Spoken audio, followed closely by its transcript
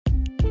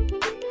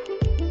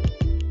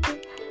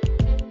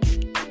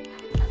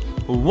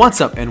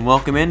What's up, and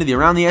welcome into the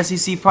Around the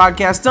SEC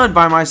podcast done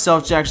by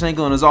myself, Jack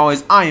Schenkel, and as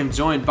always, I am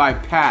joined by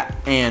Pat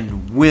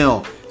and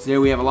Will. Today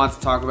we have a lot to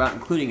talk about,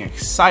 including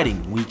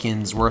exciting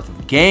weekend's worth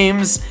of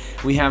games.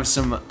 We have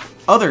some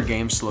other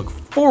games to look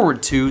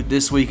forward to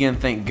this weekend.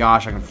 Thank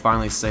gosh I can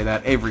finally say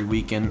that every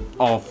weekend,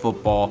 all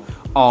football,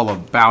 all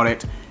about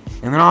it.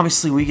 And then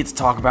obviously we get to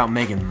talk about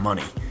making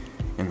money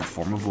in the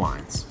form of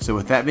lines. So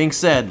with that being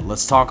said,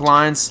 let's talk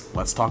lines,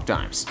 let's talk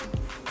dimes.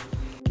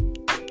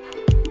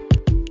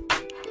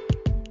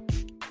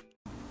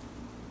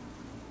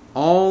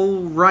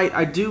 All right,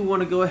 I do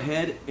want to go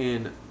ahead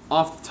and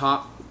off the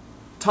top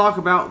talk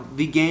about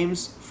the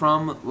games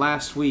from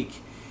last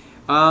week.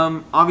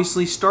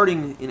 Obviously,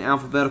 starting in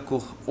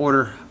alphabetical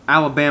order,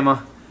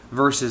 Alabama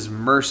versus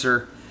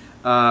Mercer.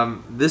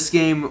 This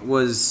game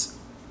was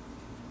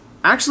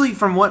actually,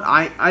 from what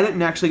I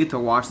didn't actually get to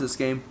watch this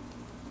game.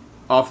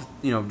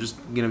 Just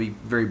gonna be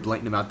very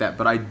blatant about that.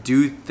 But I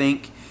do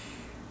think,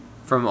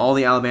 from all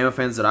the Alabama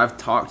fans that I've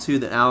talked to,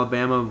 that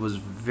Alabama was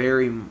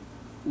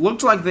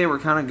looked like they were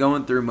kind of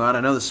going through mud. I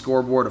know the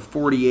scoreboard of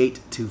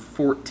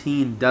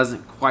 48-14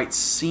 doesn't quite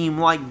seem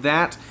like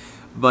that,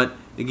 but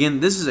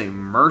again, this is a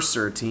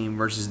Mercer team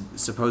versus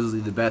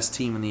supposedly the best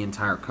team in the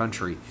entire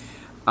country.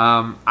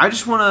 I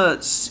just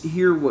want to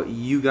hear what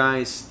you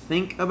guys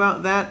think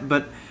about that,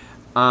 but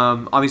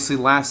obviously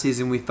last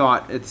season we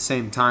thought at the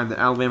same time that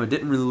Alabama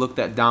didn't really look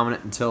that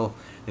dominant until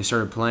they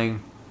started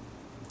playing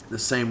the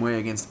same way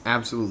against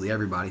absolutely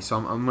everybody. So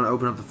I'm going to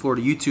open up the floor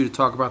to you two to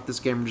talk about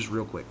this game just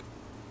real quick.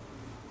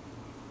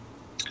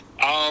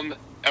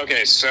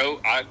 Okay,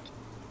 so I,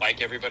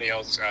 like everybody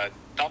else,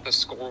 thought the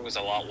score was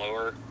a lot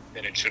lower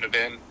than it should have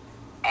been.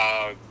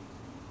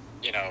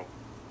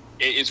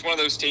 It's one of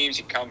those teams,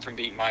 you come from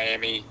beating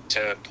Miami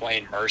to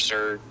playing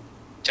Mercer,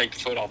 take the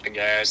foot off the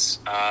gas.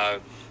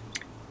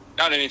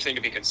 Not anything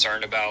to be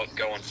concerned about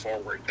going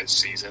forward this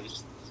season.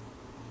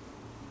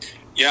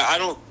 Yeah, I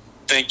don't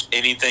think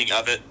anything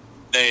of it.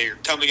 They're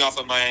coming off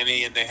of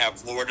Miami and they have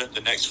Florida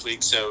the next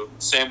week, so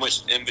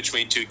sandwiched in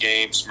between two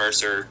games,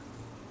 Mercer,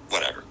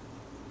 whatever.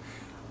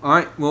 All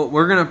right, well,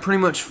 we're going to pretty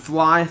much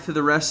fly through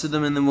the rest of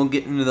them, and then we'll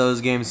get into those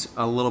games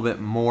a little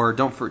bit more.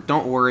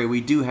 Don't worry,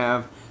 we do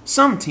have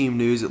some team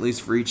news, at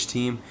least for each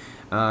team.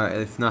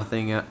 If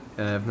nothing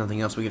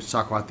else, we get to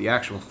talk about the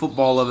actual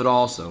football of it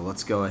all, so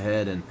let's go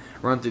ahead and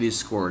run through these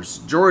scores.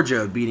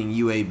 Georgia beating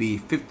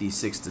UAB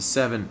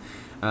 56-7,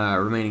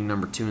 remaining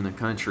number 2 in the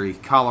country.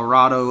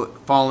 Colorado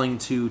falling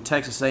to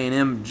Texas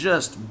A&M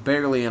just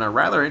barely in a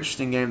rather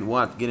interesting game that we'll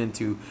have to get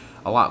into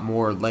a lot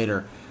more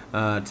later.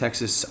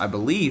 Texas, I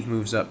believe,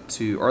 moves up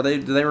to, or do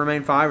they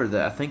remain 5,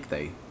 or I think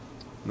they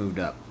moved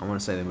up. I want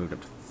to say they moved up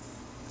to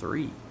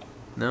 3.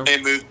 No?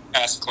 They moved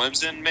past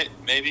Clemson,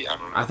 maybe? I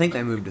don't know. I think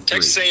they moved to 3.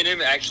 Texas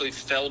A&M actually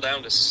fell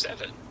down to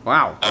 7.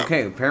 Wow.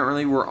 Okay,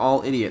 apparently we're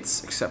all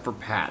idiots, except for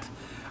Pat.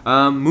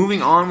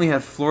 Moving on, we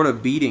have Florida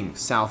beating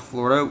South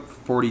Florida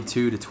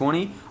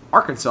 42-20.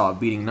 Arkansas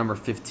beating number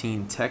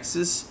 15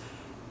 Texas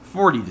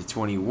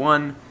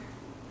 40-21.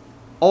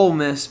 Ole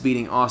Miss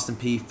beating Austin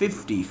Peay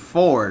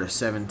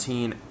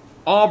 54-17.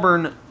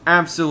 Auburn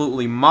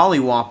absolutely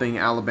mollywhopping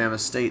Alabama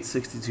State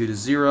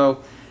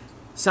 62-0.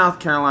 South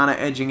Carolina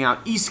edging out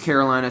East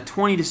Carolina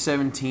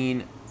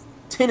 20-17.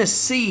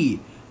 Tennessee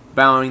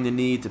bowing the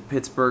knee to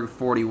Pittsburgh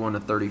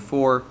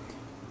 41-34.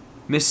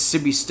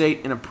 Mississippi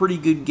State in a pretty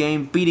good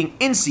game beating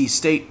NC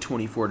State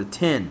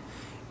 24-10.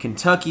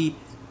 Kentucky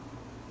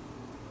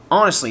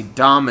honestly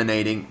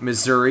dominating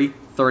Missouri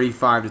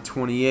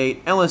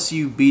 35-28,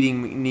 LSU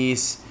beating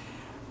McNeese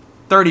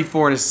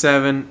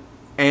 34-7,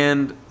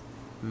 and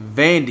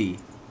Vandy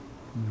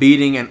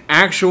beating an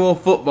actual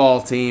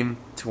football team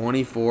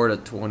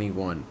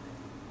 24-21.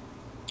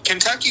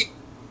 Kentucky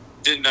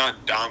did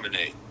not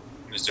dominate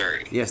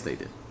Missouri. Yes, they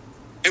did.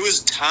 It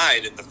was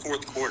tied in the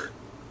fourth quarter.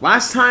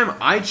 Last time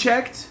I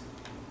checked,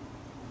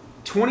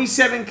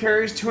 27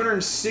 carries,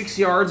 206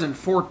 yards, and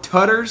 4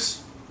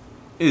 tutters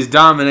is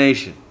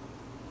domination.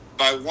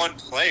 By one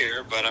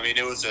player, but I mean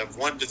it was a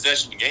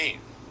one-possession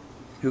game.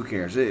 Who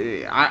cares?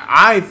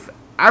 I've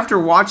after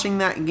watching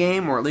that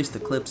game, or at least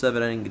the clips of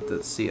it, I didn't get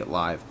to see it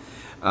live.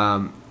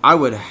 I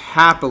would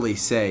happily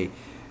say,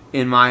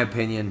 in my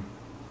opinion,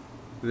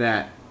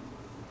 that.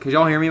 Could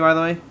y'all hear me, by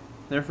the way,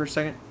 there for a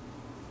second?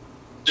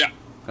 Yeah.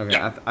 Okay.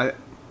 Yeah.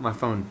 My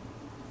phone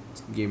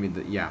gave me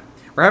the yeah.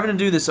 We're having to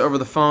do this over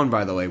the phone,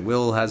 by the way.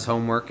 Will has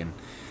homework, and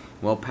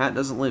well, Pat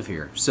doesn't live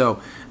here, so.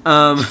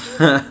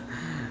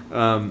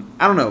 I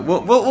don't know.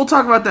 We'll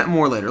talk about that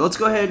more later. Let's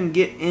go ahead and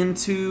get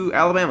into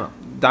Alabama.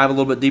 Dive a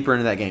little bit deeper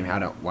into that game. How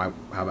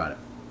about it?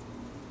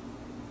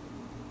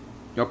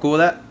 Y'all cool with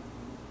that?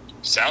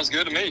 Sounds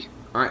good to me.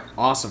 All right,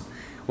 awesome.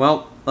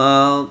 Well,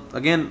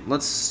 again,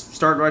 let's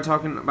start by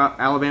talking about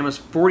Alabama's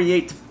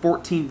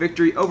 48-14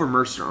 victory over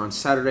Mercer on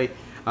Saturday.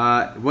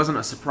 It wasn't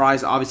a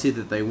surprise, obviously,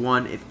 that they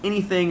won. If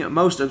anything,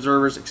 most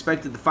observers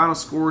expected the final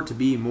score to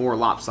be more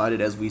lopsided,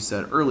 as we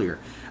said earlier.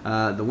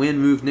 The win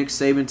moved Nick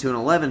Saban to an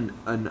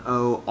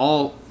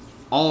 11-0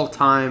 all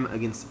time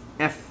against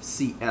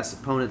FCS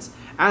opponents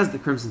as the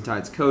Crimson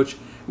Tide's coach,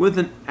 with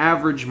an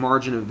average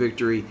margin of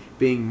victory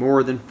being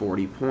more than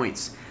 40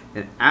 points.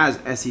 And as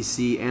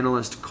SEC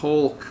analyst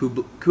Cole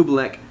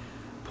Kubelek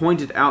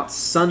pointed out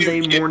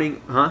Sunday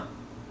morning... Huh?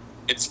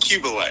 It's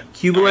Kubelek.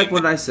 Kubelek,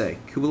 what did I say?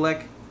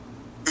 Kubelek?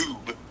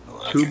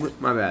 Okay.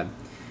 My bad.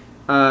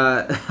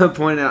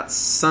 Pointed out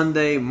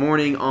Sunday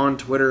morning on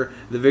Twitter,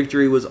 the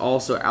victory was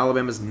also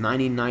Alabama's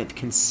 99th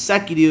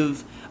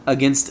consecutive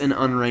against an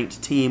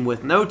unranked team,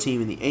 with no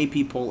team in the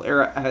AP poll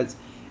era has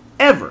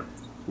ever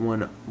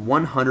won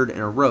 100 in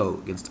a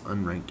row against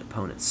unranked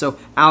opponents. So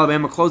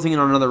Alabama closing in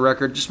on another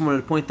record. Just wanted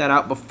to point that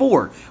out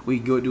before we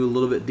go do a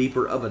little bit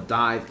deeper of a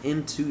dive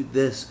into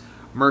this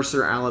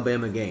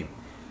Mercer-Alabama game.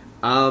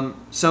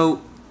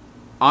 So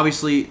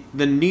obviously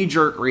the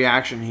knee-jerk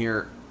reaction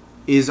here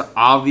is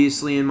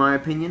obviously, in my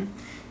opinion,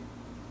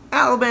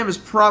 Alabama's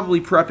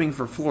probably prepping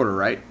for Florida,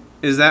 right?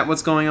 Is that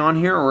what's going on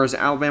here, or has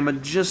Alabama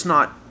just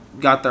not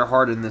got their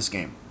heart in this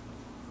game?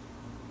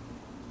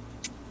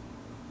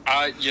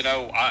 I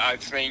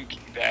think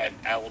that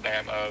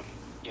Alabama,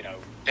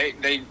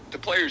 the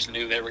players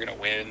knew they were going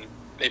to win.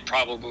 They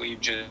probably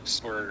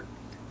just were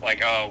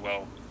like, oh,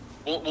 well,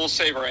 we'll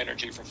save our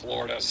energy for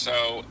Florida.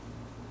 So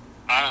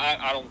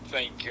I don't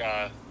think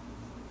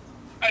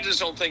I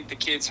just don't think the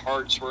kids'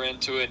 hearts were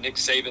into it. Nick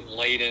Saban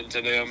laid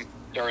into them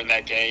during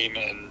that game,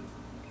 and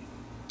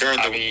they're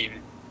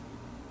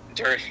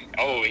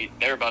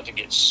about to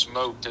get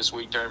smoked this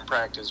week during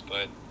practice,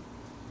 but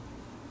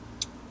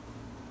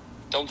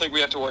don't think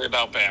we have to worry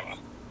about Bama.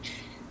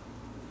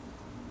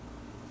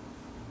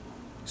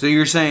 So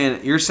you're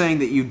saying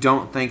that you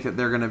don't think that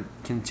they're going to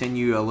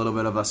continue a little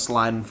bit of a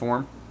sliding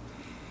form?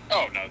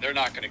 Oh no, they're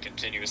not going to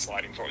continue a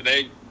sliding form.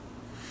 The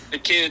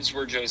kids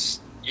were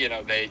just,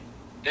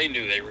 they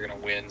knew they were going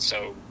to win,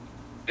 so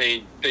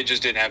they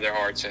just didn't have their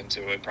hearts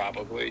into it,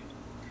 probably.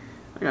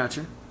 I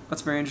gotcha.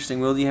 That's very interesting.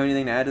 Will, do you have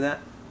anything to add to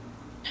that?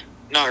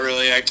 Not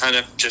really. I kind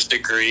of just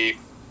agree.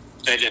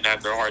 They didn't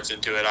have their hearts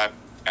into it.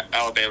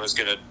 Alabama's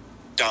going to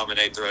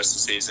dominate the rest of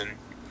the season.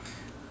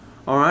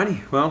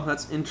 Alrighty. Well,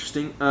 that's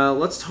interesting.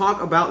 Let's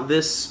talk about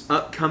this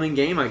upcoming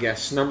game, I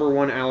guess. Number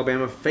 1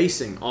 Alabama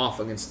facing off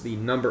against the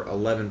number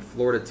 11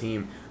 Florida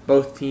team.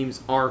 Both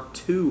teams are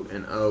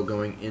 2-0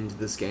 going into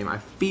this game. I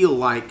feel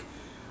like,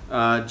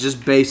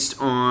 just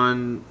based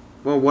on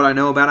what I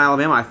know about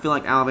Alabama, I feel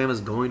like Alabama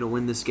is going to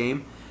win this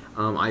game.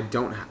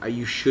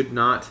 You should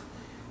not.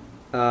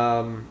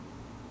 I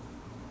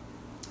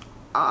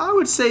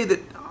would say that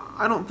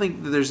I don't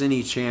think that there's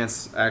any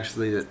chance,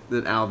 actually,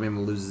 that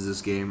Alabama loses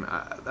this game.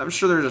 I'm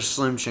sure there's a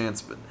slim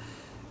chance, but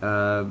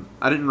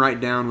I didn't write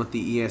down what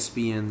the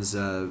ESPN's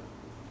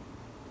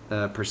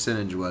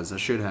percentage was. I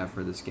should have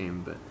for this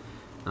game, but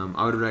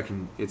I would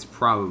reckon it's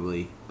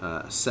probably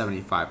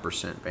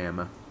 75%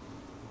 Bama.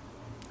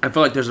 I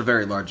feel like there's a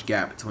very large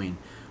gap between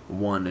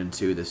 1 and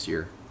 2 this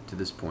year to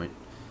this point.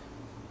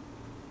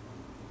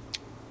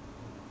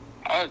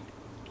 I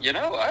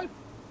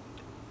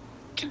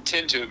can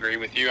tend to agree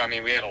with you. I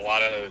mean, we had a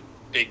lot of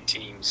big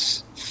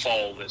teams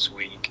fall this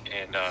week,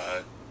 and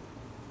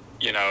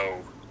we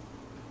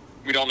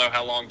don't know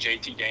how long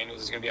JT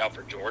Daniels is going to be out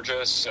for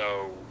Georgia,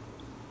 so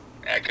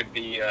that could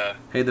be.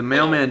 Hey, the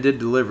mailman did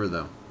deliver,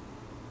 though.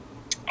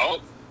 Oh,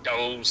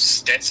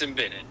 Stetson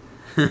Bennett.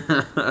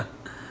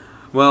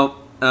 Well,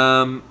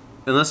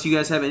 unless you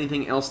guys have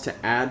anything else to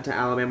add to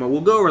Alabama,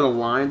 we'll go over the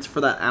lines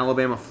for that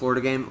Alabama-Florida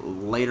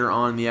game later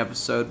on in the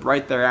episode,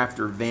 right there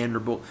after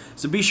Vanderbilt.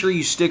 So be sure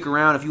you stick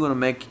around if you want to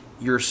make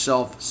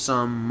yourself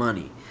some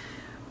money.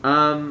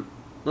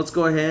 Let's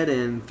go ahead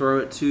and throw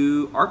it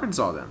to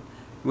Arkansas then,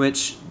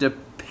 which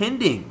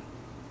depending,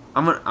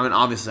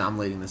 obviously I'm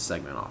leading this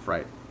segment off,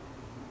 right?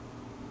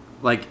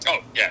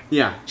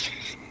 Yeah.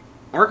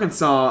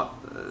 Arkansas,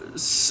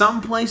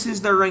 some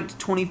places they're ranked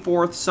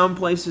 24th, some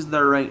places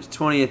they're ranked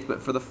 20th,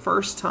 but for the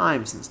first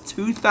time since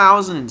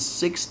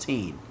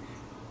 2016,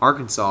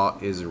 Arkansas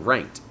is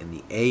ranked in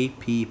the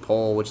AP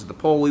poll, which is the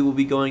poll we will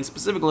be going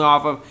specifically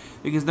off of,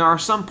 because there are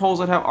some polls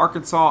that have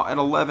Arkansas at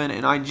 11,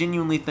 and I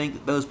genuinely think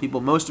that those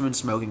people, most have been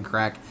smoking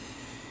crack.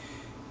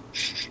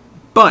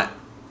 But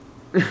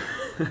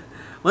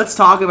let's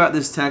talk about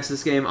this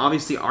Texas game.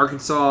 Obviously,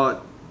 Arkansas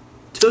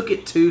took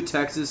it to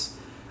Texas,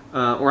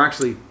 or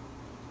actually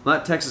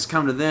let Texas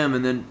come to them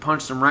and then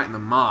punched them right in the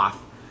mouth.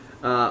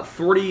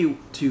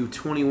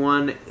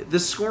 40-21.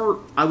 This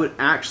score, I would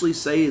actually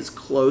say, is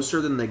closer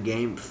than the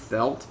game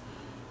felt.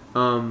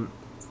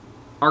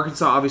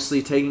 Arkansas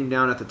obviously taking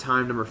down at the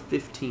time number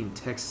 15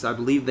 Texas. I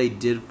believe they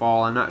did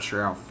fall. I'm not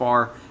sure how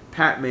far.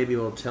 Pat maybe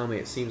will tell me.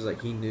 It seems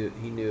like he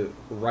knew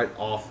right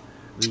off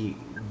the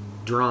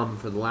drum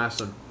for the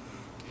last one.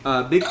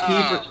 Big key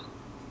for.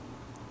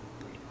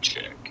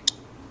 Check.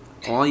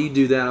 While you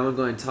do that, I'm going to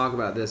go ahead and talk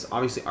about this.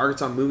 Obviously,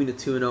 Arkansas moving to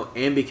 2-0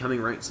 and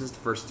becoming ranked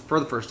for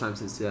the first time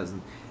since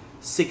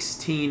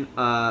 2016,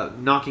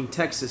 knocking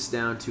Texas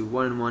down to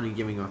 1-1 and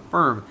giving a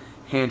firm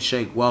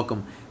handshake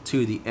welcome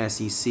to the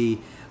SEC.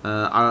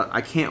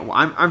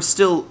 I'm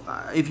still,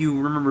 if you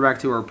remember back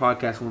to our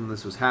podcast when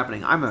this was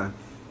happening, I'm a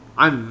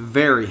I'm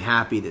very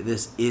happy that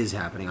this is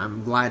happening.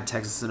 I'm glad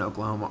Texas and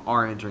Oklahoma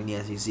are entering the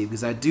SEC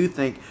because I do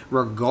think,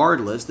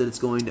 regardless, that it's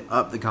going to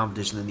up the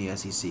competition in the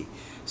SEC.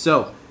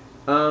 So,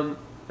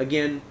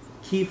 again,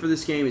 key for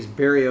this game is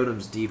Barry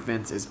Odom's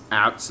defense is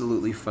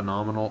absolutely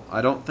phenomenal.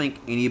 I don't think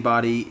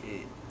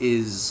anybody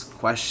is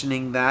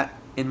questioning that,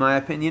 in my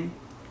opinion.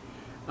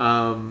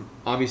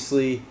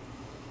 Obviously,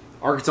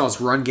 Arkansas's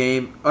run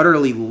game,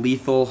 utterly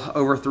lethal,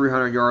 over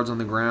 300 yards on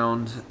the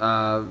ground.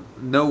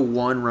 No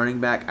one running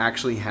back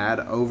actually had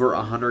over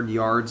 100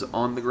 yards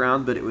on the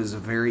ground, but it was a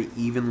very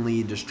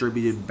evenly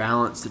distributed,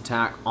 balanced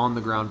attack on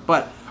the ground.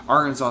 But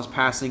Arkansas's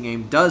passing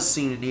game does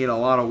seem to need a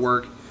lot of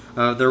work.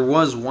 There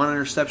was one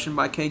interception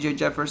by KJ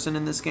Jefferson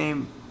in this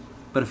game,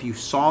 but if you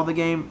saw the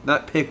game,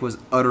 that pick was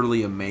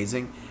utterly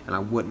amazing, and I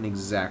wouldn't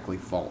exactly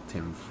fault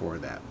him for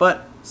that. But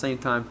at the same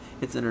time,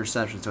 it's an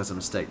interception, so it's a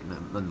mistake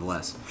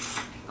nonetheless.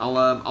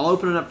 I'll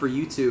open it up for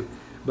you two,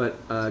 but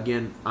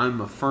again,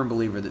 I'm a firm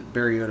believer that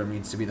Barry Odom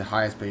needs to be the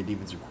highest paid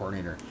defensive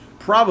coordinator.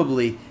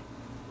 Probably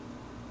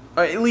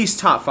at least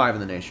top 5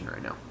 in the nation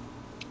right now.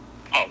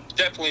 Oh,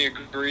 definitely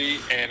agree,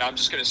 and I'm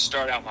just going to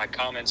start out my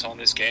comments on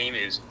this game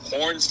is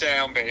horns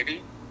down,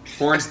 baby.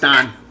 Horns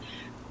down.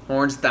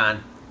 Horns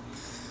down.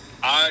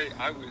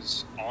 I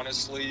was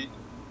honestly,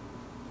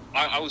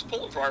 I was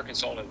pulling for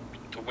Arkansas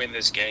to win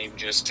this game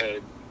just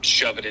to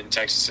shove it in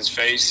Texas's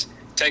face.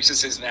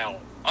 Texas is now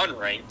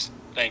unranked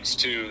thanks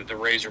to the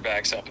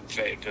Razorbacks up in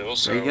Fayetteville.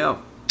 So there you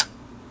go.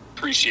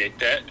 Appreciate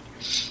that.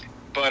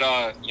 But,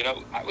 I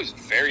was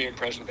very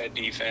impressed with that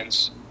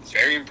defense,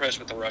 very impressed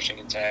with the rushing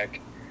attack.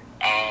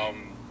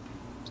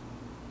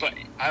 But,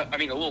 I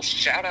mean, a little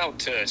shout-out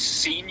to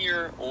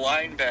senior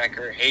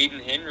linebacker Hayden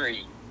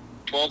Henry.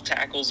 12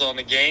 tackles on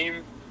the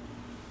game.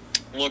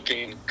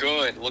 Looking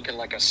good, looking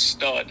like a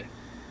stud.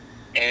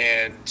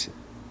 And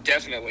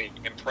definitely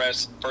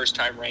impressed. First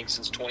time ranked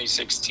since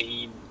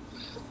 2016.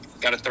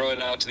 Got to throw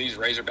it out to these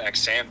Razorbacks.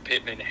 Sam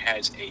Pittman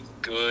has a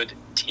good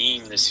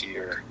team this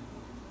year.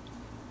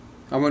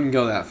 I wouldn't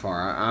go that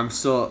far. I'm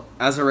still,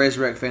 as a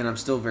Razorback fan, I'm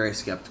still very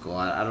skeptical.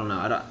 I don't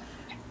know.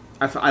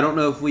 I don't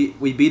know if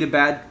we beat a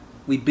bad.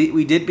 We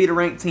did beat a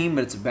ranked team,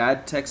 but it's a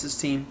bad Texas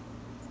team.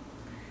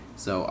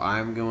 So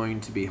I'm going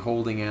to be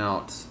holding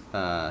out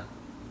on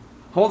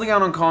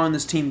calling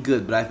this team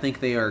good, but I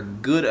think they are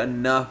good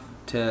enough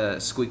to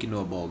squeak into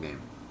a bowl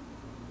game.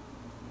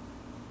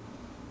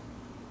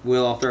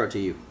 Will, I'll throw it to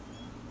you.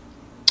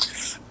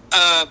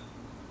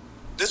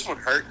 This one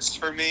hurts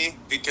for me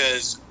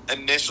because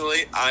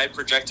initially I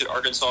projected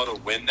Arkansas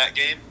to win that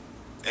game,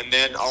 and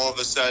then all of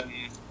a sudden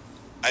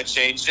I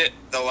changed it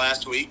the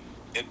last week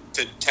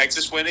to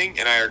Texas winning,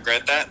 and I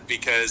regret that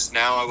because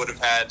now I would have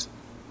had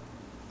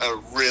a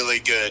really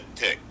good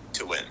pick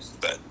to win.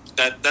 But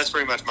that's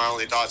pretty much my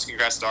only thoughts.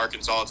 Congrats to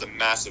Arkansas. It's a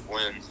massive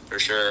win for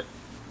sure.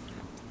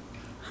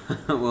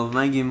 Well,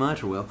 thank you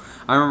much, Will.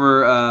 I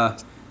remember,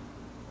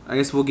 I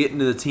guess we'll get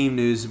into the team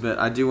news, but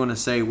I do want to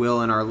say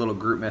Will in our little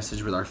group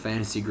message with our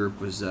fantasy group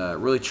was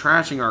really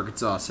trashing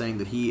Arkansas, saying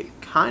that he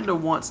kind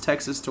of wants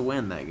Texas to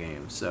win that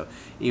game. So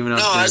even up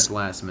there at the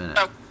last minute.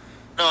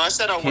 No, I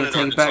said I wanted Can't take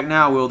Arkansas. back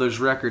now, Will. There's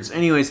records.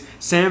 Anyways,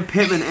 Sam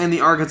Pittman and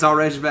the Arkansas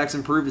Razorbacks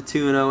improved to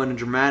 2-0 in a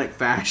dramatic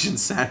fashion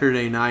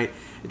Saturday night,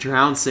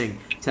 trouncing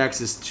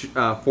Texas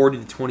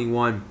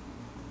 40-21.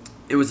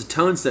 It was a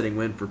tone-setting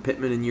win for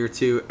Pittman in year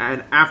 2,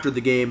 and after the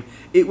game,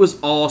 it was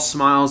all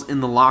smiles in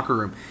the locker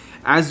room.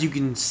 As you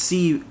can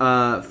see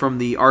from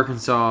the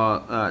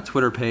Arkansas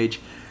Twitter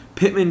page,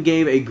 Pittman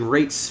gave a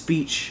great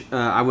speech.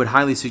 I would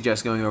highly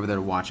suggest going over there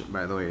to watch it,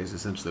 by the way, is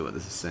essentially what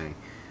this is saying.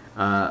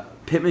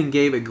 Pittman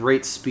gave a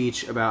great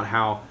speech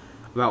about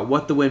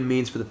what the win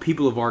means for the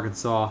people of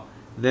Arkansas,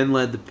 then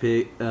led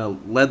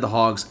the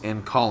Hogs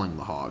and calling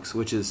the Hogs,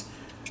 which is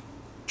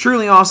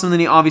truly awesome.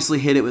 Then he obviously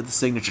hit it with the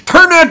signature,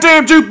 "Turn that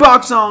damn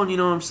jukebox on!" You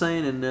know what I'm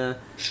saying? And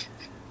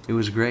it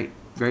was great.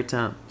 Great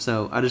time.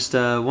 So I just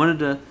wanted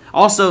to...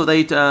 Also,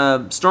 they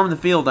stormed the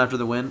field after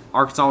the win.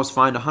 Arkansas was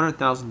fined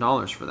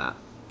 $100,000 for that.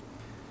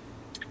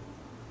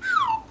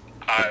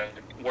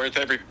 Worth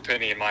every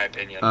penny, in my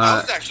opinion.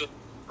 I was actually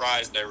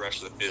surprised they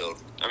rushed the field.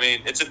 I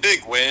mean, it's a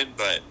big win,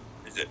 but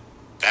is it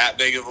that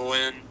big of a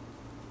win?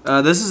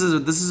 This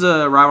is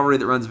a rivalry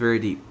that runs very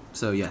deep.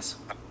 So yes.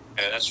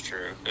 Yeah, that's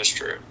true. That's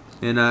true.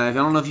 And I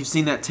don't know if you've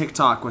seen that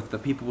TikTok with the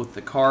people with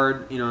the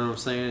card. You know what I'm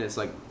saying? It's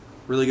like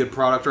really good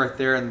product right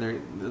there, and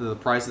the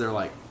price they're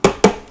like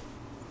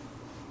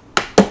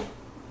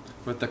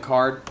with the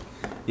card.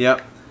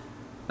 Yep,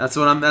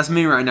 that's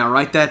me right now.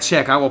 Write that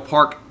check. I will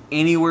park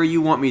anywhere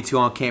you want me to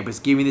on campus.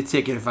 Give me the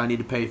ticket if I need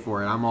to pay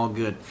for it. I'm all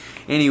good.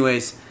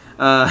 Anyways,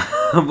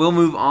 we'll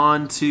move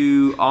on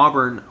to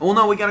Auburn. Oh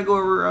no, we got to go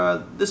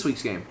over this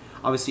week's game.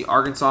 Obviously,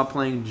 Arkansas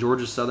playing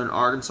Georgia Southern.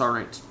 Arkansas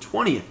ranked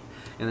 20th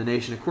in the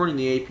nation according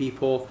to the AP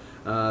poll.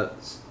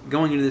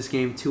 Going into this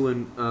game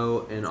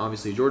 2-0, and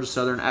obviously Georgia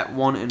Southern at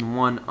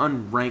 1-1,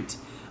 unranked.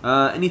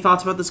 Any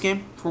thoughts about this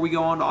game before we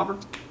go on to Auburn?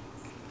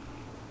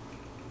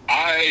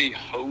 I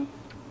hope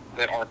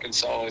that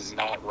Arkansas is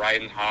not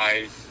riding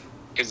high,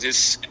 because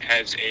this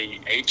has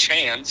a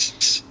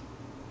chance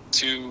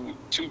to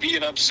be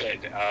an upset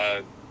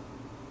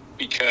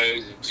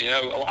because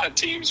a lot of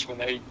teams when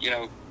they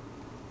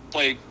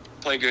play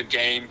a good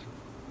game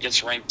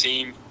against a ranked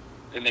team,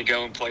 then they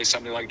go and play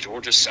something like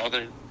Georgia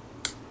Southern.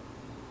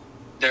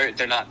 They're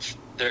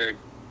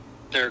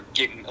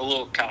getting a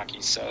little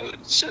cocky. So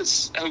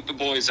I hope the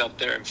boys up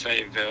there in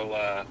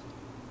Fayetteville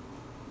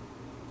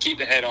keep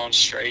the head on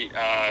straight.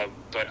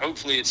 But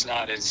hopefully it's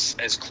not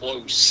as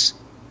close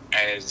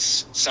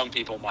as some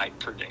people might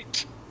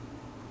predict.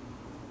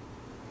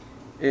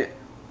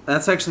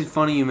 That's actually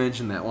funny you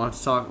mentioned that. We'll have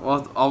to talk.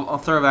 I'll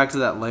throw back to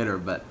that later.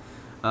 But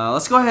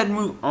let's go ahead and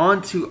move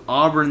on to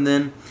Auburn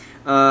then.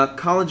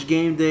 College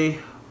Game Day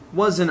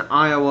was in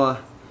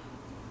Iowa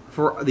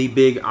for the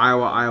big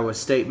Iowa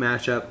State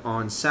matchup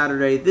on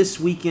Saturday. This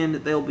weekend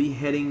they'll be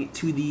heading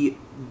to the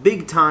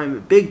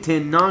big-time Big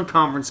Ten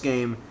non-conference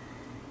game.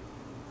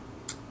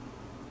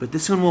 But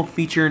this one will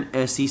feature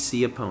an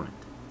SEC opponent.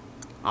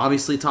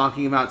 Obviously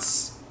talking about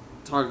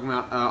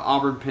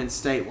Auburn, Penn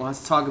State. We'll have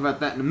to talk about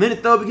that in a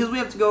minute, though, because we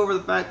have to go over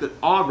the fact that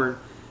Auburn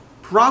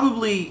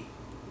probably...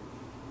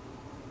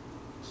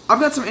 I've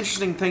got some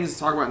interesting things to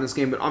talk about in this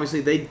game, but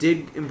obviously they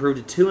did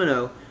improve to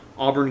 2-0.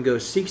 Auburn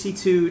goes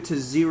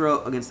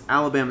 62-0 against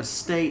Alabama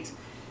State,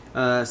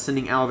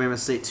 sending Alabama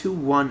State to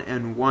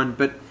 1-1.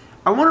 But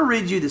I want to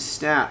read you the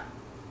stat,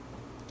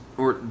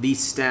 or the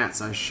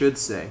stats, I should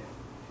say,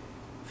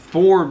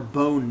 for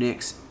Bo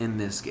Nix in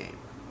this game.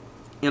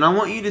 And I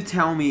want you to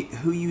tell me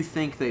who you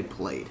think they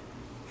played.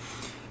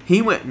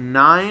 He went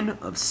 9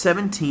 of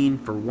 17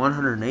 for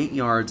 108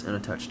 yards and a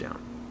touchdown.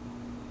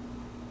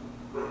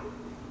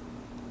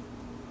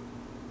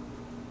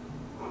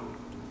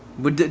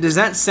 But does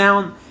that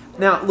sound...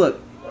 Now, look,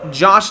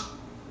 Josh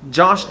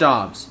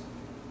Dobbs.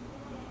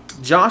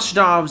 Josh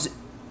Dobbs,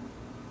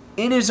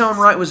 in his own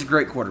right, was a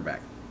great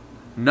quarterback.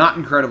 Not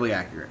incredibly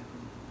accurate.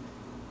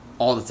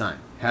 All the time.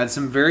 Had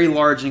some very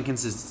large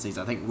inconsistencies.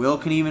 I think Will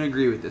can even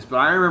agree with this. But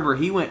I remember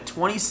he went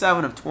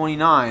 27 of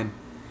 29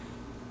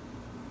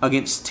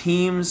 against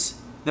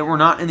teams that were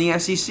not in the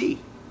SEC.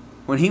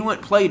 When he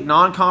played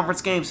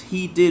non-conference games,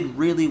 he did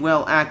really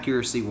well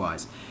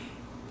accuracy-wise.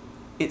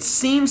 It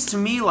seems to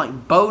me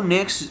like Bo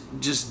Nix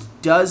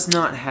just does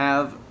not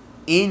have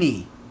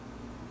any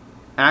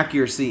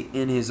accuracy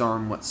in his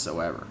arm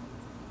whatsoever.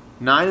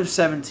 9 of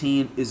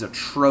 17 is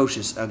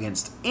atrocious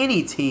against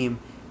any team,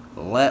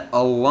 let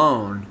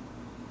alone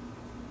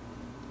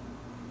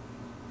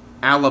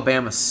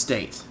Alabama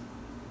State.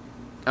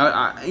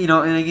 And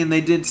again,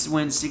 they did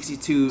win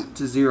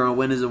 62-0.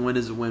 Win is a win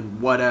is a win,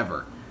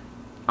 whatever.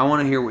 I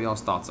want to hear what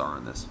y'all's thoughts are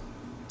on this.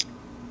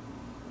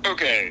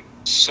 Okay,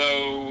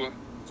 so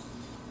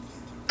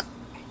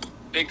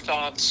big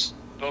thoughts.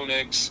 Bo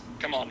Nix,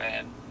 come on,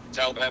 man. It's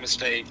Alabama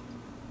State.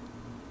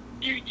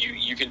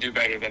 You can do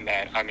better than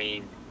that. I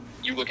mean,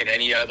 you look at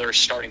any other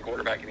starting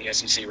quarterback in the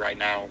SEC right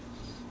now,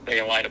 they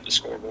can light up the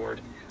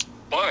scoreboard.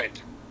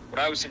 But what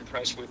I was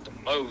impressed with the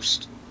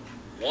most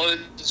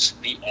was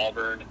the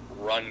Auburn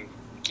run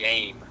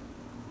game.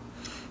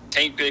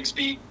 Tank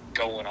Bigsby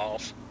going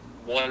off.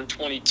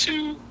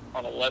 122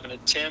 on 11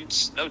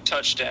 attempts, no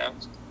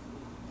touchdowns.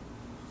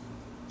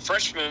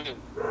 Freshman,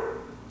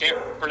 can't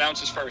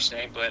pronounce his first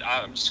name, but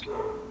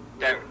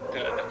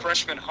the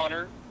freshman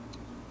Hunter,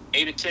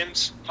 8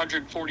 attempts,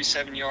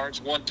 147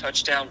 yards, 1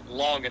 touchdown,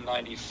 long of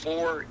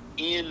 94,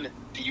 in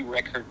the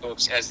record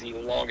books as the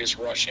longest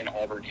rush in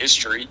Auburn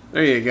history.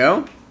 There you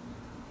go.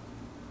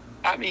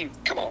 I mean,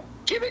 come on,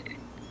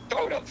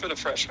 throw it up for the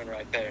freshman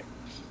right there.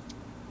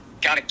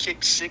 Got a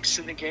kick 6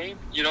 in the game.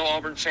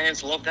 Auburn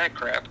fans love that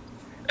crap.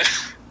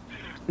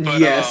 But,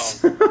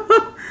 yes.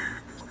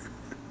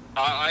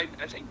 I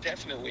think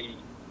definitely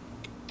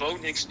Bo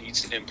Nix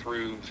needs to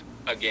improve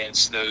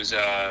against those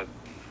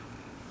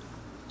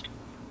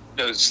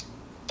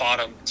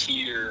bottom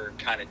tier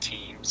kind of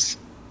teams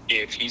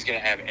if he's going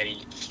to have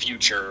any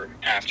future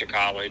after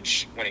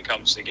college when it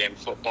comes to the game of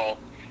football.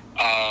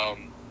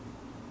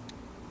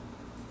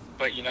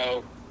 But,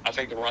 I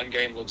think the run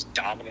game looks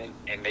dominant,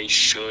 and they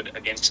should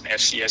against an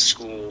FCS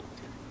school.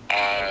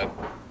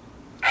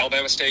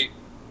 Alabama State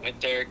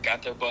went there,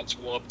 got their butts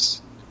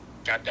whooped,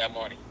 got that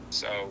money.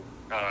 So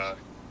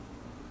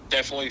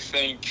definitely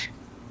think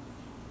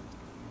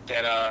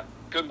that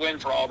good win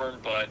for Auburn,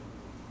 but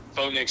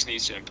Bo Nix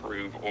needs to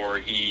improve or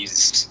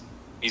he's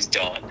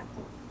done.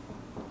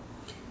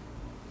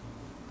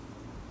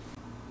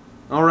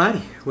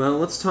 Alrighty, well,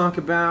 let's talk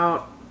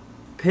about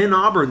Penn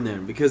Auburn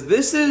then, because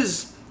this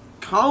is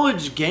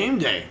College Game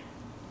Day,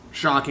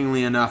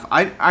 shockingly enough.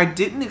 I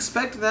didn't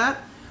expect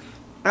that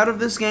out of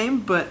this game,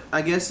 but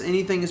I guess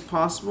anything is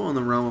possible in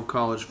the realm of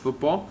college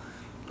football.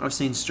 I've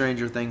seen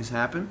stranger things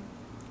happen.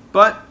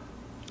 But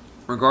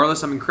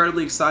regardless, I'm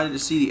incredibly excited to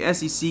see the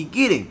SEC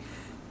getting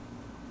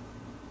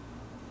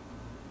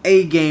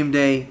a game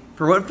day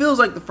for what feels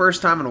like the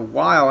first time in a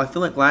while. I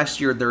feel like last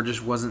year there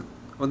just wasn't...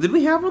 Well, did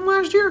we have one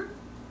last year?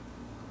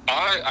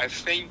 I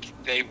think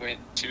they went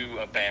to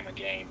a Bama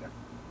game.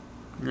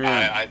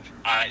 Yeah.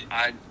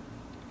 I'm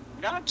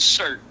not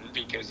certain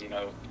because,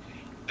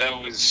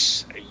 that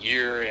was a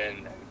year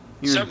and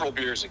several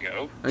beers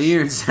ago. A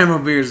year and several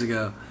beers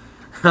ago.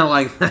 I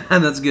like that.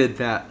 That's good,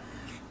 Pat.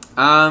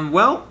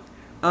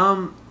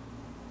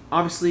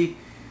 Obviously,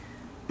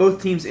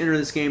 both teams enter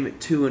this game at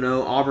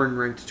 2-0. Auburn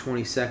ranked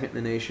 22nd in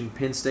the nation.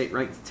 Penn State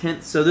ranked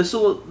 10th. So this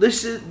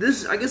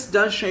I guess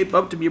does shape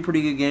up to be a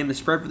pretty good game. The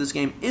spread for this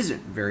game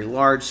isn't very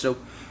large, so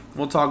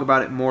we'll talk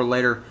about it more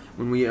later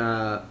when we.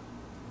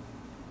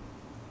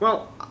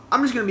 Well,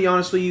 I'm just gonna be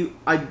honest with you.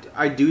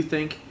 I do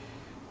think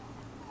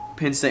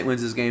Penn State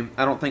wins this game.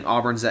 I don't think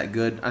Auburn's that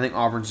good. I think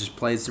Auburn's just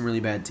played some really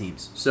bad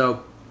teams.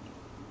 So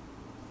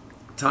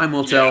time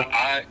will tell.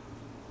 Yeah,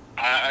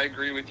 I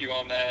agree with you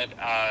on that.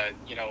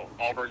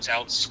 Auburn's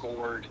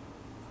outscored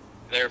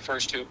their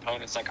first two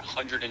opponents like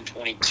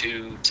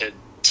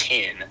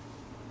 122-10,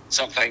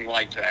 something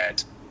like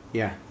that.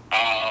 Yeah.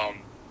 I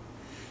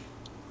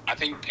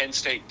think Penn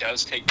State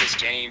does take this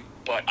game,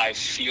 but I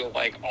feel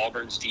like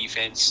Auburn's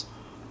defense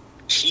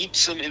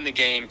keeps them in the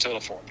game till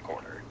the fourth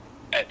quarter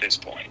at this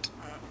point.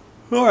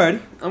 All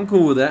right, I'm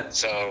cool with that.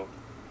 So,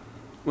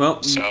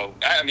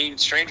 I mean,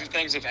 stranger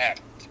things have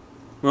happened.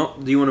 Well,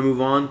 do you want to move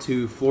on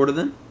to Florida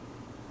then?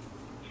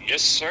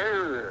 Yes,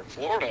 sir.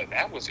 Florida.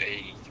 That was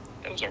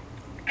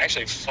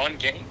actually a fun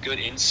game. Good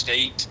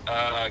in-state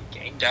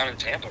game down in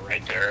Tampa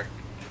right there.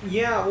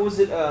 Yeah. What was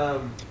it?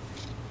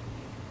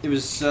 It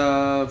was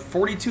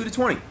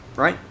 42-20,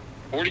 right?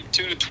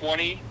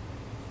 42-20,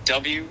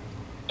 W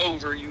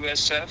over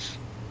USF.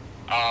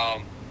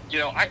 I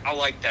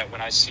like that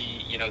when I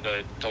see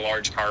the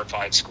large Power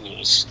 5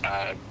 schools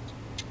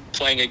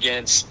playing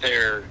against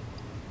their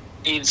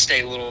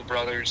in-state little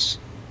brothers.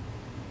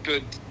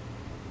 Good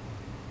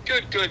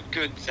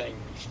thing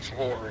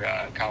for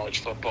college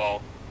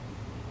football.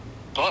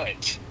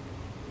 But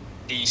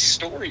the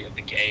story of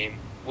the game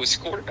was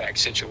quarterback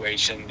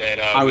situation that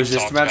I was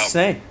just about to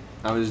say.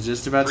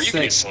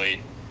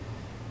 Previously.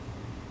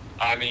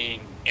 I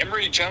mean,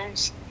 Emory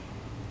Jones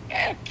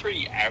had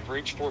pretty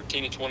average,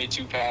 14 to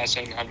 22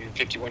 passing,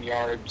 151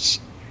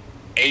 yards,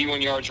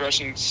 81 yards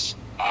rushing,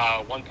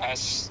 one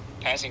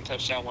passing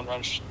touchdown, one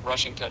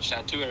rushing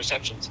touchdown, 2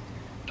 interceptions.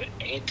 But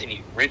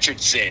Anthony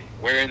Richardson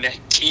wearing that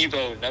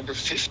TiVo number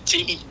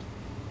 15.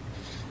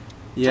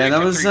 Yeah,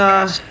 that was.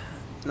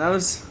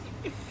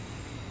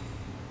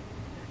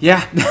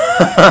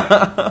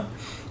 Yeah.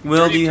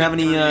 Will, do you have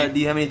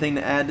anything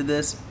to add to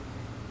this?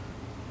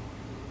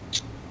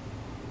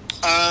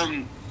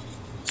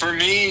 For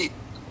me,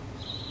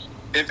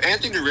 if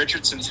Anthony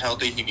Richardson's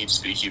healthy, he needs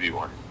to be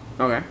QB1.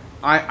 Okay.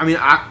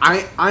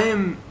 I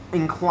am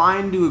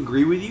inclined to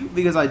agree with you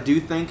because I do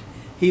think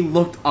he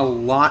looked a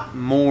lot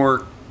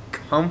more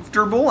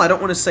comfortable. I don't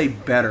want to say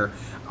better.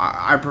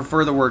 I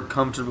prefer the word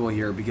comfortable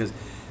here because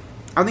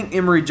I think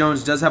Emory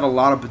Jones does have a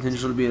lot of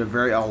potential to be a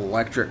very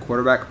electric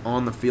quarterback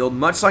on the field,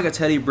 much like a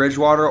Teddy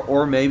Bridgewater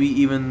or maybe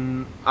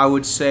even, I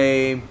would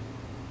say,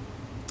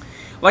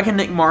 like a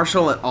Nick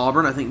Marshall at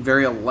Auburn. I think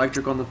very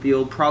electric on the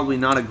field, probably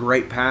not a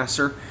great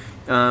passer,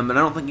 and I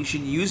don't think you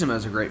should use him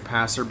as a great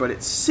passer, but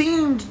it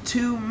seemed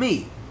to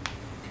me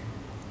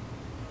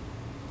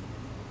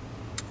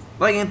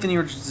like Anthony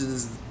Richardson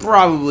is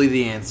probably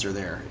the answer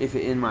there,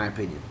 in my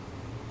opinion.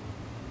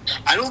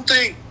 I don't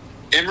think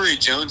Emory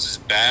Jones is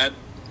bad.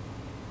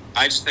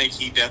 I just think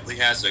he definitely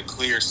has a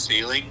clear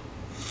ceiling.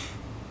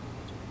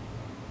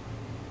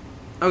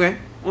 Okay.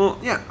 Well,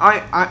 yeah,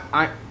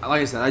 I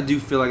like I said, I do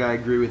feel like I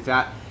agree with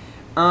that.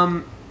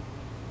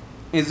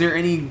 Is there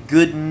any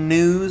good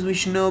news we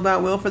should know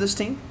about, Will, for this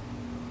team?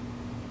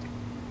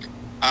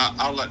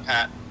 I'll let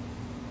Pat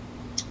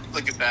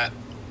look at that.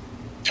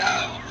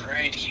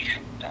 Alrighty.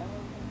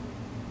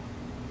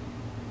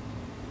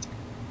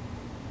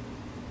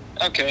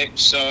 Okay,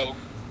 so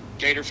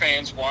Gator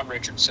fans want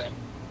Richardson.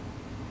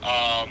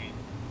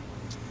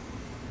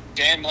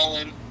 Dan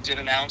Mullen did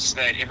announce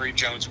that Emory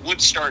Jones would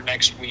start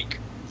next week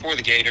for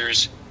the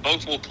Gators.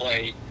 Both will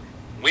play,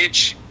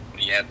 which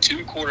when you have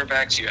two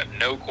quarterbacks, you have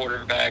no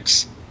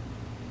quarterbacks.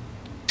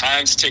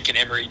 Time's ticking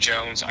Emory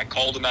Jones. I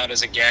called him out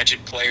as a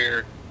gadget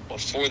player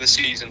before the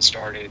season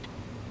started.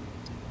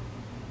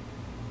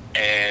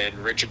 And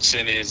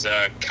Richardson is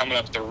coming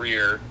up the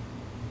rear.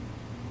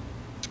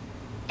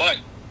 But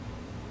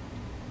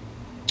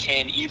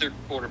can either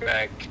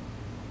quarterback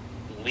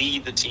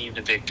lead the team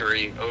to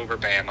victory over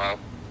Bama?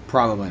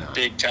 Probably not.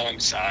 Big telling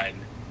sign.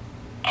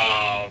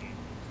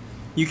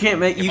 You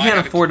can't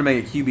afford to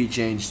make a QB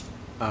change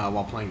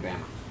while playing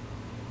Bama.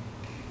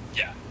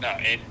 Yeah, no,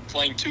 and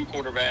playing two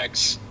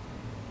quarterbacks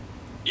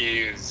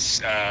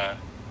is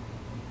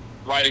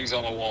writing's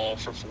on the wall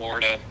for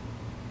Florida.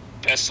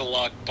 Best of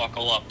luck,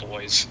 buckle up,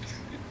 boys.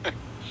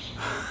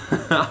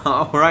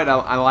 All right,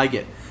 I like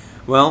it.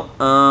 Well,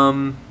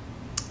 all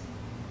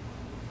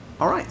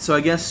right. So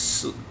I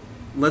guess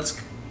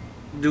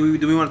do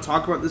we want to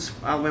talk about this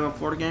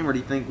Alabama-Florida game, or do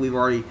you think we've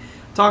already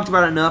talked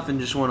about it enough and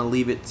just want to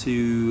leave it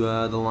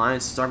to the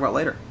Lions to talk about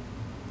later?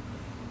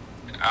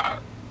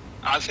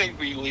 I think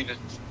we leave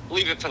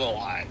it for the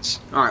Lions.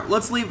 All right,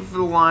 let's leave it for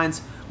the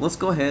Lions. Let's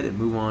go ahead and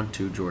move on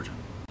to Georgia.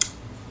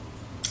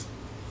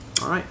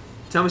 All right,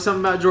 tell me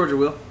something about Georgia,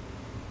 Will.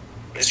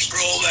 Let's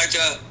scroll back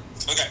up.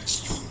 Okay,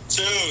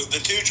 so the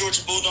two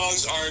Georgia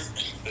Bulldogs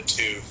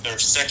their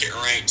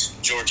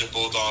second-ranked Georgia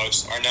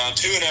Bulldogs are now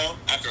 2-0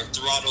 after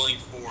throttling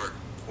for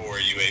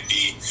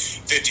UAB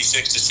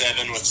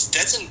 56-7 with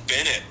Stetson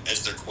Bennett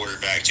as their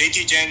quarterback.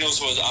 JT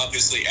Daniels was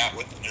obviously out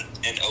with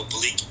an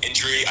oblique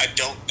injury. I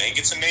don't think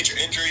it's a major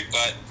injury,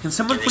 but Can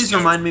someone please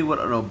remind me what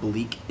an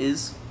oblique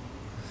is?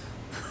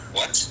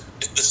 What?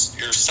 It's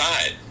your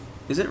side.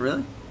 Is it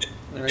really?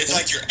 Right It's there?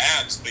 like your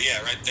abs, but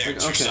yeah, right there.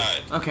 It's your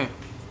side. Okay.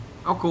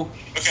 Oh, cool.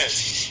 Okay,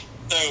 so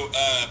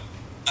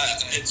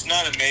it's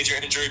not a major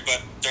injury,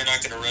 but they're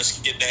not going to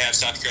risk it. They have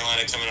South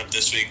Carolina coming up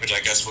this week, which I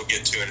guess we'll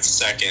get to in a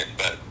second,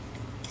 but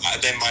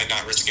they might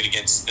not risk it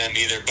against them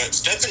either. But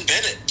Stetson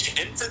Bennett,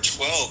 10 for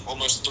 12,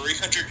 almost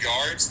 300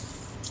 yards,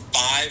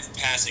 5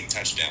 passing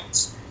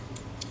touchdowns.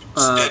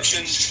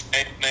 Stetson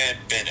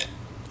Bennett.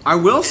 I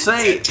will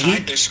say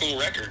tied their school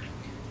record.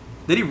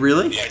 Did he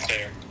really? Right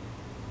there.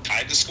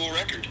 Tied the school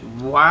record.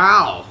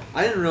 Wow.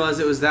 I didn't realize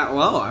it was that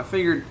low. I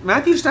figured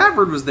Matthew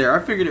Stafford was there.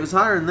 I figured it was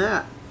higher than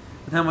that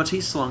with how much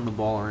he slung the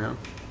ball around.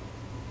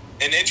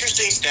 An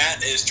interesting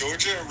stat is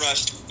Georgia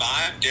rushed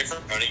 5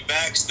 different running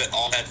backs that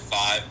all had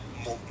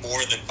more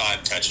than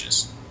 5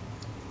 touches.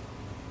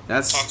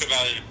 That's Talk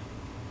about an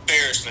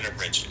embarrassment of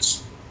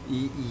riches.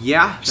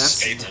 Yeah, that's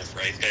Staple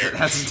right there.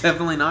 That's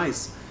definitely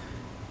nice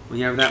when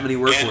you have that many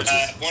workhorses.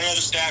 And one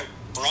other stat,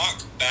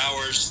 Brock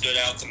Bowers stood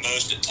out the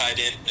most at tight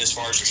end as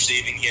far as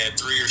receiving. He had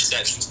 3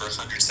 receptions for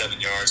 107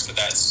 yards, but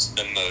that's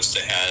the most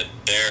they had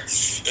there.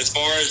 As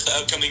far as the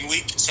upcoming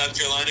week, South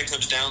Carolina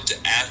comes down to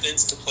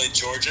Athens to play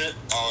Georgia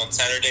on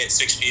Saturday at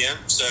 6 p.m.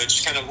 So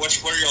just kind of what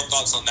are your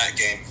thoughts on that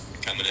game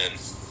coming in?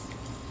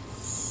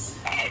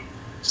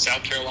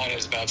 South Carolina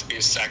is about to be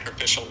a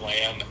sacrificial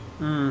lamb,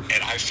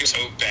 and I feel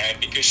so bad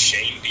because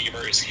Shane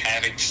Beamer is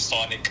having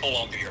fun in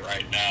Columbia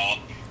right now,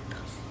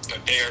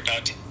 but they are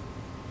about to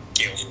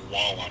get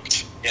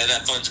walloped. Yeah,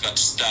 that fun's about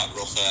to stop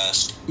real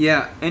fast.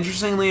 Yeah,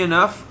 interestingly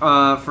enough,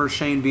 for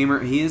Shane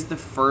Beamer, he is the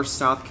first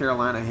South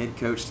Carolina head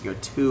coach to go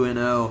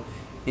 2-0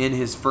 in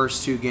his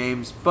first 2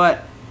 games,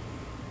 but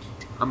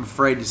I'm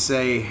afraid to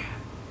say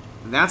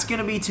that's going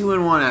to be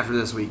 2-1 after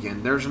this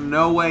weekend. There's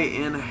no way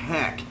in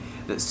heck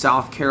that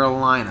South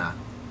Carolina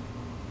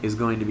is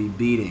going to be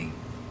beating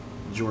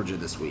Georgia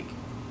this week.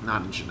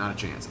 Not a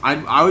chance.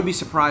 I would be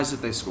surprised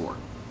if they score.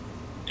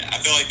 Yeah, I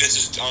feel like this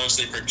is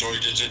honestly for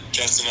Georgia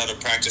just another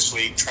practice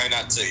week. Try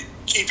not to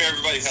keep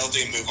everybody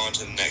healthy and move on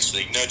to the next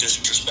week. No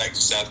disrespect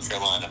to South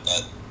Carolina,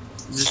 but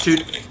Just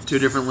two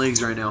different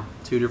leagues right now.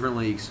 2 different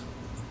leagues.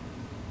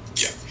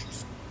 Yeah.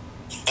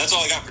 That's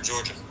all I got for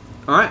Georgia.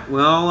 All right,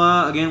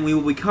 well, again, we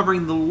will be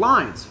covering the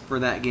lines for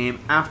that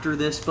game after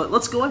this, but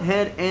let's go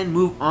ahead and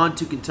move on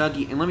to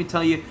Kentucky. And let me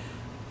tell you,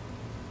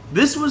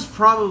 this was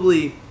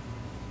probably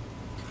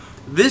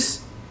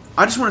this.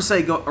 I just want to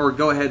say, go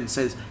ahead and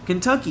say this.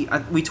 Kentucky,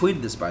 we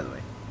tweeted this, by the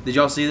way. Did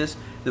y'all see this?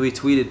 That we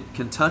tweeted,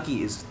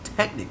 Kentucky is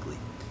technically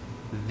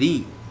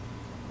the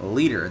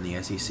leader in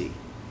the SEC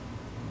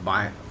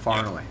by far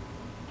and away.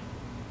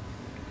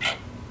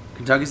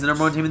 Kentucky's the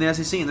number 1 team in the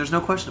SEC, and there's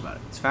no question about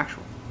it. It's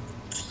factual.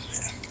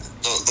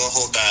 They'll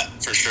hold that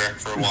for sure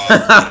for a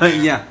while.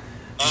 Yeah,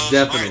 All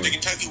definitely. right, the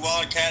Kentucky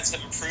Wildcats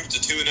have improved to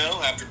 2-0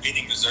 after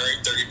beating Missouri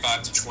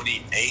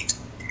 35-28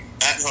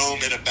 at home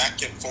in a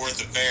back and forth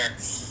affair.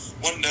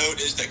 One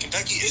note is that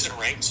Kentucky isn't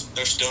ranked.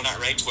 They're still not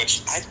ranked,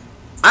 which I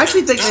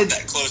actually think not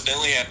that close. They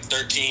only have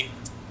 13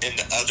 in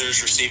the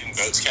others receiving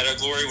votes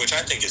category, which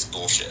I think is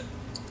bullshit.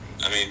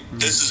 I mean,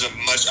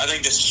 I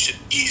think this should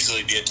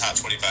easily be a top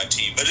 25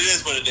 team, but it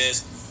is what it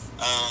is.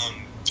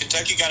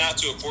 Kentucky got out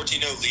to a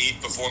 14-0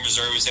 lead before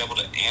Missouri was able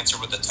to answer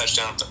with a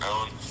touchdown of their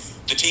own.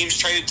 The teams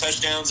traded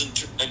touchdowns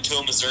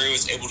until Missouri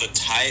was able to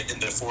tie it in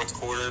the fourth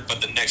quarter,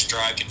 but the next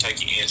drive,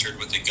 Kentucky answered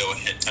with a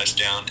go-ahead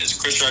touchdown as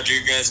Chris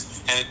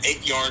Rodriguez had an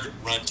 8-yard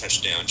run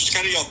touchdown. Just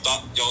kind of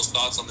y'all's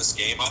thoughts on this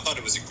game. I thought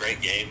it was a great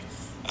game.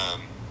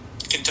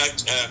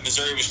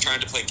 Missouri was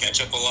trying to play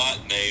catch-up a lot,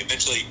 and they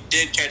eventually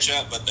did catch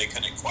up, but they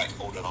couldn't quite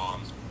hold it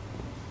on.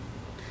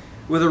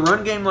 With a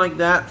run game like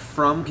that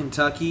from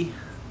Kentucky,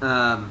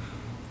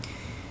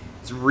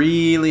 it's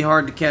really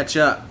hard to catch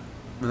up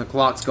when the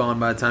clock's gone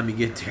by the time you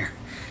get there.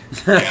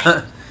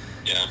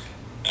 Yeah,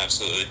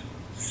 absolutely.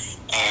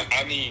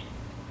 I mean,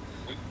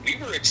 we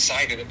were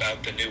excited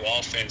about the new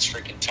offense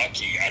for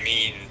Kentucky. I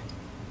mean,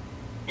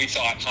 we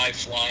thought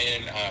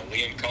high-flying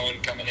Liam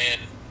Cohen coming in,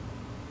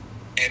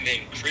 and then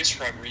Chris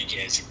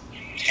Rodriguez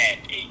had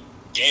a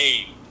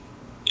game.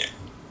 Yeah.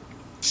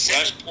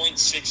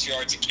 7.6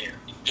 yards a carry.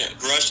 Yeah,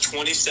 rushed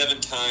 27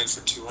 times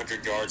for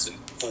 200 yards and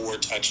 4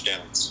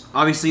 touchdowns.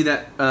 Obviously,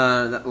 that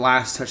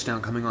last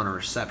touchdown coming on a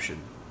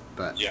reception,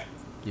 but Yeah.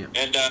 Yeah.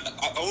 And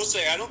I will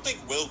say, I don't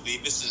think Will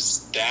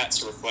Levis's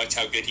stats reflect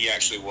how good he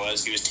actually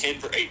was. He was 10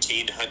 for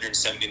 18,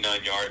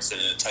 179 yards, and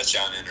a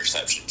touchdown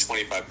interception,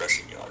 25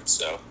 rushing yards.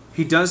 So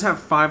he does have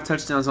 5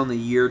 touchdowns on the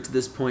year to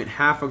this point,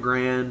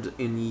 $500,000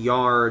 in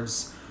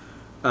yards,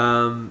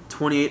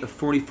 28 of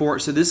 44.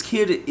 So this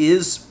kid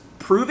is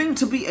proving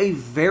to be a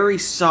very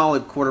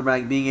solid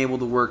quarterback, being able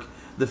to work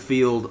the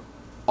field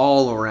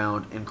all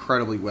around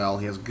incredibly well.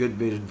 He has good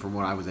vision from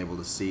what I was able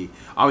to see.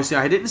 Obviously,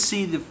 I didn't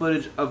see the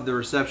footage of the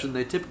reception.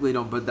 They typically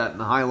don't put that in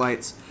the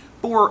highlights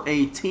for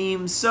a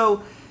team.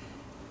 So,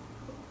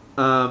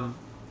 yeah,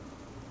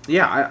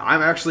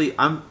 I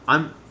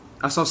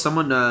saw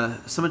someone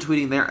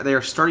tweeting they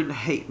are starting to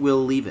hate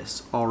Will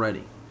Levis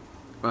already,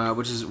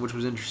 which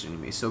was interesting to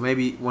me. So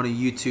maybe one of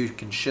you two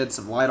can shed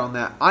some light on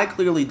that. I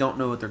clearly don't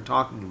know what they're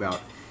talking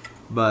about,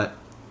 but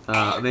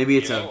maybe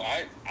it's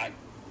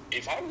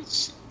if I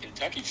was a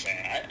Kentucky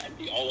fan, I'd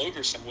be all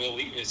over some Will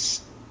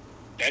Levis.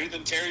 Better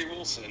than Terry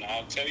Wilson,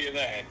 I'll tell you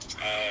that.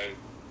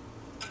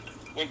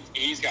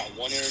 He's got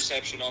one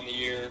interception on the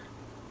year.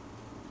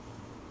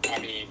 I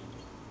mean,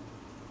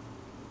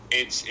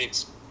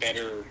 it's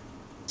better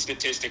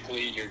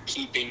statistically. You're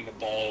keeping the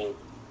ball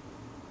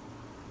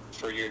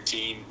for your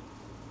team.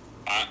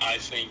 I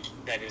think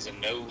that is a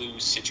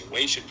no-lose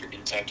situation for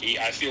Kentucky.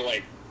 I feel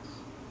like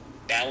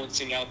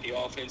balancing out the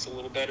offense a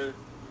little better.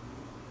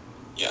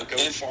 Yeah, go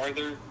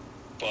farther,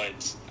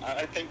 but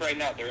I think right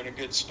now they're in a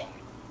good spot.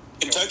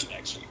 Kentucky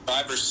next week,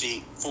 driver's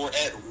seat for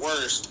at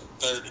worst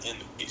third in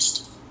the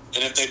East,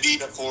 and if they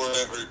beat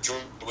Florida or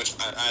Georgia, which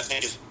I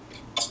think is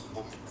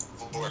possible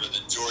for Florida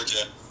than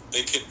Georgia,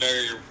 they could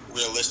very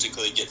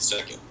realistically get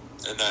second,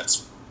 and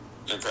that's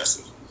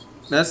impressive.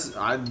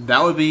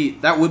 That would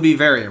be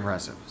very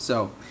impressive.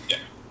 So yeah.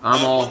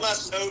 One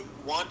last note: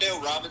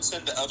 Wan'Dale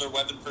Robinson, the other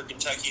weapon for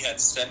Kentucky, had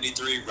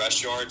 73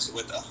 rush yards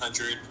with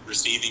 100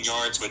 receiving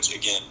yards, which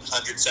again,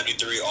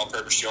 173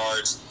 all-purpose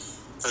yards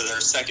for their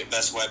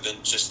second-best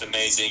weapon. Just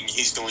amazing.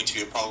 He's going to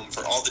be a problem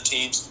for all the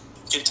teams.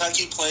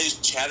 Kentucky plays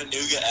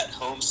Chattanooga at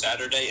home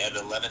Saturday at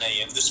 11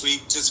 a.m. this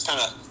week. Just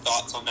kind of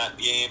thoughts on that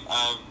game.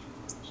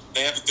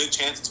 They have a good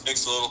chance to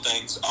fix the little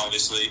things,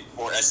 obviously,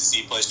 before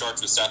SEC play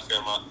starts with South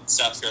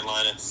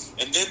Carolina.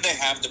 And then they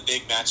have the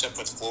big matchup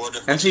with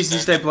Florida.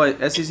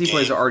 SEC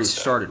plays are already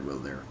started, Will,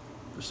 there.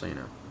 Just so you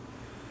know.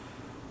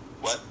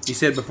 What? He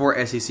said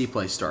before SEC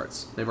play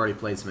starts. They've already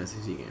played some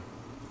SEC game.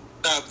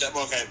 No,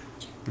 okay.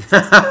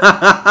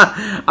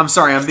 I'm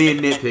sorry, I'm being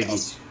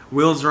nitpicky.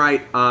 Will's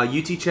right.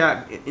 UT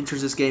Chat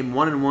enters this game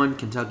 1-1,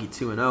 Kentucky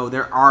 2-0.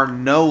 There are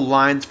no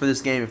lines for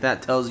this game, if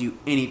that tells you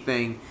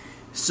anything.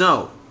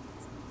 So,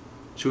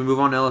 should we move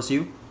on to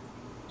LSU?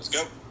 Let's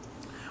go.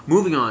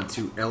 Moving on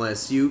to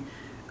LSU.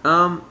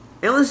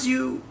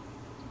 LSU...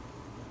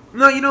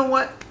 No, you know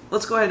what?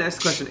 Let's go ahead and ask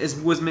the question.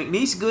 Was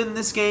McNeese good in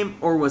this game,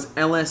 or was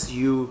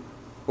LSU...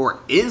 Or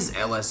is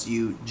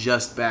LSU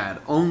just bad?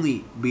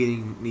 Only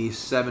beating McNeese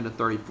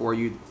 7-34.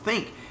 You'd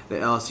think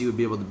that LSU would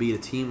be able to beat a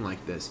team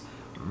like this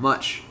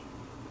much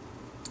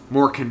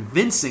more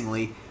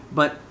convincingly,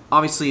 but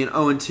obviously an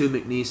 0-2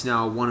 McNeese,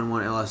 now a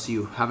 1-1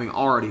 LSU, having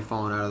already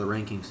fallen out of the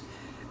rankings.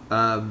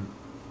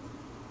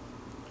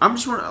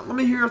 Let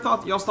me hear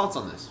y'all's thoughts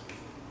on this.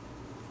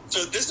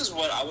 So this is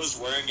what I was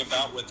worrying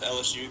about with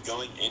LSU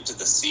going into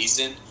the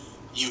season.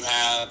 You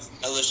have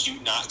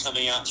LSU not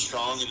coming out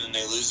strong, and then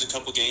they lose a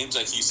couple games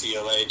like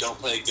UCLA. Don't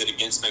play good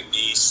against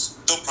McNeese.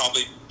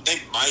 They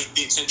might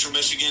beat Central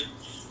Michigan,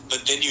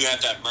 but then you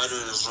have that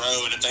murderer's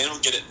row, and if they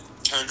don't get it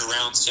turned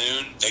around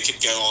soon, they could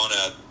go on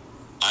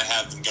I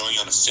have them going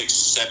on a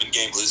 6-7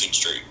 game losing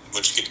streak,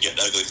 which could get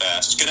ugly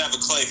fast. Could have a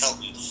Clay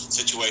Helton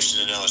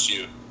situation in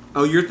LSU.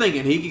 Oh, you're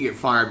thinking he could get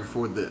fired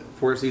before the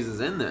 4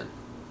 seasons end then?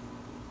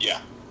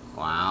 Yeah.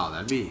 Wow,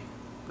 that'd be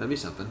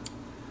something.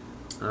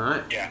 All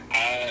right. Yeah,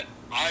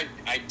 I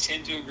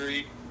tend to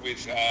agree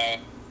with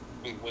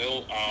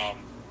Will.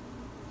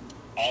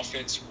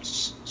 Offense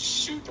was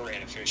super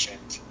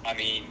inefficient. I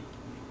mean,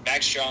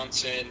 Max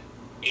Johnson,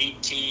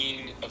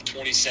 18 of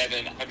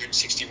 27,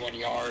 161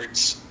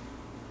 yards.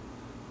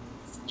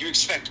 You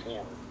expect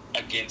more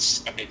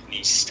against a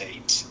McNeese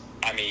State.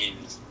 I mean,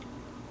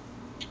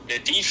 the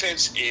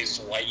defense is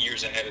light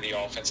years ahead of the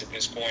offense at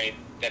this point.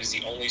 That is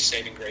the only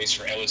saving grace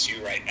for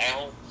LSU right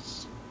now.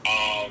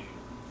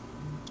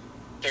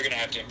 They're going to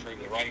have to improve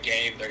the run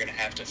game. They're going to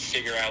have to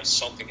figure out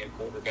something at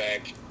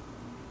quarterback.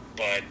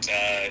 But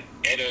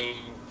Edo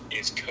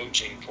is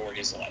coaching for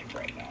his life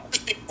right now. That's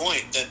a big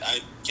point that I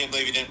can't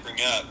believe he didn't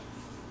bring up.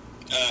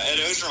 Ed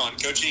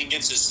Ogeron coaching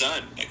against his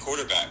son at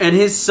quarterback. And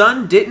his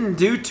son didn't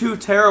do too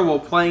terrible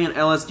playing in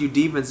LSU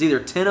defense either.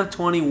 10 of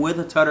 20 with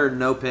a tutter,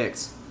 no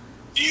picks.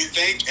 Do you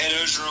think Ed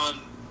Ogeron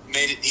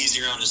made it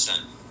easier on his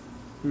son?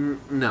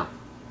 No,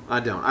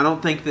 I don't. I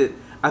think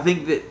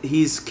that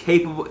he's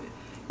capable.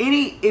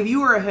 If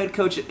you are a head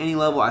coach at any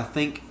level, I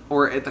think,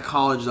 or at the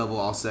college level,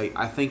 I'll say,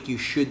 I think you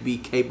should be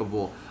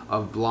capable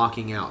of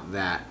blocking out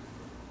that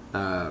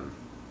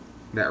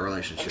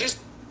relationship.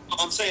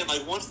 I'm saying,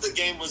 like, once the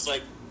game was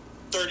like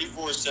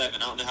 34-7, I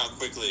don't know how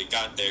quickly it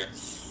got there.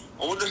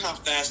 I wonder how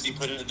fast he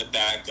put it in the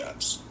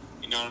backups.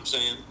 You know what I'm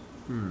saying?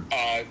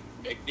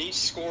 McNeese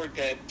scored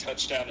that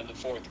touchdown in the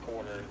fourth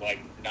quarter, like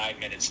 9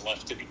 minutes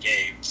left to the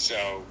game.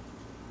 So,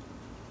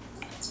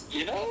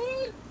 you know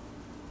what?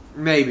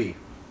 Maybe.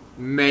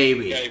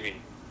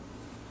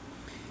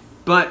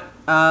 But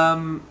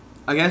I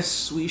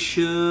guess we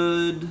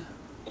should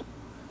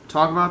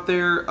talk about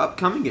their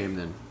upcoming game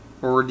then.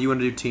 Or do you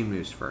want to do team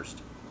news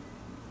first?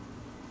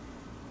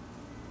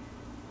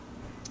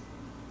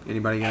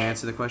 Anybody gonna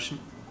answer the question?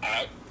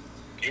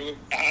 You would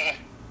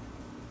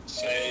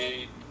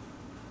say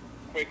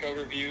quick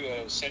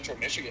overview of Central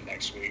Michigan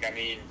next week. I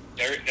mean,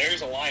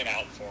 there's a line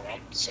out for them,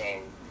 so.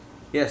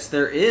 Yes,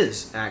 there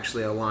is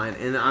actually a line,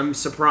 and I'm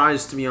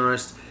surprised, to be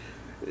honest.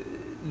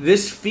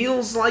 This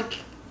feels like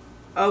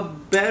a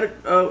better.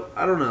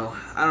 I don't know.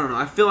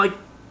 I feel like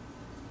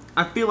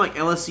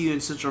LSU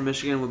and Central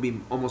Michigan would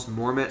be almost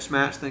more match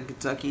than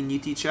Kentucky and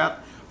UT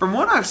Chat. From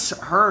what I've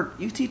heard,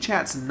 UT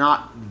Chat's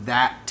not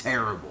that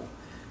terrible.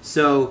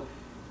 So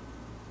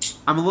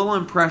I'm a little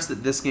impressed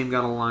that this game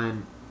got a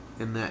line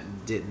and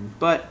that didn't.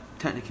 But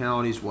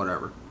technicalities,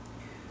 whatever.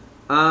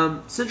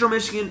 Central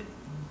Michigan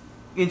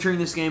entering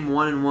this game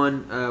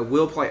 1-1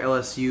 will play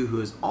LSU,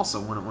 who is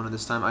also 1-1 at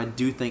this time. I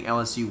do think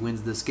LSU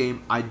wins this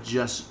game. I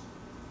just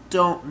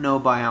don't know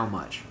by how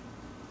much.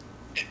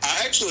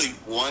 I actually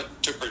want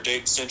to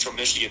predict Central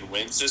Michigan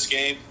wins this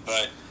game,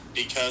 but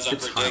because I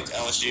predict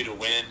LSU to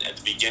win at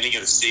the beginning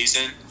of the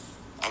season,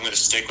 I'm going to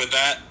stick with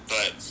that.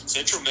 But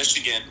Central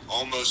Michigan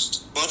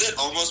didn't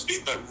almost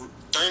beat, but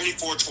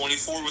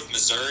 34-24 with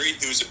Missouri,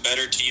 who's a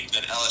better team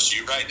than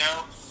LSU right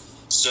now.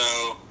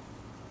 So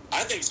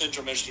I think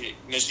Central Michigan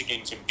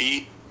can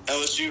beat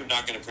LSU. I'm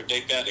not going to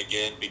predict that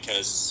again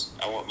because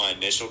I want my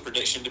initial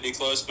prediction to be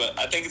close, but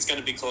I think it's going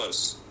to be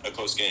close, a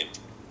close game.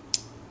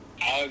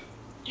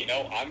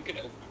 I'm going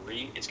to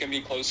agree. It's going to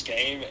be a close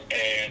game,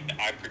 and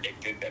I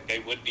predicted that they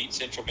would beat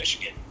Central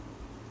Michigan.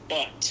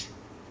 But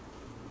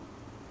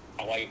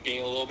I like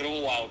being a little bit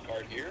of a wild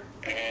card here,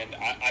 and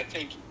I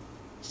think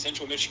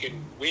Central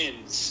Michigan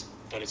wins,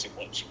 but it's a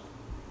close one.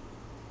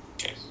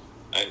 Okay.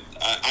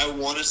 I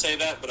want to say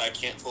that, but I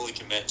can't fully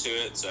commit to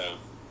it, so.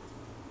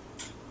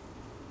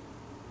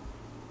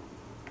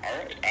 All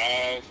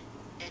right.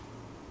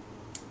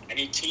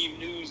 Any team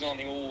news on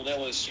the old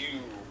LSU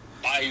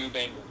Bayou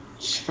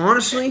Bengals?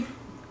 Honestly,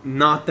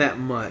 not that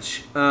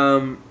much.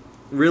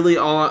 Really,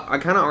 I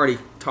kind of already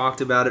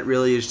talked about it.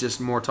 Really, is just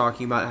more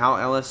talking about how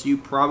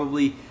LSU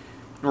probably,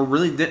 or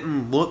really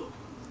didn't look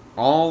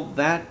all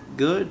that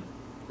good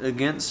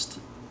against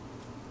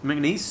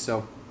McNeese.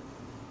 So,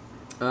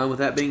 with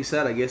that being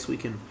said, I guess we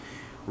can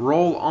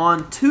roll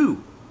on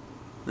to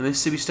the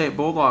Mississippi State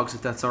Bulldogs,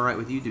 if that's all right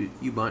with you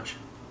bunch.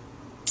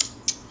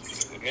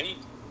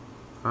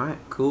 All right,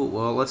 cool.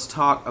 Well, let's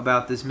talk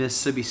about this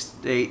Mississippi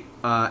State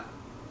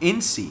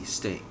NC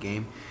State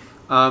game.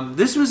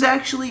 This was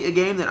actually a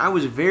game that I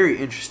was very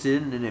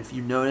interested in, and if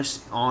you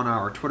noticed on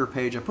our Twitter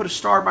page, I put a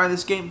star by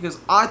this game because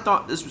I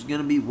thought this was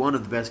going to be one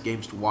of the best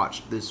games to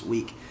watch this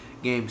week.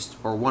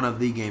 Or one of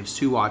the games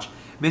to watch.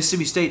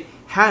 Mississippi State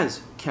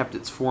has kept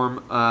its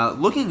form,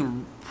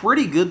 looking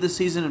pretty good this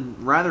season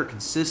and rather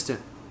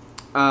consistent.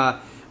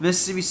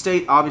 Mississippi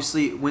State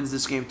obviously wins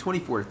this game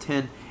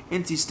 24-10.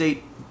 NC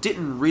State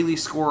didn't really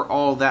score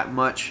all that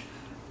much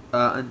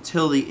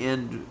until the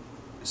end,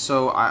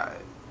 so I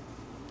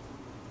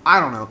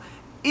don't know.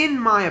 In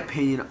my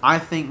opinion, I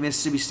think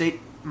Mississippi State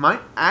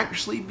might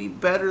actually be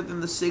better than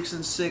the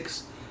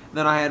 6-6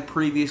 that I had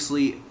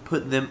previously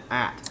put them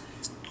at.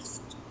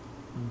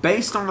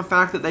 Based on the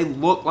fact that they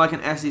look like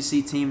an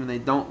SEC team and they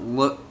don't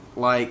look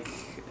like,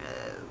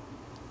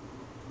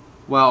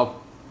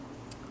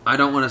 I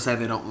don't want to say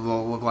they don't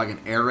look like an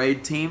air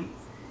raid team,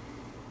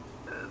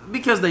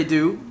 because they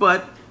do,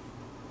 but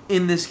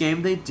in this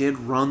game they did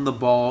run the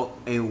ball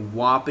a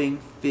whopping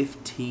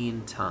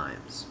 15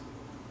 times.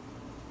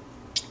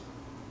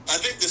 I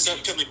think this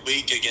upcoming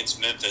week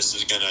against Memphis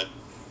is going to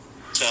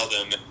tell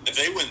them if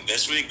they win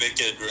this week, they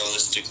could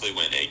realistically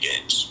win 8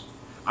 games.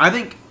 I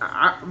think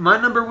my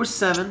number was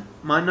 7.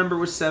 My number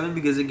was 7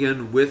 because,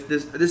 again, with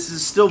this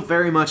is still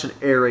very much an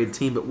air raid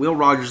team, but Will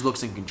Rogers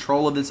looks in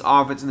control of this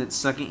offense in its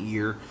second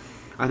year.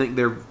 I think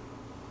they're,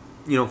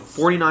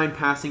 49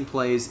 passing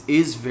plays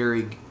is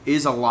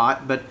a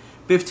lot, but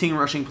 15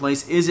 rushing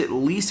plays is at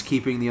least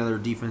keeping the other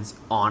defense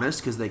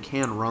honest because they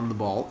can run the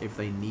ball if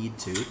they need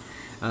to.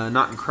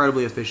 Not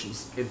incredibly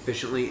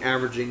efficiently,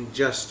 averaging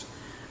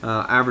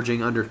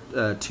under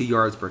 2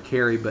 yards per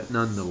carry, but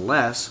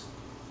nonetheless,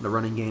 the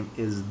running game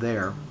is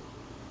there.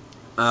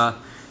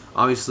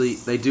 Obviously,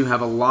 they do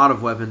have a lot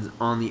of weapons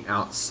on the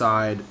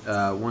outside.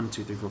 1,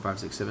 2, 3, 4, 5,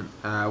 6, 7.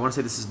 I want to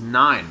say this is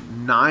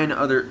 9.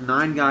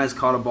 9 guys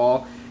caught a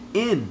ball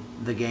in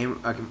the game,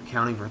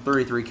 accounting for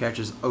 33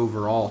 catches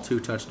overall, 2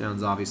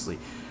 touchdowns, obviously.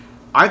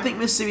 I think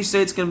Mississippi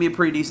State's going to be a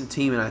pretty decent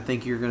team, and I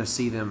think you're going to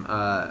see them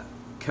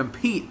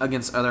compete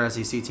against other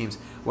SEC teams.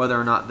 Whether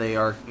or not they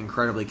are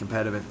incredibly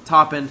competitive at the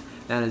top end,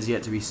 that is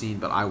yet to be seen,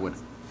 but I would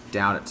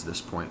doubt it to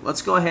this point.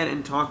 Let's go ahead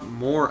and talk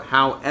more,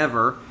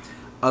 however,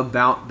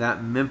 about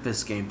that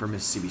Memphis game for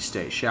Mississippi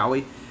State, shall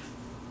we?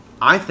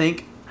 I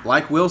think,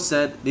 like Will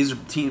said, these are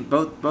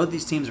both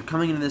these teams are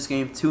coming into this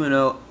game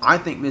 2-0. I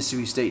think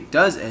Mississippi State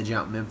does edge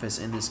out Memphis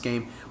in this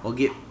game. We'll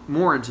get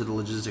more into the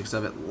logistics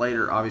of it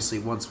later, obviously,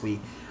 once we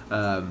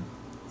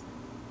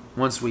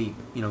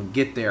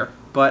get there.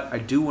 But I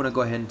do want to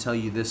go ahead and tell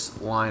you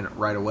this line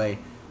right away.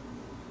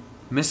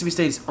 Mississippi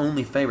State is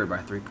only favored by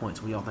 3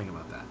 points. What do y'all think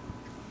about that?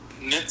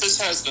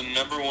 Memphis has the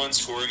number 1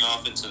 scoring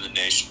offense in the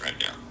nation right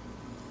now.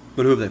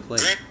 But who have they played?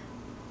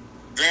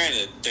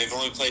 Granted, they've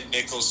only played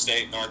Nicholls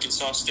State and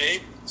Arkansas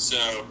State,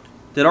 so...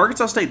 Did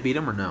Arkansas State beat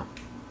them or no?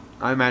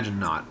 I imagine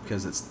not,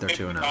 because they're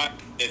 2-0.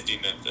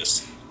 55-50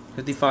 Memphis.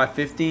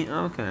 55-50?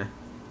 Okay.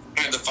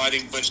 And the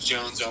Fighting Butch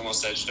Jones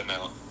almost edged them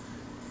out.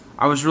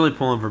 I was really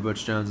pulling for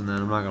Butch Jones in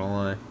that, I'm not going to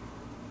lie.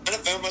 I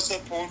found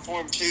myself pulling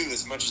for him, too,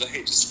 as much as I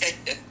hate to say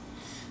it.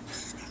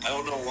 I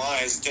don't know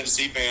why. As a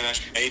Tennessee fan, I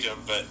should hate him,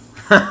 but...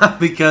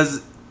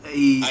 Because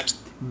he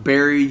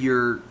buried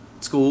your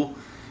school?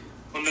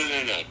 Well,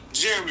 no.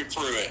 Jeremy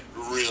Pruitt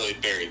really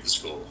buried the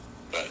school,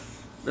 but...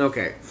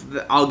 Okay,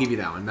 I'll give you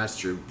that one. That's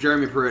true.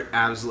 Jeremy Pruitt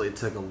absolutely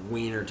took a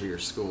wiener to your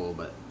school,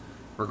 but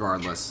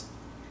regardless.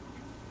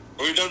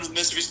 Are we done with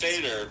Mississippi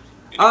State, or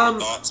any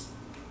more thoughts?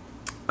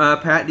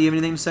 Pat, do you have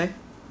anything to say?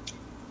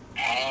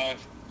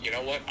 You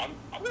know what? I'm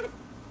going to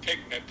pick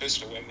Memphis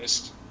to win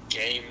this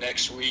game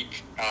next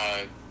week.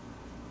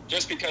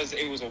 Just because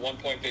it was a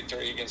 1-point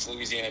victory against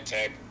Louisiana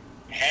Tech,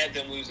 had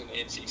them losing to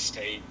NC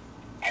State.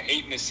 I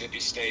hate Mississippi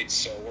State,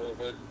 so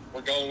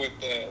we're going with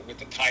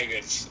the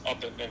Tigers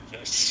up in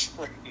Memphis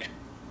right now.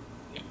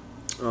 Yeah.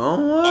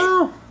 Oh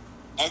wow!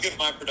 I'll give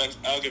my prediction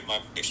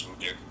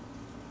here.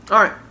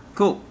 All right,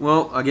 cool.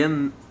 Well,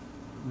 again,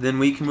 then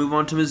we can move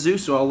on to Mizzou.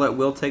 So I'll let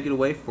Will take it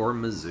away for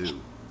Mizzou.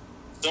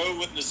 So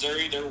with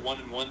Missouri, they're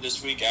 1-1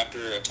 this week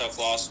after a tough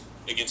loss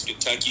against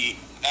Kentucky.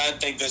 I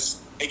think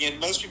that's, again,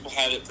 most people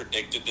had it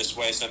predicted this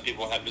way. Some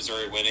people had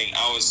Missouri winning.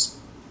 I was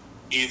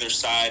either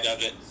side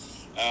of it.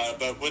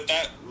 But with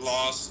that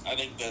loss, I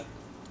think the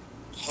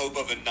hope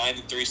of a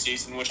 9-3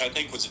 season, which I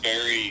think was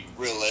very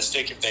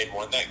realistic if they'd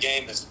won that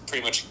game, is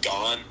pretty much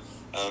gone.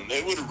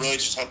 It would have really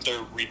just helped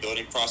their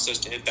rebuilding process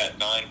to hit that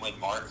 9-win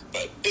mark.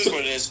 But it is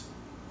what it is.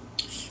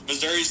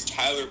 Missouri's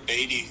Tyler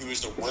Beatty, who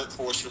is the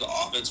workhorse for the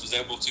offense, was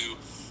able to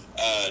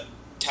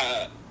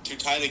tie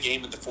the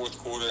game in the fourth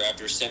quarter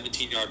after a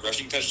 17-yard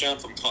receiving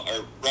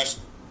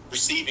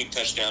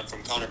touchdown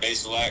from Connor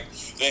Bazelak.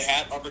 They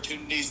had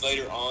opportunities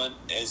later on.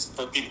 As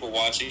for people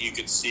watching, you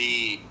could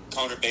see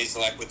Connor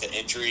Bazelak with the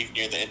injury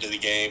near the end of the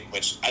game,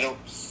 which I don't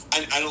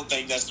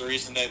think that's the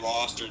reason they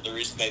lost or the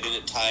reason they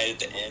didn't tie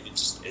it at the end. It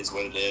just is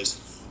what it is.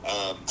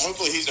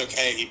 Hopefully he's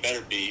okay. He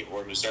better be,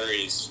 or Missouri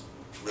is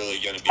really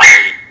going to be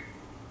hurting.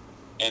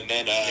 And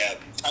then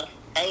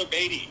Tyler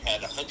Beatty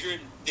had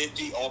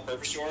 150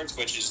 all-purpose yards,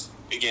 which is,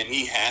 again,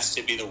 he has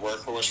to be the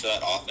workhorse for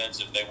that offense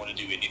if they want to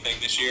do anything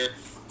this year.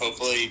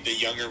 Hopefully the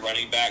younger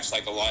running backs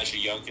like Elijah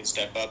Young can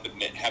step up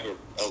and have a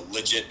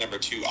legit number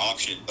 2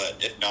 option, but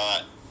if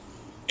not,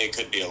 it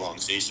could be a long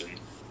season.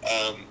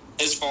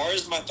 As far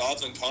as my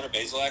thoughts on Connor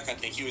Bazelak, I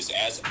think he was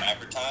as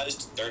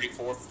advertised,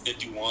 34 for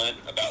 51,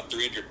 about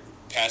 300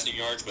 passing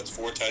yards with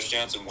 4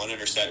 touchdowns and 1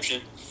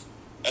 interception.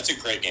 That's a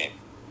great game,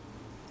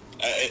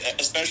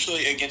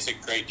 especially against a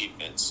great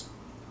defense.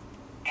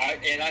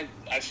 I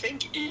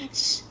think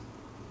it's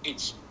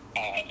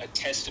a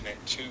testament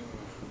to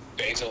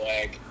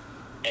Bazelak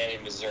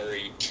and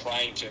Missouri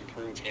trying to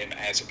improve him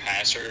as a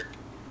passer.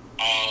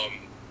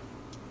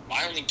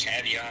 My only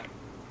caveat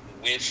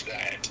with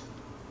that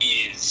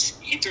is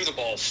he threw the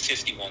ball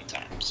 51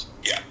 times.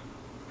 Yeah.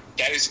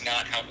 That is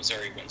not how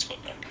Missouri wins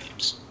football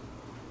games.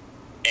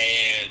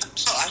 And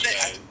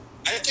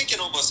I think it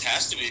almost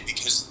has to be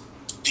because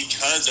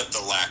of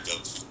the lack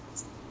of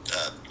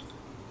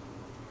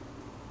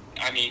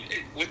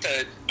with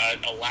a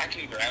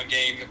lacking ground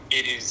game,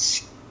 it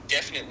is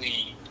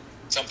definitely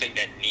something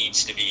that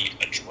needs to be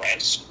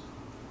addressed.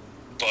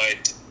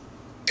 But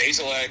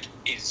Bazelak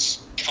is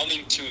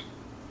coming to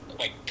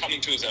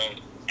his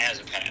own as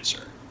a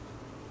passer.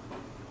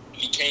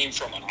 He came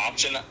from an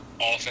option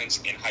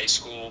offense in high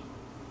school.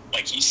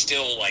 He's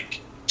still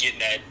getting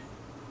that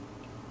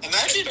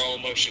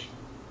throwing motion.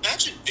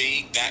 Imagine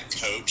being that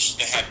coach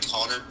that had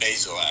Connor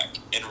Bazelak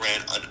and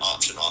ran an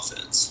option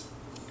offense.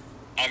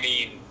 I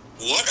mean,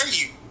 what are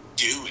you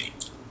doing?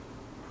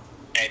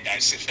 And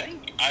that's the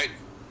thing.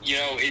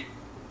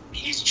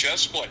 He's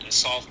just a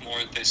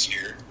sophomore this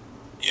year.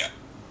 Yeah.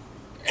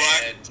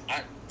 And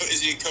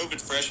is he a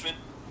COVID freshman?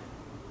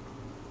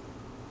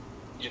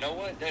 You know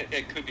what?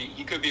 That could be.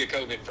 He could be a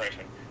COVID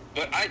freshman.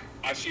 But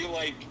I feel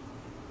like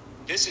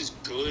this is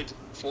good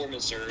for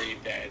Missouri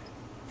that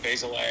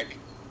Bazelak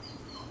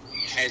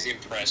has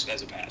impressed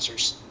as a passer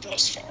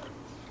thus far.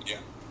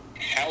 Yeah.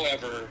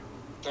 However,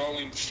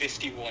 throwing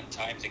 51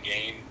 times a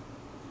game,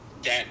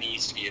 that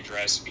needs to be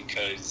addressed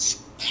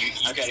because you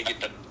got to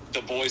get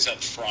the boys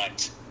up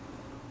front.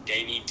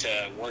 They need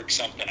to work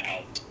something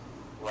out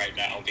right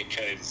now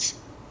because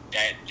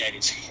that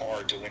is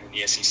hard to win in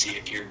the SEC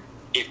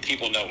if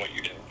people know what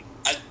you're doing.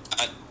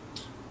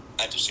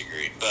 I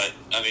disagree, but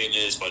I mean it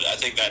is what I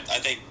think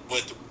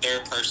with their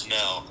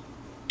personnel,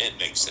 it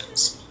makes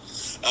sense.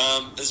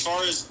 As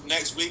far as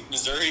next week,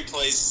 Missouri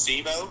plays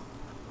SEMO.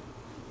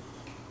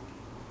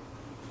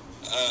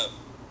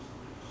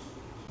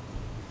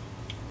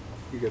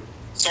 You're good.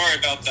 Sorry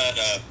about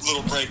that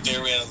little break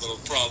there. We had a little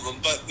problem.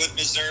 But with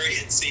Missouri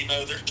and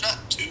SEMO, there's not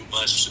too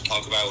much to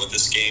talk about with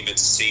this game.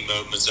 It's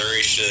SEMO.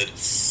 Missouri should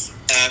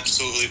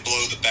absolutely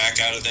blow the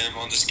back out of them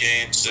on this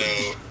game. So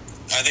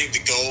I think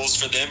the goals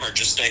for them are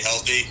just stay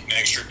healthy,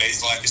 make sure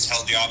Bazelak is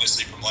healthy,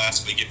 obviously, from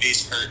last week. If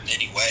he's hurt in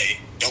any way,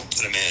 don't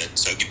put him in.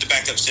 So get the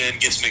backups in,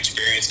 get some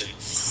experience, and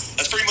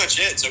that's pretty much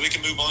it. So we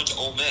can move on to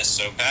Ole Miss.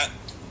 So, Pat?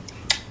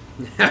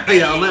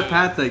 Yeah, I'll let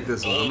Pat take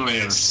this one. I'm Ole not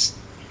gonna. Miss.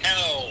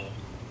 How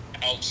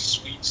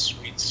sweet,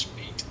 sweet,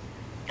 sweet.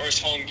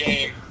 First home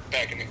game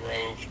back in the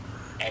Grove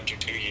after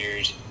 2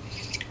 years.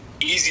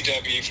 Easy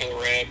W for the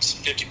Rebs,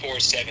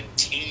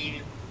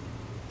 54-17.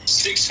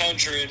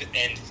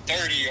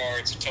 630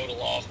 yards of total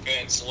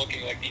offense,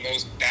 looking like the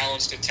most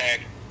balanced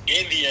attack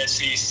in the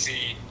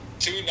SEC.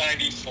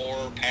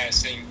 294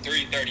 passing,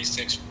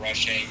 336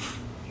 rushing,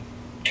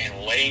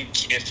 and Lane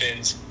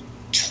Kiffin's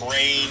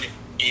train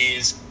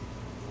is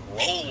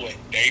rolling,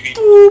 baby.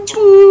 Boop,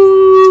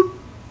 boop.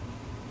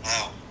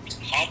 Wow.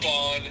 Hop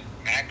on,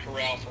 Matt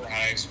Corral for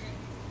Heisman.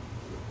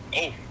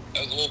 Oh,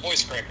 that was a little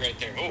voice crack right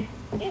there. Oh.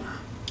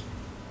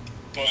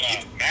 But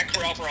Matt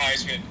Corral for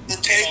Heisman, been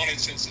on it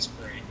since the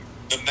spring.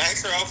 The Matt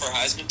Corral for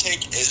Heisman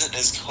take isn't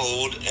as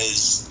cold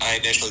as I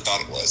initially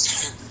thought it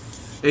was.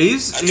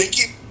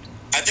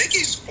 I think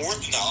he's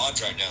fourth in the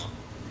odds right now.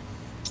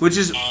 Which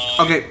is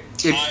okay.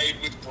 Tied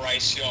with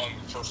Bryce Young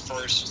for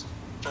first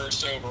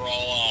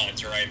overall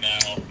odds right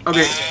now.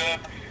 Okay.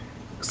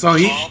 So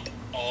he hop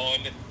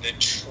on the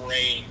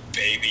train,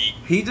 baby.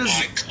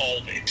 I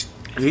called it.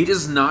 He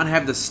does not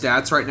have the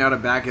stats right now to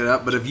back it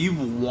up. But if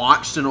you've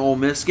watched an Ole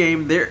Miss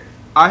game,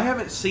 I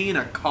haven't seen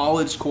a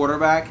college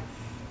quarterback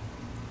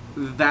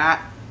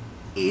that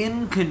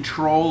in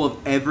control of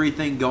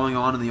everything going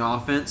on in the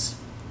offense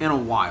in a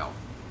while.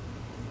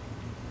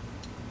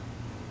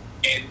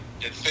 And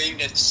the thing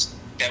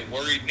that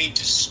worried me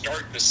to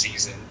start the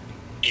season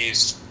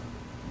is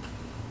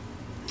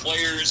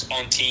players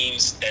on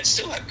teams that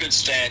still have good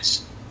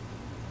stats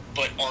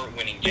but aren't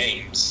winning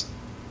games.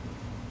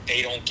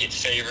 They don't get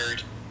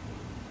favored.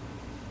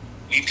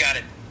 We've got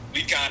a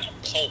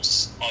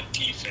pulse on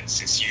defense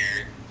this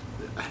year.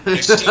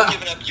 They're still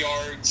giving up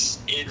yards.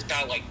 It's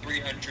about like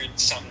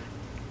 300-something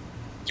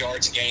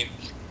yards a game.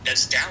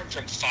 That's down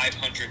from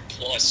 500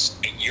 plus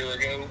a year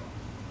ago.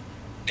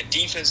 The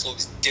defense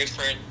looks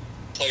different.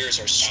 Players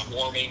are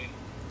swarming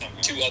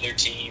to other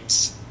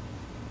teams.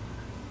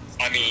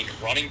 I mean,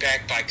 running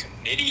back by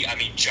committee. I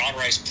mean, John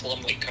Rice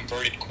Plumlee,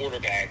 converted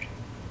quarterback,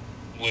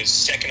 was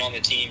second on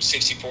the team,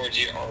 64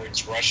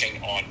 yards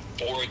rushing on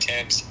 4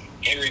 attempts.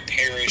 Henry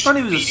Parrish, I thought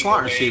he was a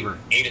slot receiver.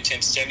 8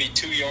 attempts,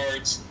 72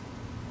 yards.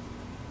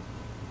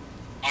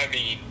 I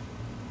mean,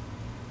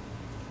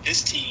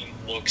 this team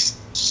looks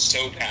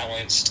so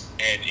balanced,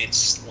 and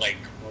it's like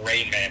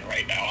Rain Man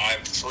right now. I'm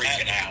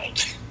freaking out.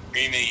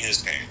 Screaming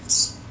his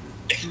pants.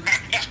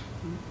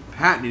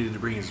 Pat needed to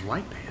bring his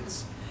white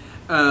pants.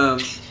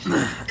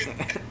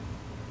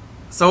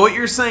 So what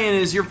you're saying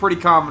is you're pretty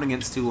confident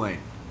against Tulane.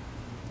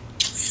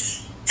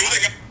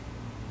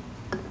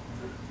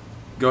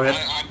 Go ahead.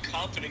 I'm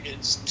confident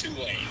against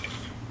Tulane.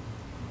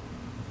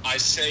 I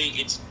say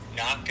it's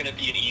not going to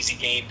be an easy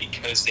game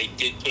because they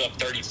did put up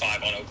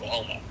 35 on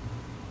Oklahoma.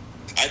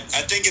 I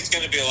think it's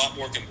going to be a lot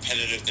more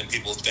competitive than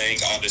people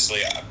think.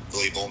 Obviously, I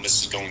believe Ole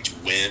Miss is going to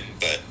win,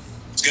 but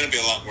it's going to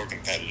be a lot more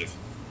competitive.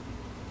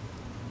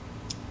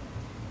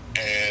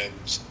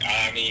 And,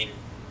 I mean,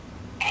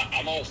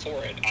 I'm all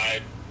for it.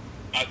 I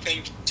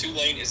think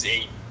Tulane is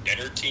a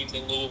better team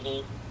than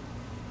Louisville.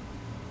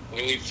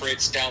 Willie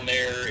Fritz down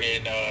there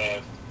in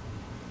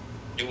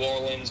New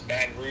Orleans,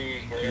 Baton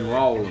Rouge,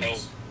 wherever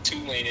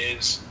Tulane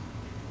is.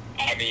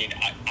 I mean,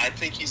 I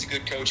think he's a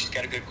good coach. He's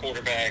got a good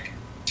quarterback.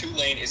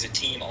 Tulane is a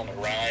team on the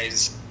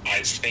rise.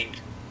 I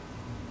think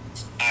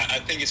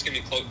it's going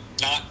to be close,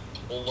 not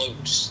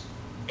close,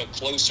 but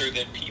closer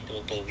than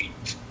people believe.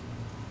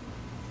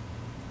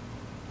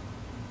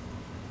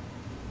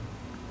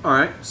 All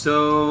right.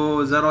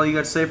 So is that all you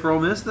got to say for Ole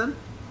Miss then?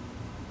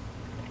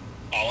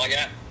 All I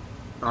got.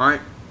 All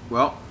right.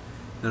 Well,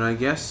 then I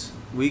guess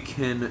we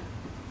can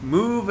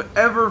move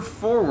ever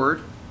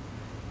forward,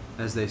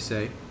 as they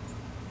say.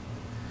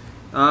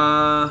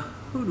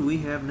 Who do we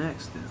have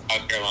next then?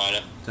 South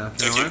Carolina. South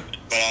Carolina?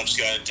 But I'm just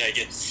going to take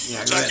it.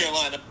 Yeah, South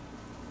Carolina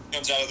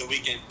comes out of the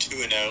weekend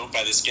 2-0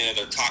 by the skin of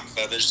their cock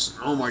feathers.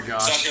 Oh my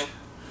gosh. South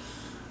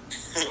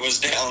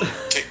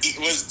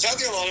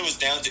Carolina was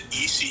down to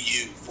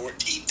ECU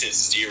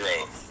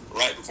 14-0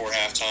 right before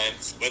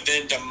halftime. But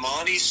then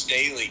Damani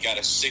Staley got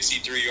a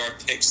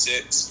 63-yard pick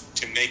six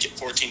to make it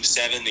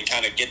 14-7 and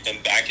kind of get them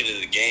back into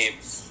the game.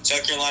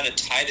 South Carolina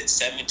tied at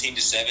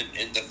 17-7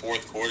 in the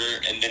fourth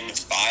quarter, and then with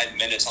 5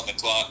 minutes on the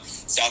clock,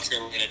 South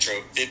Carolina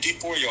drove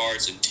 54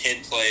 yards in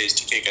 10 plays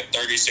to kick a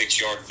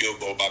 36-yard field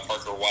goal by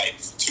Parker White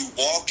to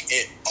walk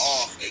it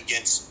off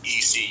against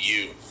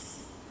ECU,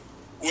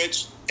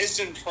 which is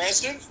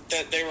impressive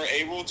that they were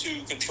able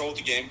to control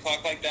the game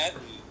clock like that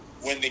and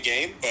win the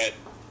game, but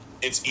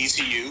it's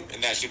ECU,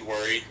 and that should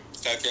worry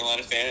South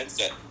Carolina fans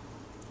that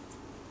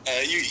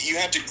you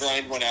have to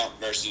grind one out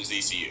versus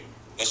ECU.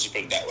 Let's just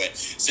put it that way.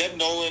 Zeb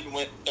Nolan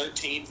went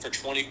 13 for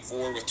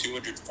 24 with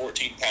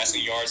 214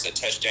 passing yards, a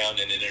touchdown,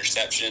 and an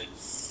interception.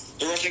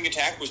 The rushing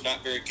attack was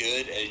not very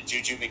good, and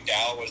Juju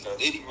McDowell was their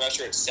leading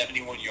rusher at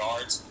 71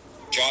 yards.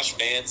 Josh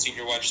Vann,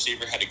 senior wide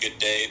receiver, had a good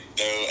day,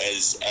 though,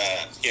 as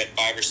he had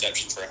 5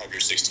 receptions for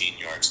 116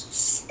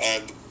 yards.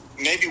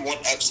 Maybe one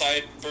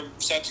upside for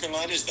South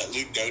Carolina is that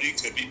Luke Doty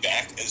could be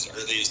back as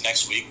early as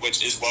next week,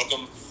 which is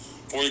welcome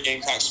for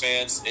Gamecocks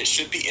fans. It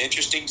should be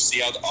interesting to see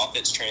how the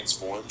offense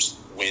transforms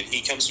when he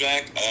comes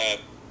back.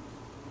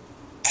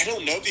 I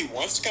don't know if he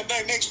wants to come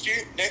back next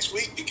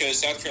week, because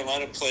South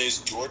Carolina plays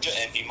Georgia,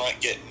 and he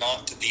might get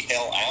knocked the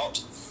hell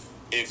out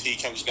if he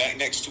comes back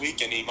next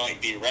week, and he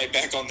might be right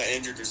back on the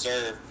injured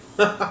reserve.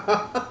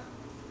 That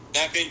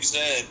being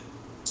said,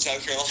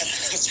 South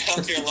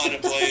Carolina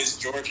plays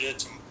Georgia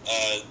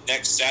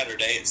next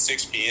Saturday at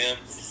 6 p.m.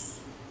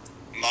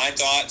 My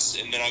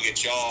thoughts, and then I'll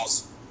get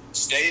y'all's.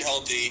 Stay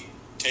healthy,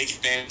 take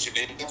advantage of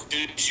any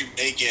opportunities you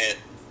may get,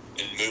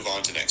 and move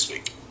on to next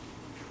week.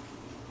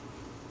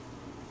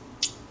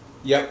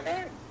 Yep.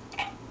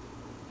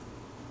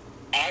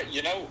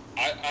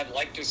 I'd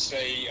like to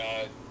say,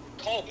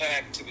 call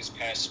back to this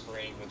past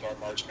spring with our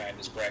March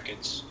Madness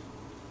brackets.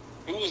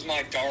 Who was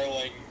my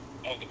darling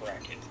of the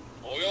bracket?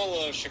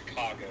 Loyola of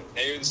Chicago.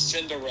 They are the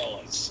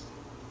Cinderellas.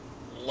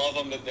 Love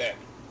them to death.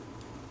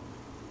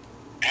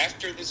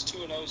 After this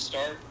 2-0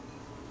 start,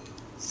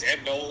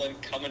 Zeb Nolan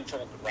coming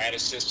from a grad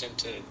assistant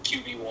to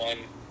QB1,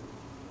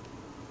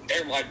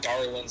 they're my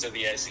darlings of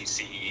the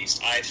SEC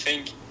East. I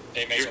think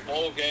they make a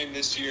bowl game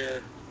this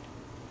year.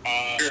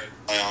 I'm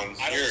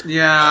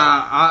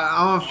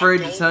afraid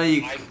to tell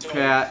you,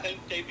 Pat. I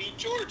think they beat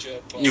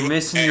Georgia. But You're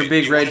missing your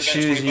big red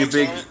shoes and your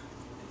big.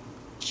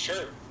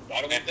 Sure. Why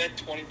don't we bet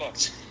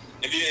 $20?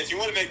 If you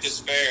want to make this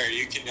fair,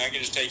 I can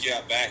just take you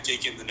out back,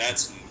 kick you in the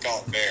nuts, and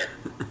call it fair.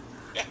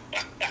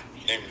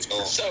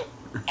 So,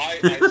 I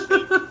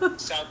think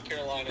South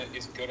Carolina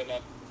is good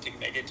enough to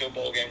make it to a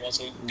bowl game once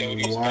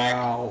Doty's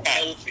back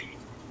healthy.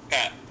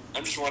 Pat,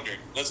 I'm just wondering.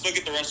 Let's look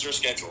at the rest of our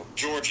schedule.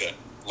 Georgia,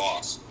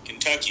 loss.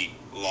 Kentucky,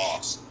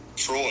 loss.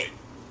 Troy,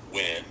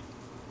 win.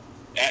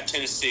 At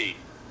Tennessee,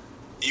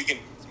 you can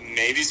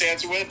maybe say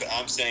it's a win, but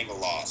I'm saying a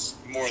loss,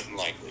 more than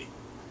likely.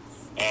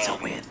 It's a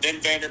win. Then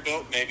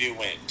Vanderbilt, maybe a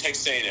win.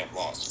 Texas A&M,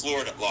 loss.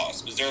 Florida,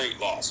 loss. Missouri,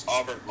 loss.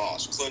 Auburn,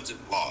 loss. Clemson,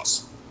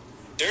 loss.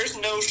 There's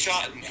no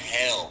shot in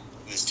hell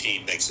this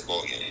team makes a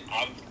bowl game.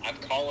 I'm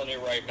calling it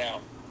right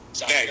now.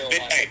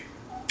 Hey,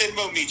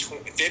 Venmo me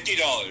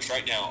 $50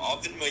 right now. I'll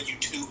Venmo you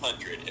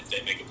 $200 if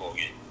they make a bowl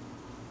game.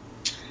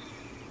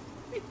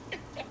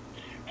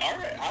 All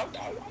right,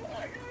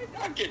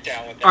 I'll get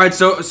down with that. All right,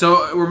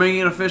 so we're making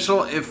it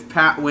official. If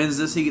Pat wins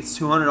this, he gets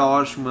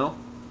 $200 from Will.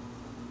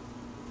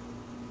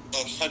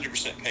 I'll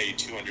 100% pay you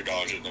 $200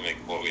 if they make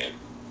a bowl game.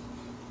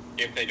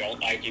 If they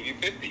don't, I give you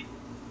 $50.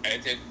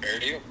 That's a fair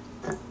deal.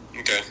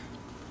 Okay.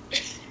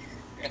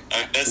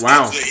 That's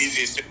the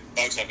easiest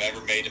 $50 I've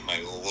ever made in my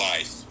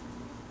life.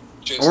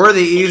 Or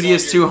the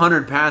easiest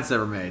 200 Pat's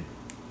ever made.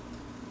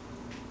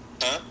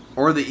 Huh?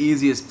 Or the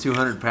easiest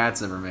 200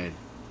 Pat's ever made.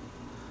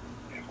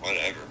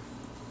 Whatever.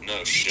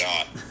 No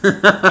shot.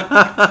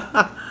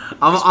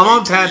 I'm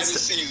on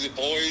Pat's.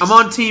 I'm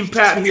on Team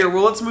Pat here.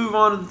 Well, let's move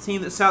on to the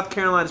team that South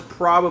Carolina's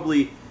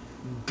probably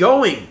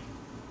going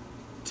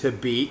to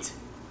beat.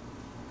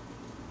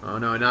 Oh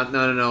no! We got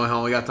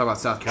to talk about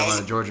South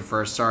Carolina, Georgia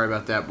first. Sorry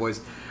about that,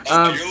 boys.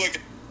 You're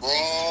looking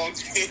wrong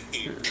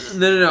team.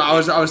 No. I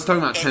was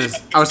talking about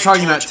Tennessee. I was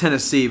talking about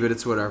Tennessee, but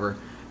it's whatever.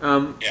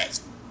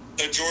 Yes.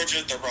 So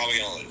Georgia, they're probably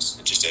gonna lose.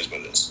 It just is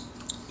what it is.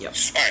 Yep.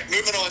 All right,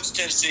 moving on to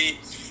Tennessee.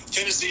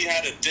 Tennessee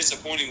had a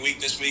disappointing week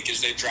this week as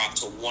they dropped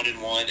to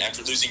 1-1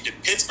 after losing to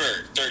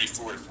Pittsburgh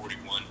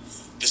 34-41.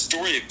 The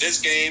story of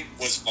this game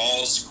was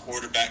Vols'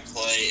 quarterback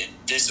play and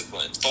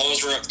discipline.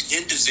 Vols were up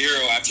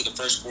 10-0 after the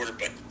first quarter,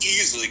 but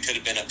easily could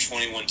have been up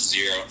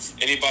 21-0.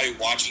 Anybody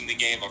watching the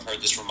game, I've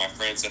heard this from my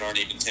friends that aren't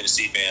even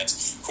Tennessee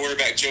fans,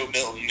 quarterback Joe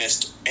Milton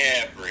missed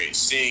every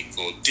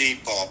single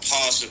deep ball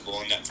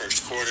possible in that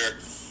first quarter,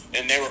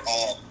 and they were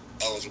all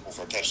eligible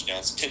for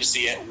touchdowns.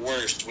 Tennessee, at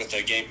worst, with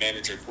a game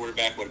manager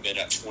quarterback, would have been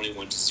up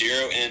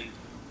 21-0, and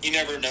you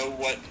never know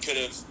what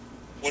it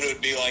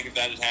would be like if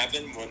that had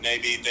happened. When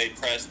maybe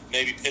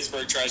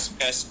Pittsburgh tries to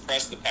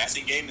press the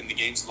passing game, and the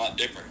game's a lot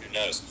different. Who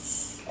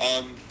knows?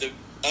 The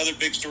other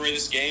big story of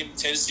this game: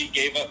 Tennessee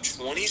gave up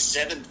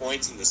 27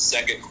 points in the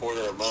second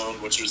quarter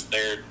alone, which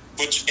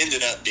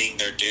ended up being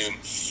their doom.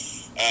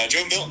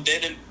 Joe Milton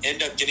did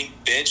end up getting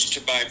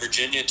benched by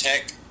Virginia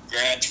Tech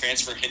grad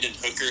transfer Hendon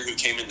Hooker, who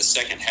came in the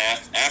second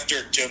half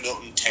after Joe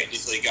Milton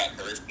technically got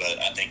hurt, but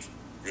I think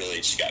really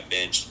just got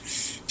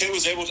benched. Pitt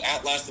was able to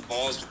outlast the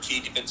Vols with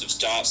key defensive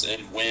stops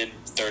and win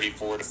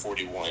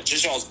 34-41.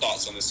 Just y'all's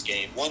thoughts on this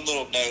game. One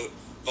little note: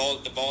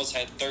 the Vols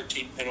had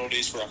 13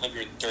 penalties for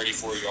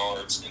 134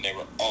 yards, and they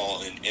were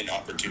all in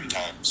inopportune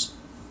times.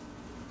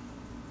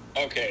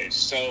 Okay,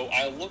 so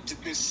I looked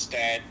at this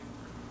stat.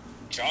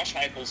 Josh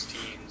Heupel's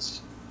teams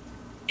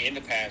in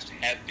the past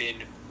have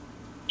been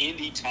in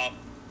the top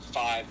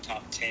 5,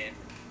 top 10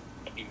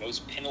 of the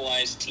most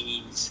penalized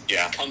teams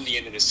come the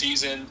end of the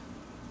season.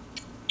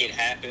 It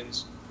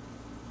happens.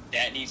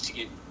 That needs to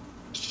get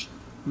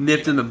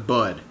nipped in the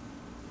bud.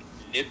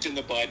 nipped in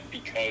the bud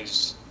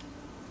because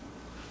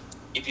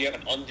if you have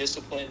an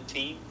undisciplined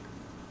team,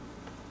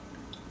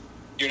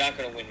 you're not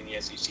going to win in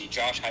the SEC.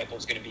 Josh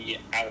Heupel's going to be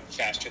out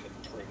faster than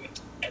Pruitt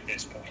at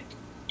this point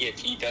if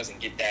he doesn't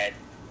get that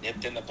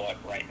nipped in the butt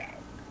right now.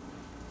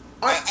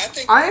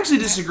 I actually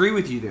disagree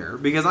with you there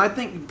because I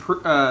think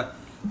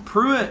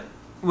Pruitt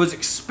was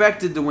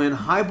expected to win.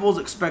 Heupel's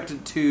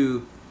expected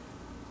to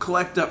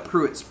collect up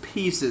Pruitt's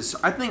pieces. So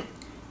I think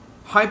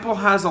Heupel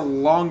has a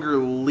longer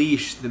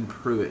leash than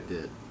Pruitt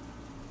did.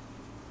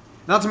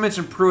 Not to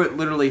mention Pruitt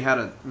literally had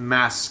a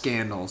mass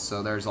scandal,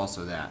 so there's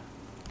also that.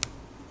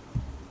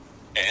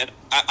 And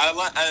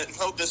I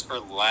hope this for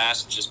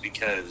last just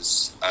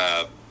because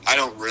I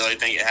don't really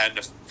think it had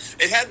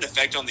an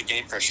effect on the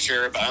game for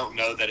sure, but I don't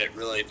know that it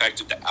really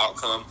affected the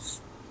outcome.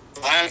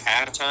 By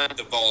halftime,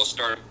 the ball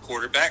started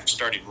quarterback,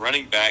 starting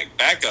running back,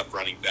 backup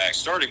running back,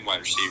 starting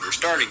wide receiver,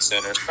 starting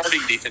center, starting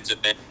defensive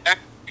end,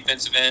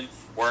 defensive end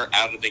were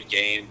out of the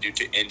game due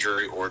to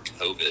injury or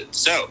COVID.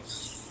 So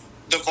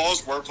the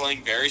Vols were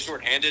playing very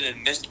shorthanded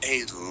and missed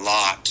a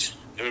lot.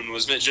 And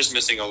was just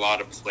missing a lot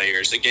of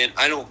players. Again,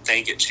 I don't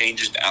think it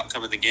changes the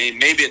outcome of the game.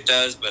 Maybe it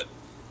does, but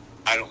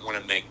I don't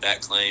want to make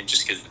that claim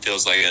just because it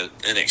feels like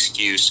an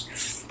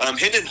excuse.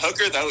 Hendon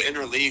Hooker, though, in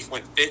relief,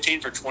 went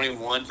 15 for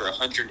 21 for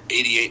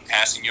 188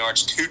 passing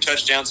yards, 2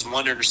 touchdowns and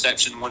 1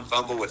 interception, 1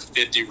 fumble with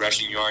 50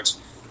 rushing yards.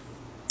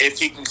 If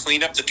he can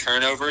clean up the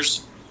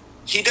turnovers,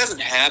 he doesn't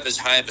have as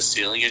high of a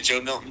ceiling as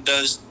Joe Milton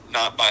does,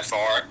 not by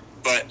far.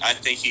 But I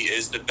think he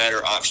is the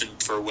better option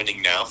for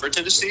winning now for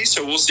Tennessee.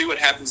 So we'll see what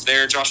happens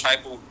there. Josh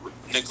Heupel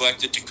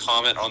neglected to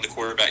comment on the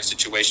quarterback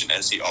situation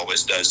as he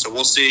always does. So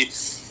we'll see.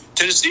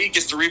 Tennessee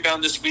gets the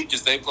rebound this week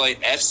as they play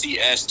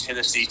FCS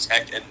Tennessee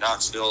Tech in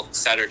Knoxville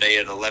Saturday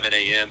at 11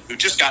 a.m., who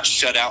just got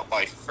shut out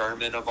by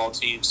Furman of all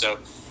teams. So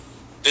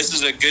this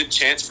is a good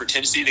chance for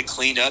Tennessee to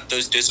clean up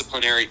those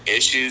disciplinary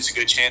issues, a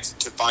good chance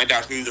to find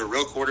out who their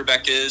real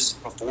quarterback is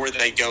before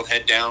they go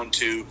head down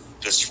to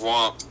the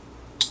Swamp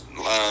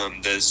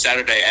the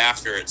Saturday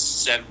after at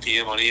 7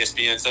 p.m. on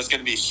ESPN. So that's going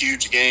to be a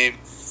huge game.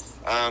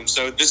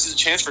 So this is a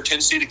chance for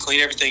Tennessee to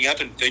clean everything up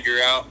and figure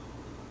out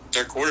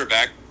their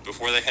quarterback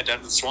before they head down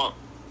to the Swamp.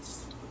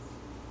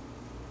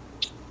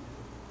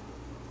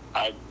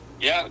 I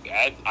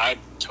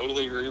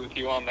totally agree with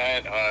you on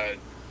that. I'm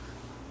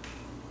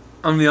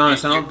going to be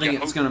honest, I don't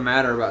think it's going to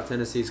matter about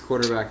Tennessee's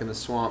quarterback in the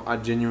Swamp. I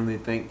genuinely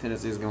think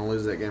Tennessee is going to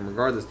lose that game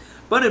regardless.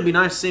 But it'd be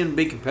nice to see them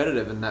be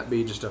competitive and that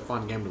be just a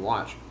fun game to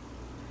watch.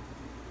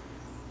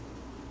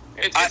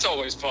 It's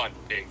always fun.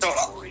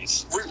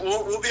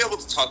 We'll be able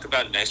to talk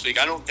about it next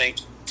week. I don't think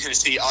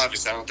Tennessee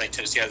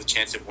has a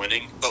chance of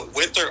winning. But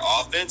with their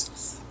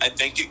offense, I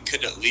think it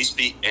could at least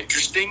be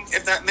interesting,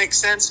 if that makes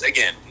sense.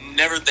 Again,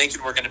 never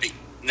thinking we're going to be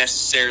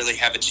necessarily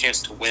have a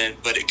chance to win,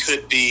 but it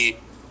could be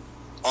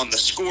on the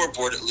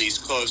scoreboard at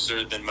least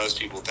closer than most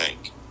people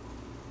think.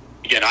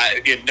 Again,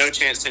 no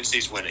chance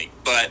Tennessee's winning,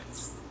 but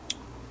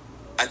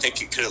I think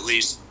it could at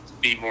least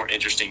be more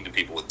interesting than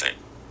people would think.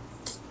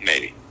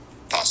 Maybe.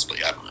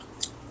 Possibly. I don't know.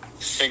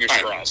 Fingers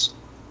crossed.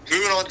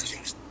 Moving on to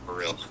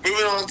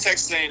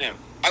Texas A&M.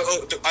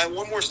 I have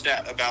one more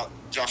stat about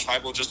Josh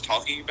Heupel, just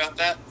talking about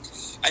that.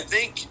 I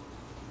think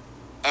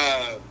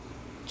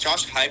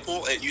Josh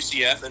Heupel at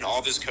UCF and all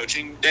of his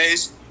coaching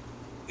days,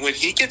 when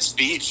he gets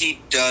beat,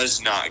 he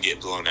does not get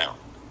blown out.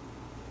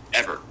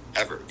 Ever.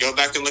 Go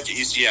back and look at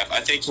UCF.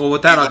 I think. Well,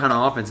 with that kind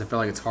of offense, I feel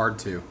like it's hard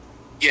to.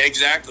 Yeah,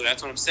 exactly.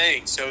 That's what I'm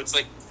saying. So it's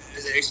like,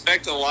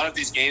 expect a lot of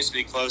these games to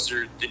be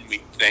closer than we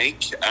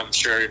think. I'm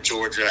sure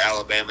Georgia,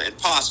 Alabama, and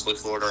possibly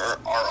Florida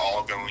are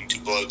all going to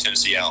blow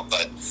Tennessee out.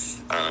 But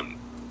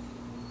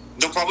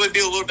they'll probably be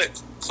a little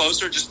bit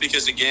closer just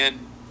because, again,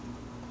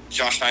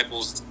 Josh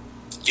Heupel's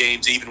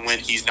games, even when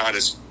he's not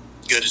as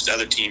good as the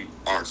other team,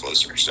 are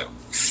closer. So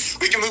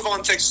we can move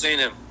on to Texas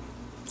A&M.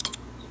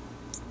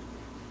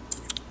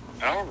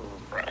 All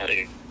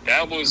right.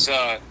 That was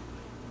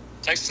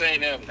Texas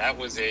A&M. That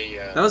was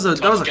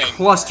a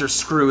cluster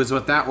screw, is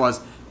what that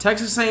was.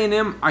 Texas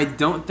A&M, I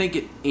don't think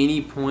at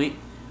any point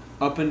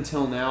up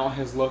until now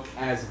has looked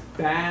as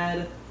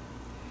bad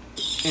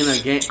in a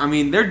game. I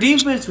mean, their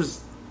defense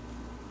was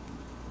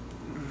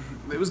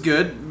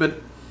good,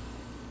 but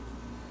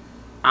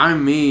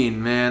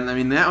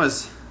that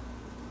was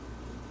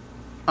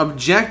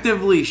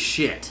objectively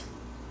shit.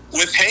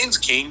 With Haynes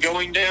King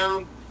going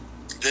down,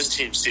 this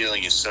team's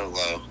ceiling is so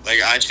low. Like,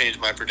 I changed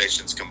my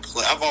predictions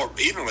completely.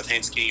 Even with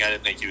Haynes King, I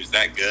didn't think he was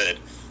that good.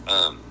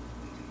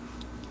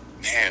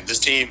 This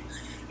team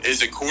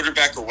is a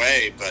quarterback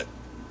away, but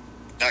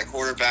that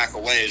quarterback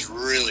away is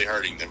really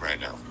hurting them right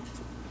now.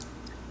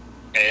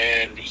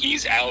 And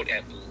he's out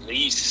at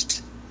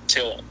least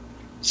till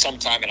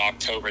sometime in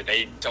October.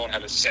 They don't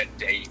have a set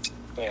date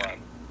for him.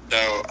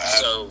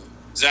 So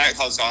Zach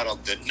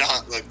Hosado did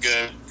not look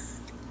good.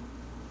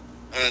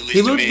 At least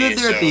he looked good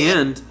there at the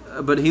end,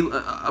 but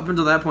up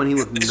until that point, he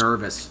looked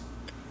nervous.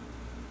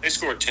 They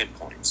scored 10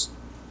 points.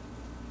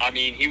 I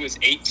mean, he was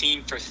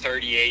 18 for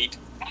 38,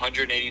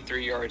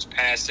 183 yards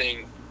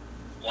passing,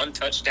 1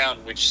 touchdown,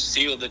 which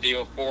sealed the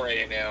deal for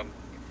A&M.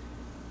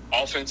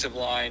 Offensive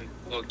line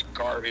looked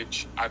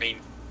garbage. I mean,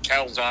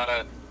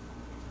 Calzada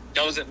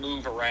doesn't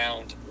move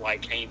around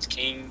like Haynes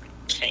King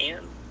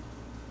can.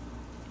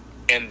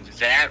 And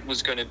that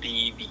was going to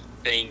be the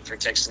thing for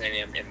Texas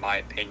A&M, in my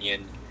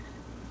opinion,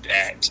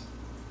 that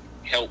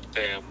helped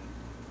them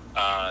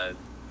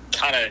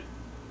kind of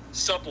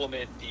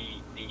supplement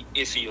the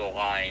iffy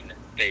line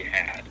they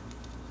had.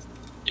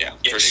 Yeah,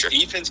 If for the sure.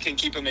 defense can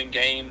keep them in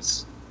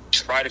games,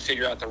 try to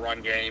figure out the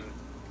run game.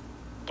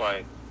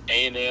 But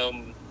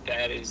A&M,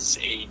 that is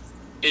a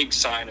big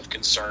sign of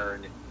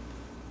concern,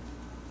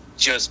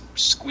 just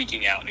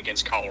squeaking out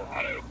against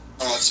Colorado.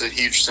 Oh, that's a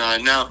huge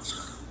sign. Now,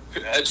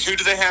 who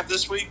do they have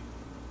this week?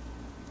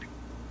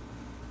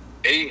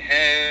 They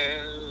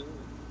have...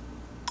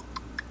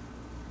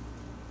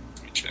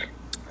 Let me check.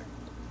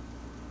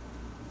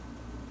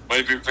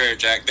 Way to be fair,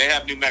 Jack. They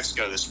have New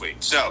Mexico this week.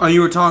 So, Oh,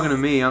 you were talking to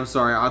me. I'm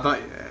sorry. I thought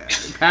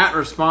Pat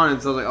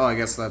responded, so I was like, oh, I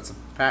guess that's a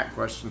Pat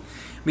question.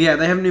 But yeah,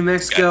 they have New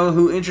Mexico,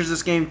 who enters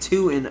this game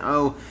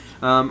 2-0.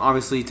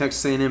 Obviously,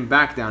 Texas A&M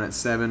back down at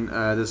 7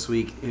 this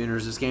week.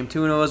 Enters this game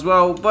 2-0 as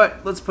well.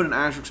 But let's put an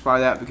asterisk by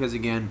that because,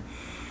 again,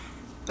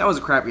 that was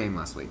a crap game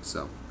last week.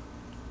 So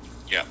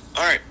yeah.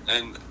 All right.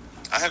 And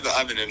I have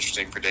an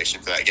interesting prediction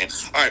for that game.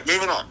 All right,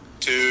 moving on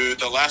to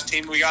the last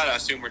team we got. I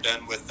assume we're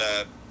done with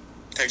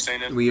Texas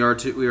A&M. we are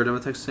done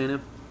with Texas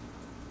A&M.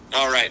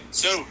 All right.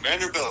 So,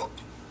 Vanderbilt.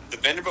 The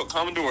Vanderbilt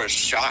Commodores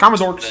shocked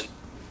Commodores.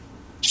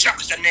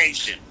 shocked the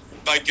nation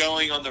by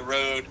going on the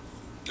road.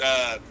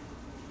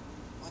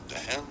 What the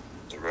hell?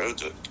 The road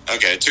to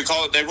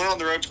they went on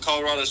the road to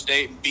Colorado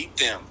State and beat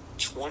them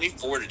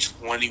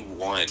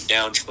 24-21,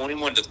 down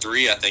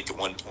 21-3, I think, at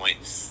one point.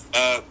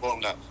 Well,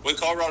 no. With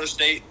Colorado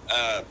State,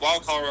 while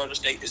Colorado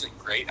State isn't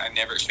great, I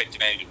never expected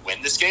Vandy to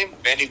win this game.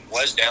 Vandy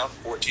was down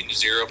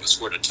 14-0, but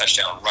scored a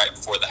touchdown right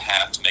before the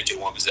half to make it a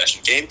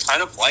one-possession game.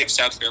 Kind of like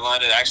South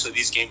Carolina. Actually,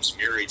 these games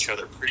mirror each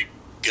other pretty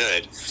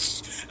good.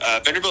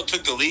 Vanderbilt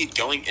took the lead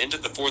going into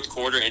the fourth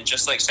quarter, and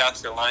just like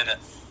South Carolina,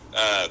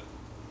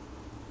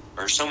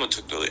 or someone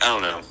took the lead, I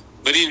don't know.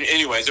 But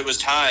anyways, it was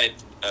tied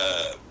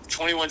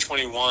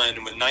 21-21,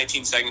 and with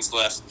 19 seconds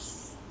left,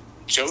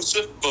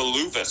 Joseph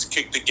Beluvis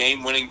kicked the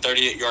game-winning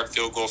 38-yard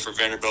field goal for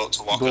Vanderbilt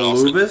to walk it off.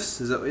 Beluvis?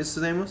 Is that what his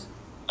name was?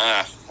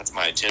 That's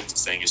my attempt at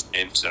saying his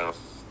name. So,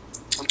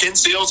 Ken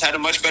Seals had a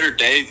much better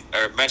day,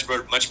 or much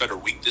better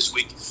week this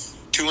week.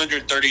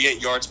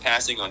 238 yards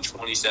passing on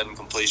 27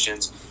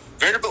 completions.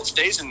 Vanderbilt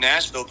stays in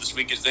Nashville this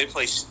week as they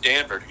play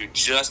Stanford, who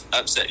just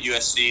upset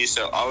USC,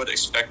 so I would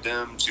expect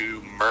them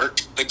to murk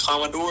the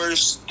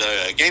Commodores.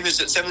 The game is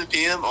at 7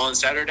 p.m. on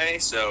Saturday,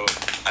 so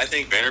I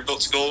think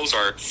Vanderbilt's goals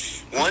are,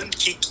 one,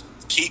 keep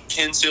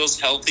Ken Seals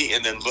healthy,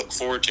 and then look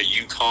forward to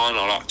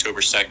UConn on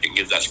October 2nd,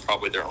 because that's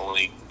probably their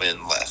only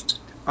win left.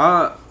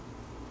 I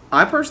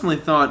personally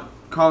thought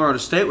Colorado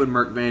State would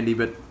murk Vandy,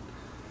 but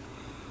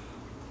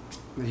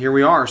here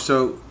we are.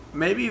 So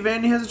maybe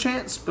Vandy has a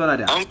chance, but I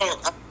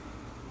doubt.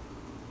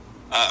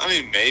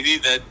 Maybe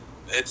that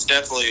it's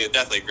definitely a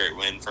great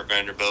win for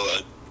Vanderbilt.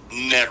 I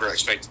never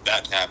expected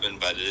that to happen,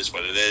 but it is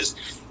what it is.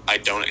 I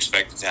don't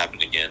expect it to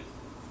happen again.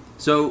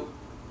 So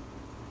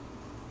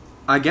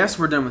I guess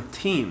we're done with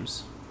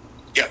teams.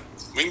 Yeah,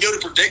 we can go to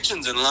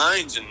predictions and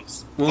lines and.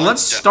 Well,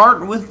 let's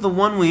start with the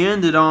one we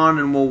ended on,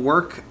 and we'll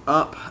work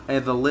up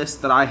the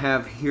list that I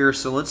have here.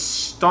 So let's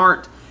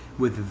start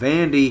with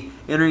Vandy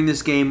entering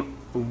this game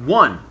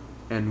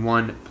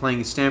 1-1,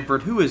 playing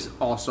Stanford, who is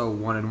also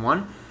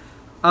 1-1.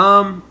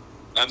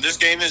 This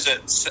game is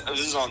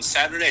on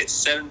Saturday at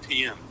 7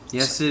 p.m.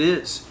 Yes, it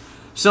is.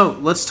 So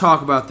let's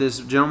talk about this,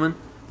 gentlemen.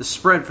 The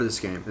spread for this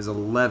game is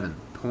 11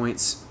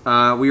 points.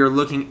 We are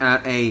looking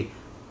at a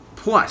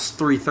plus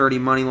 330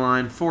 money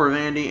line for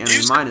Vandy and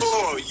a minus.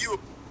 You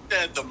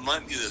said the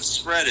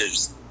spread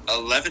is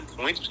 11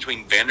 points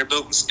between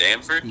Vanderbilt and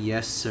Stanford?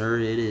 Yes, sir,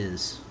 it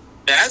is.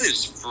 That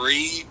is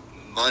free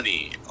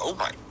money. Oh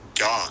my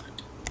God.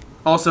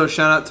 Also,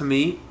 shout out to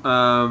me.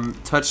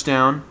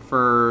 Touchdown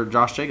for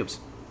Josh Jacobs.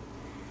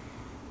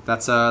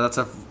 That's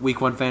a week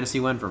 1 fantasy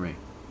win for me.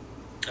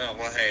 Oh,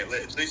 well, hey, at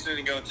least it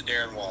didn't go into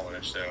Darren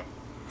Waller, so.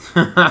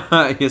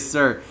 Yes,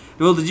 sir.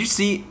 Well, did you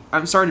see?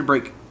 I'm sorry to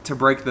break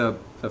the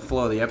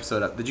flow of the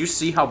episode up. Did you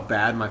see how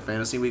bad my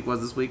fantasy week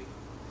was this week?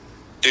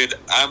 Dude,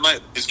 I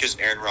might just because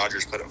Aaron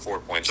Rodgers put up 4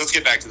 points. Let's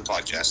get back to the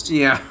podcast.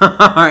 Yeah.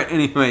 All right.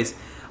 Anyways,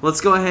 let's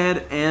go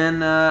ahead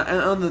and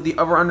the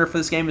over under for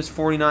this game is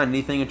 49.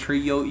 Anything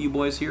intrigue you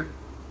boys here?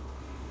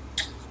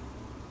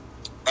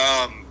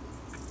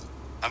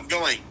 I'm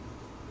going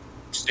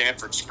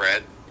Stanford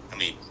spread. I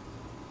mean,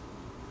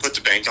 put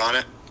the bank on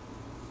it.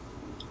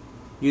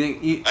 You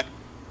think?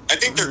 I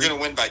think they're going to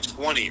win by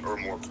 20 or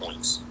more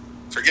points.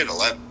 Forget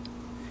 11.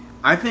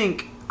 I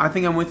think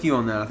I'm with you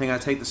on that. I think I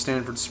take the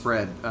Stanford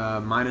spread.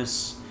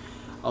 Minus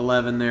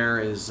 11 there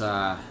is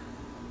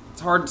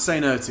it's hard to say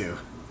no to.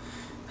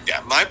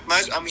 Yeah, I'm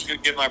just going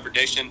to give my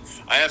prediction.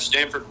 I have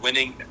Stanford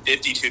winning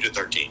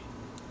 52-13.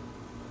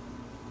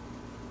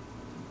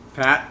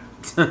 Pat?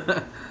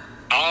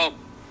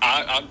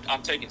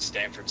 I'm taking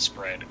Stanford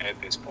spread at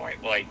this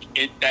point. Like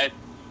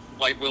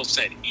Will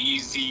said,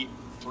 easy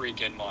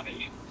freaking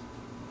money.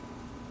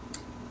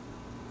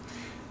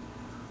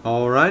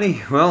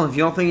 Alrighty, well, if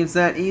y'all think it's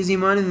that easy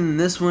money, then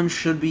this one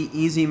should be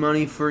easy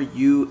money for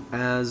you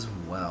as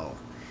well.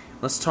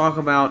 Let's talk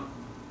about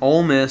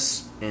Ole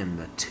Miss and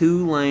the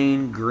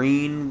Tulane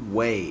Green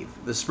Wave.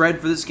 The spread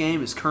for this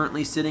game is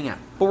currently sitting at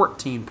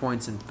 14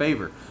 points in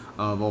favor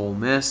of Ole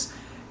Miss,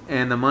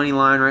 and the money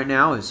line right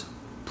now is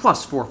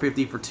plus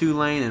 450 for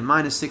Tulane and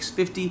minus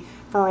 650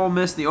 for Ole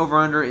Miss. The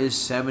over-under is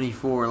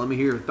 74. Let me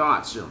hear your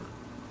thoughts, gentlemen.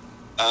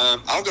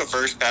 I'll go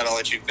first, Pat. I'll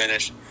let you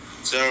finish.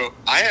 So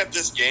I have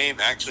this game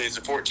actually as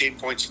a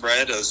 14-point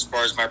spread. As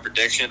far as my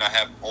prediction, I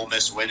have Ole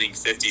Miss winning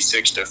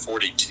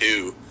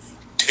 56-42.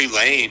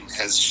 Tulane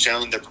has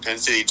shown the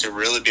propensity to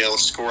really be able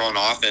to score on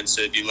offense.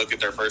 If you look at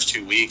their first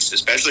 2 weeks,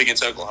 especially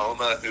against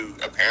Oklahoma, who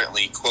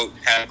apparently, quote,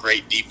 have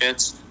great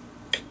defense.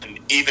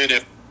 And even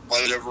if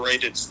was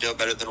overrated, still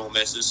better than Ole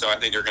Miss's. So I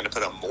think they're going to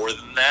put up more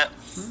than that.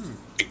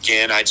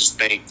 Again, I just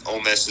think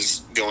Ole Miss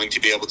is going to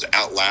be able to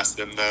outlast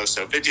them, though.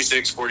 So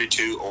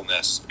 56-42 Ole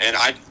Miss. And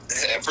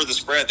for the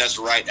spread, that's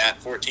right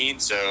at 14,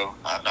 so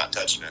I'm not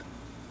touching it.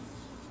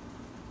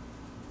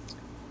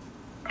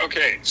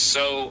 Okay,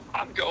 so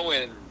I'm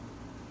going,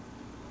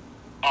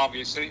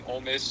 obviously,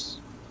 Ole Miss,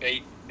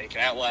 they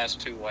can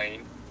outlast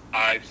Tulane.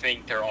 I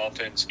think their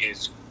offense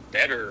is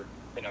better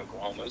than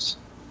Oklahoma's.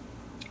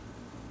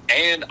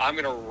 And I'm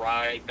going to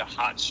ride the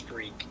hot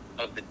streak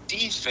of the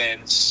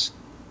defense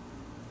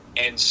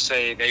and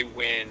say they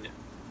win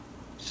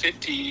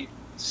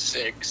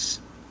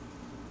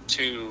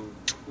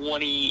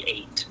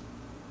 56-28.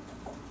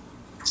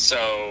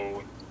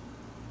 So,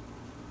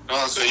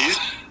 So you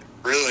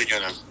really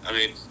gonna? I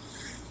mean,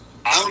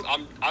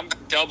 I'm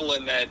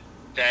doubling that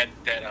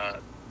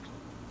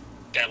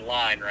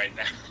line right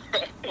now.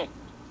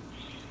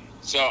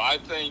 So I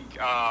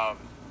think I'd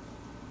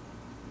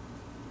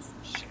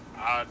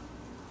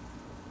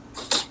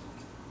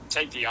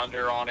take the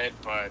under on it,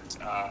 but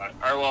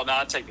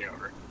I'd take the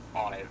over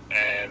on it,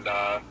 and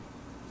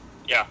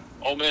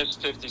Ole Miss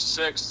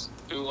 56,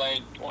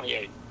 Tulane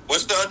 28.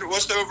 What's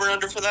the over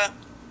under for that?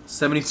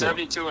 74.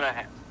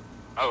 72.5.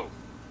 Oh,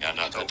 Yeah,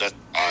 no,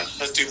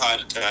 that's too high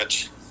to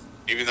touch.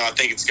 Even though I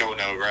think it's going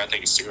over, I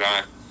think it's too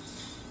high.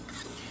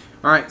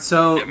 Alright,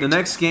 so the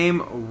next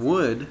game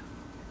would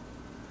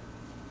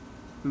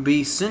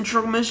be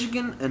Central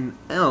Michigan and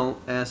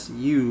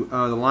LSU.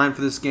 The line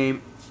for this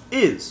game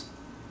is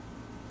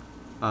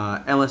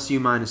LSU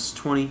minus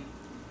 20,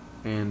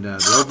 and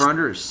the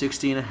over-under is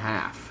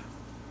 60.5.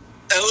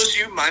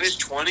 LSU minus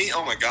 20?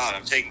 Oh, my God,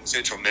 I'm taking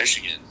Central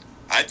Michigan.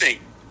 I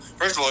think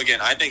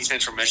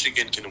Central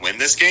Michigan can win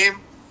this game.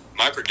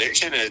 My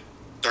prediction is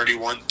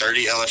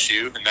 31-30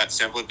 LSU, and that's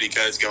simply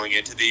because going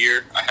into the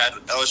year, I had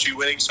LSU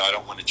winning, so I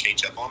don't want to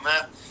change up on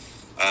that.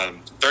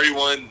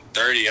 31-30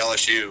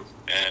 LSU,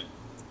 and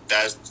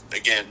that's,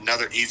 again,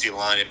 another easy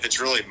line. If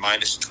it's really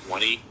minus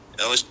 20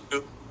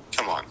 LSU,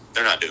 come on.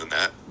 They're not doing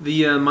that.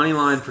 The money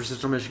line for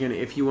Central Michigan,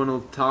 if you want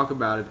to talk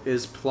about it,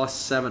 is plus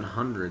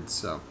 700,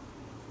 so.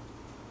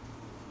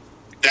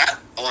 That,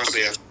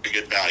 honestly, has a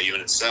good value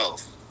in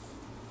itself.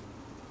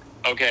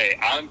 okay.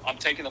 I'm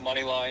taking the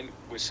money line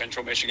with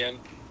Central Michigan.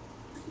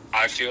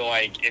 I feel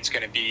like it's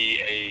going to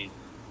be a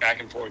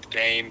back-and-forth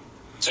game.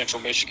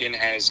 Central Michigan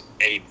has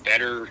a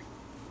better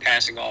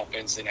passing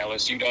offense than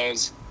LSU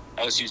does.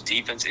 LSU's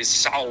defense is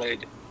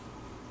solid,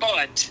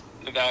 but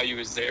the value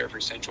is there for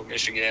Central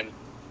Michigan,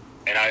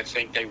 and I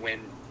think they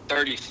win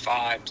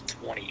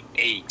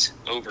 35-28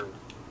 over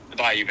the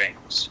Bayou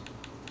Bengals.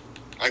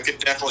 I could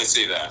definitely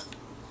see that.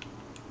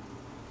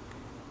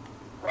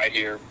 Right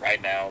here,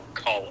 right now,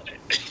 call it.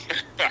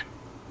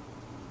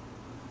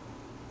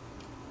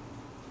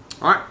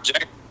 All right.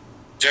 Jack,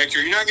 are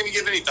you not going to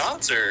give any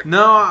thoughts, or?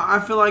 No,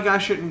 I feel like I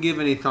shouldn't give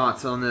any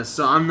thoughts on this,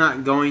 so I'm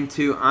not going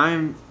to.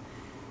 I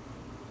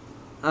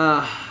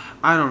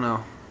don't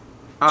know.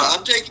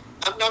 I'm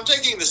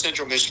taking the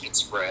Central Michigan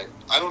spread.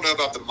 I don't know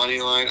about the money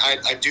line.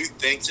 I do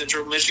think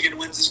Central Michigan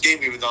wins this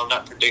game, even though I'm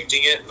not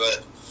predicting it,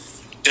 but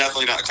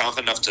definitely not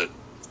confident enough to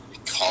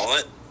call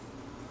it.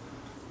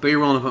 But you're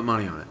willing to put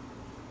money on it.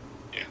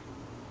 Yeah.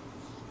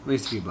 At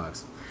least a few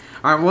bucks.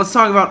 All right, well, let's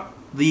talk about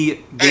the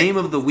game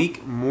of the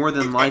week, more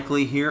than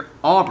likely here.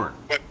 Auburn.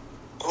 Wait,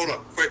 hold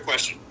on. Quick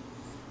question.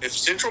 If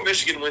Central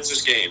Michigan wins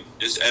this game,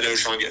 does Ed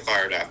O'Shawn get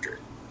fired after?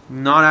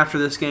 Not after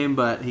this game,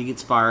 but he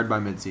gets fired by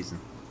midseason.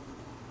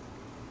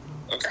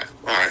 Okay.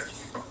 All right.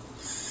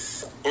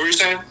 What were you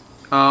saying?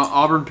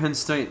 Auburn, Penn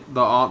State,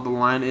 the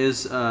line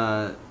is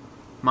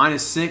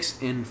minus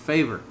 6 in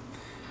favor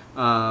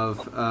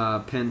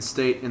of Penn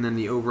State, and then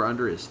the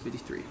over-under is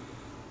 53.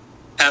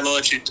 I'll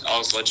let you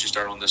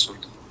start on this one.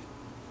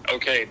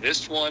 Okay,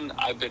 this one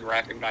I've been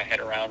wrapping my head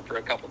around for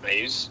a couple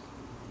days.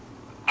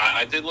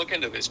 I did look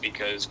into this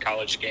because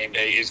College Game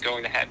Day is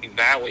going to Happy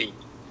Valley.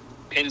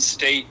 Penn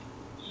State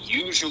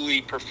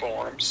usually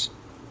performs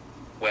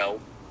well.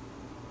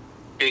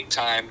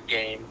 Big-time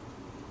game.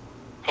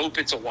 Hope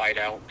it's a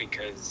whiteout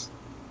because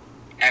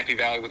Happy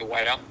Valley with a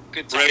whiteout,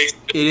 good time. Right.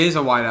 It is a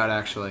whiteout,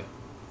 actually.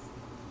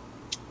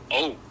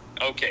 Oh,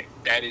 okay.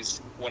 That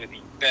is one of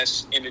the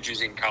best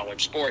images in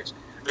college sports.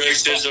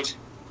 Racism.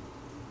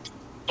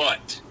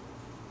 But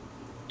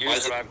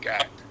Here's what I've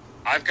got.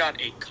 I've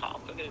got a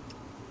confident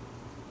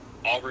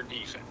Auburn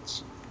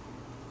defense.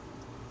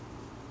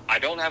 I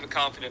don't have a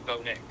confident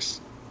Bo Nix.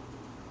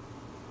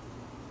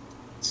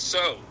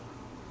 So,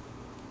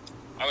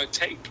 I would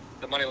take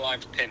the money line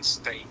for Penn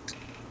State.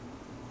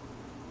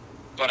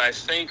 But I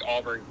think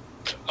Auburn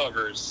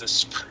covers the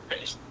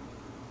spread.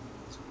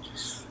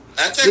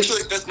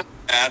 That's not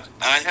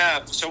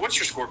bad. So what's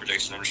your score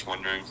prediction? I'm just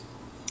wondering.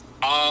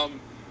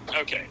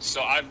 Okay,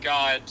 so I've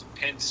got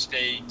Penn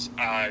State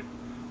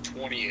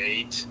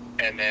 28,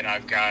 and then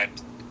I've got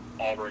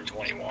Auburn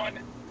 21.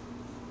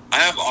 I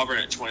have Auburn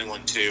at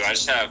 21 too. I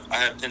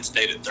have Penn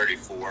State at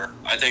 34.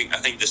 I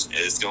think this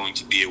is going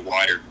to be a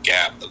wider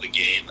gap of a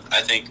game.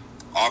 I think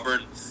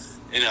Auburn,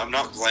 and I'm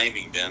not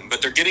blaming them,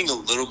 but they're getting a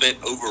little bit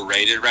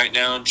overrated right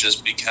now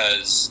just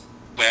because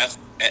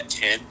at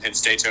 10, Penn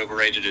State's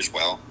overrated as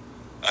well.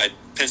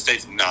 Penn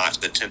State's not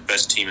the 10th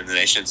best team in the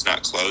nation. It's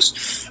not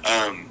close.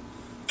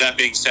 That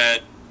being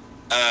said,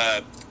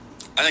 I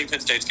think Penn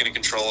State's going to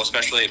control,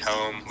 especially at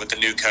home with the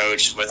new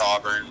coach, with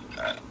Auburn.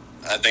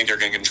 I think they're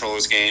going to control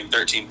this game.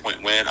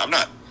 13-point win. I'm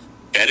not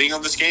betting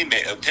on this game.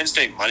 Penn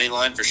State money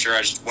line for sure.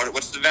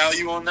 What's the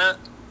value on that?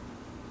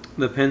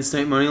 The Penn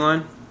State money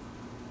line?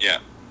 Yeah.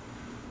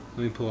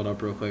 Let me pull it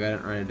up real quick. I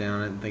didn't write it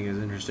down. I didn't think it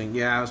was interesting.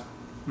 Yeah, it was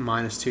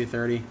minus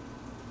 230.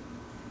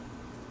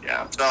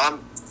 Yeah. So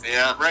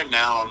right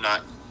now I'm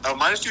not. Oh,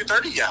 minus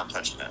 230? Yeah, I'm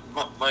touching that.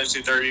 Minus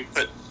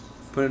 230.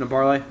 Put it in a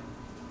parlay?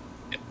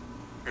 Yeah,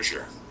 for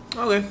sure.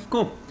 Okay,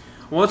 cool.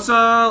 Well,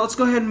 let's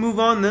go ahead and move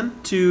on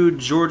then to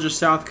Georgia,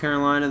 South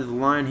Carolina. The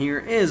line here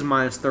is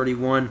minus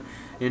 31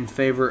 in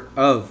favor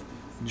of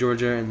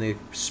Georgia, and the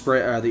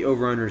spread, the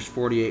over/under is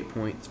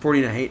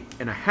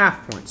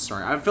 48.5 points.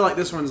 Sorry, I feel like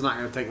this one's not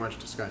going to take much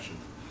discussion.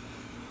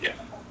 Yeah,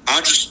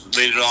 I'll just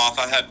lead it off.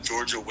 I have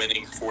Georgia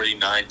winning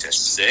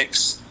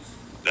 49-6.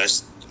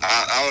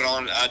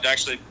 I'd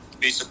actually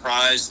be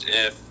surprised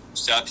if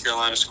South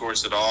Carolina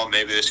scores at all.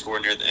 Maybe they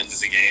score near the end of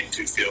the game,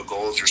 2 field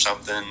goals or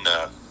something.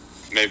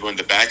 Maybe when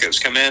the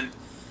backups come in.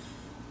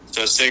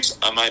 So 6,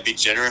 I might be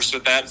generous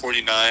with that.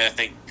 49, I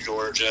think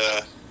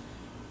Georgia,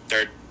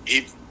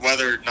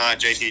 whether or not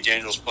JT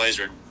Daniels plays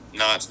or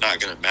not, it's not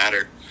going to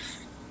matter.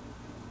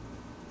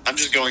 I'm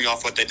just going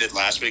off what they did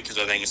last week because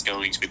I think it's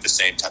going to be the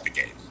same type of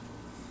game.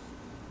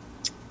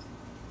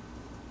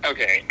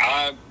 Okay,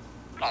 I'm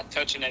not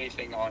touching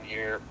anything on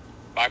here.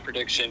 My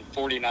prediction,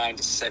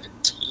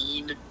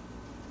 49-17.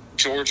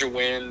 Georgia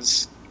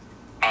wins.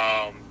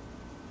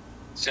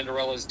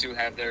 Cinderellas do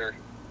have their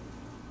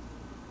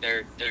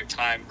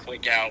time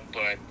click out,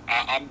 but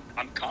I'm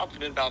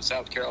confident about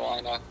South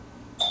Carolina.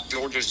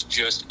 Georgia's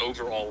just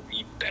overall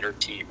the better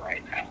team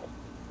right now.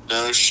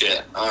 No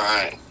shit. All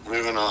right,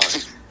 moving on.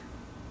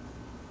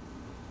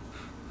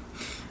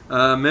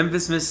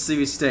 Memphis,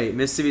 Mississippi State.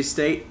 Mississippi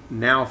State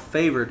now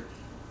favored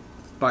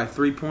by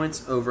 3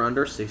 points, over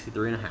under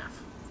 63.5.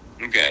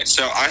 Okay,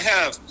 so I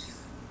have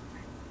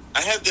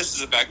this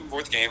as a back and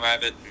forth game. I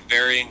have it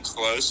varying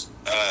close.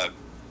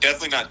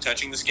 Definitely not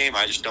touching this game.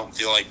 I just don't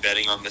feel like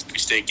betting on Mississippi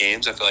State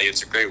games. I feel like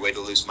it's a great way to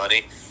lose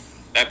money.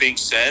 That being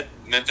said,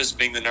 Memphis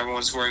being the number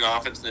 1 scoring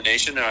offense in the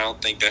nation, and I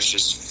don't think that's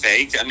just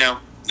fake.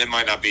 Now, they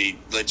might not be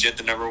legit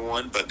the number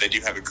 1, but they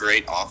do have a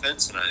great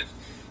offense, and I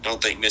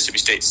don't think Mississippi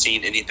State's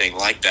seen anything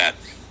like that.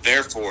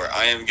 Therefore,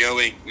 I am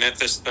going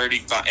Memphis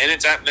 35, and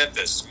it's at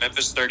Memphis.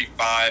 Memphis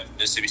 35,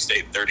 Mississippi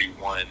State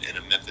 31 in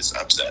a Memphis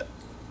upset.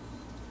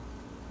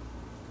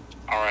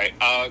 All right.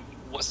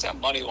 What's that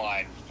money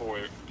line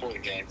for the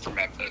game for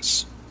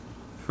Memphis?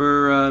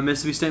 For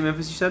Mississippi State,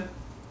 Memphis, you said?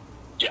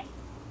 Yeah.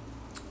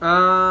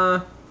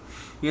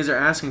 You guys are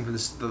asking for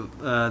this. The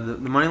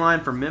money line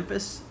for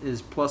Memphis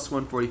is plus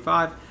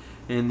 145,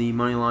 and the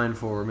money line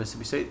for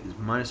Mississippi State is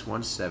minus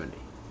 170.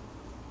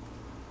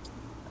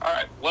 All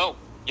right. Well,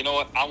 you know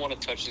what? I want to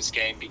touch this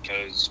game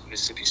because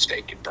Mississippi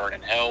State could burn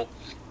in hell,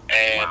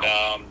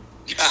 and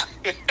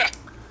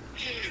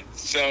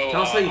so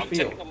Tell us how you I'm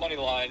feel. taking the money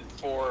line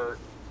for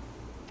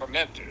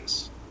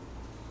Memphis,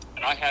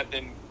 and I have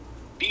them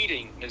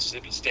beating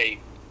Mississippi State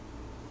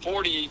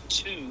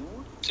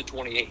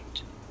 42-28.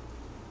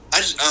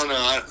 I don't know.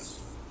 I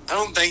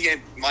don't think it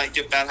might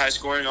get that high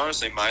scoring.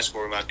 Honestly, my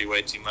score might be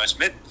way too much.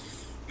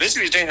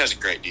 Mississippi State has a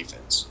great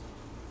defense.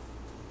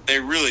 They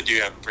really do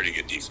have a pretty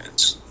good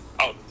defense.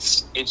 Oh,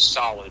 it's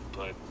solid,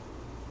 but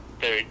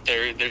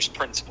there's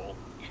principle.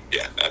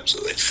 Yeah,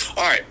 absolutely.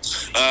 All right.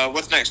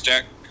 What's next,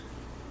 Jack?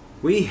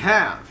 We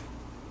have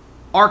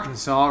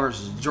Arkansas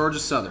versus Georgia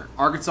Southern.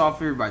 Arkansas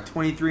favored by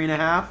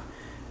 23.5,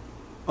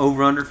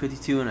 over under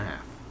 52.5.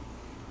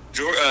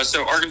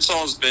 So Arkansas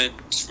has been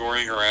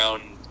scoring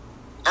around.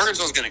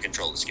 Arkansas is going to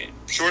control this game.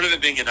 Short of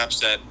it being an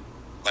upset,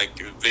 like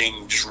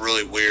being just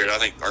really weird, I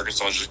think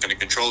Arkansas is just going to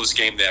control this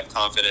game. They have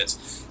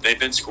confidence. They've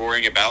been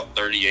scoring about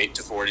 38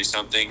 to 40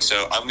 something.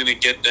 So I'm going to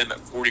get them at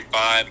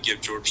 45.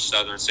 Give Georgia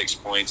Southern 6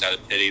 points out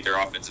of pity.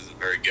 Their offense isn't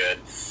very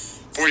good.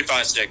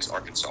 45-6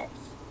 Arkansas.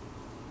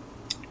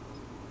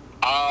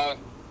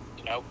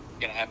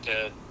 Gonna have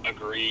to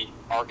agree.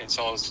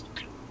 Arkansas is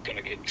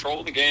gonna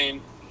control the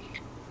game.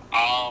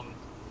 I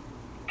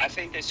I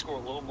think they score a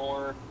little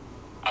more.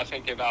 I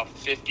think about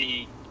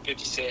 50,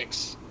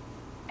 56.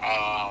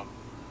 I'm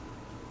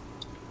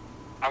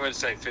going to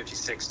say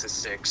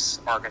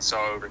 56-6,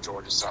 Arkansas over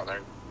Georgia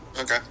Southern.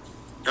 Okay.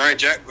 All right,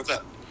 Jack, what's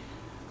up?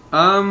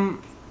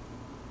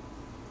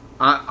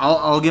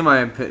 I'll give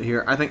my input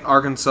here. I think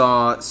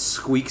Arkansas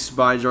squeaks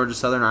by Georgia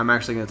Southern. I'm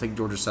actually going to take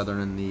Georgia Southern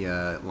in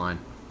the line.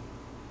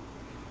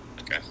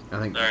 Okay. I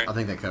think All right. I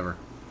think they cover,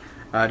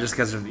 just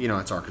because of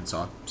it's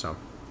Arkansas. So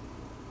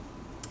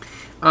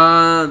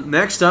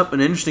next up, an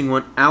interesting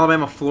one: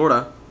 Alabama,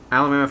 Florida.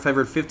 Alabama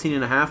favored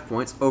 15.5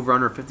 points, over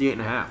under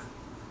 58.5.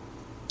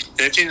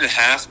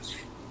 15.5.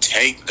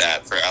 Take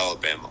that for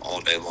Alabama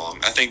all day long.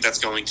 I think that's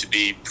going to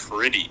be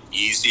pretty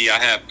easy. I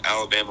have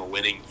Alabama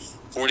winning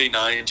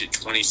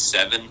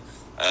 49-27, and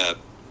I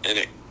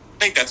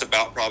think that's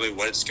about probably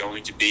what it's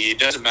going to be. It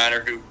doesn't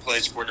matter who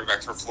plays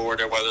quarterback for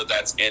Florida, whether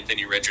that's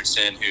Anthony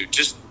Richardson, who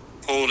just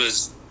pulled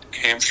his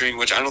hamstring,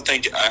 which I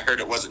heard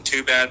it wasn't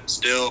too bad.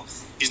 Still,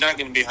 he's not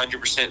going to be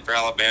 100% for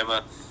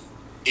Alabama,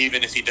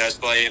 even if he does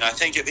play. And I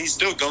think he's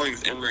still going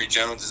with Emory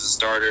Jones as a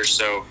starter.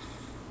 So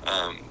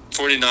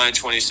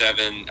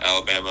 49-27,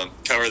 Alabama,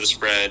 cover the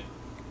spread,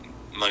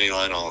 money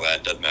line, all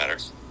that, doesn't matter.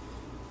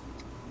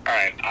 All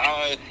right.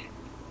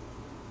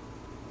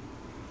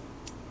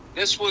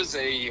 This was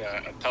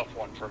a tough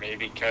one for me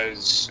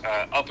because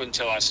up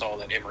until I saw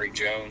that Emory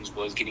Jones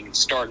was getting to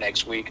start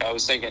next week, I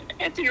was thinking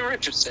Anthony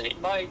Richardson, he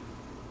might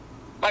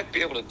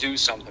be able to do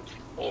something for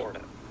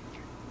Florida.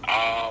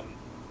 I'm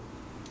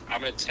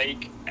going to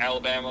take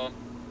Alabama.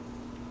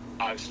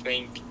 I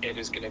think it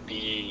is going to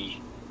be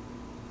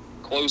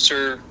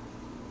closer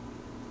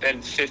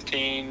than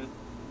 15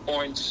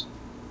 points.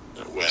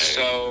 No way.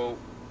 So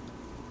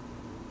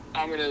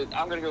I'm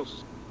gonna go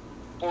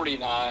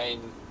 49,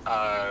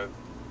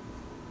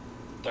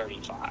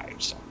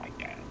 35, something like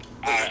that.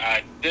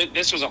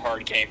 This was a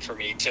hard game for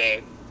me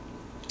to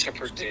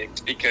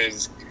predict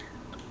because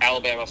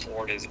Alabama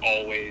Florida is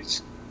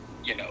always,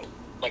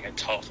 like a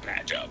tough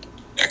matchup.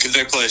 Yeah, because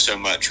they play so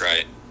much,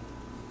 right?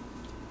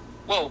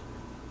 Well,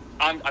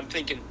 I'm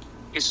thinking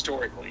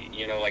historically,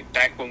 like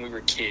back when we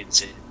were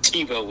kids and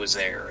Tebow was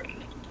there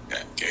and.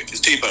 Okay, because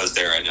Tebow's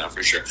there right now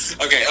for sure.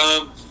 Okay,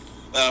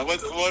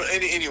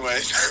 anyway,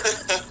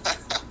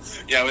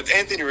 yeah, with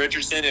Anthony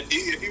Richardson, if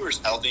he was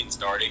healthy and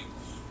starting,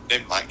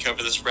 they might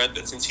cover the spread.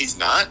 But since he's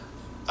not,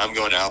 I'm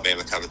going to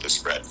Alabama cover the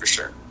spread for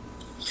sure.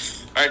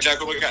 All right,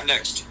 Jack, what we got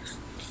next?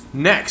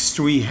 Next,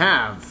 we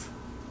have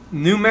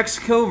New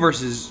Mexico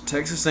versus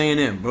Texas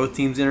A&M. Both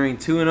teams entering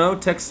 2-0.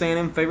 Texas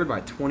A&M favored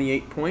by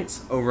 28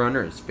 points. Over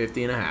under is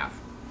 50.5.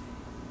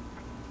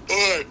 All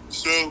right,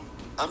 so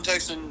I'm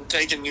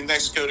taking New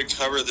Mexico to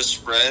cover the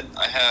spread.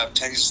 I have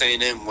Texas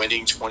A&M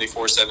winning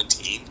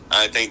 24-17.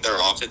 I think their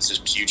offense is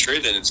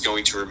putrid, and it's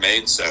going to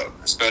remain so,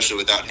 especially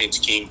without Haynes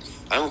King.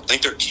 I don't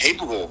think they're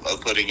capable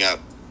of putting up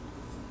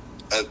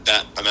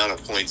that amount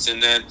of points.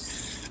 And then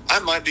I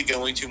might be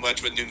going too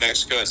much with New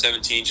Mexico at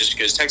 17 just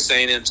because Texas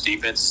A&M's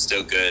defense is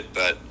still good,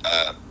 but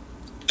I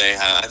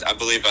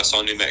believe I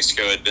saw New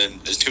Mexico is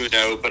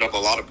 2-0, put up a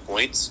lot of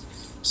points.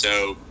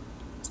 So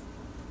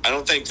I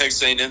don't think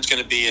Texas A&M's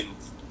going to be in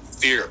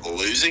fear of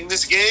losing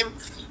this game,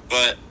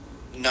 but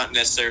not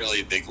necessarily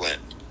a big win.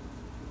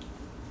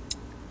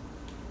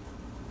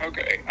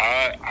 Okay,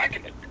 I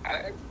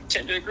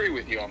tend to agree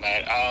with you on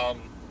that.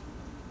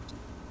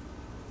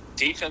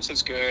 Defense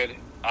is good.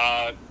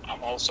 I'm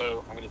going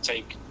to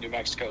take New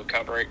Mexico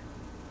covering.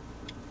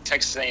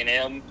 Texas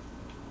A&M,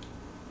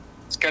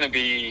 it's going to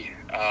be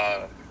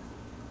a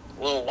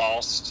little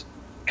lost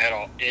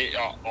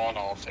on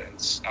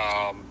offense.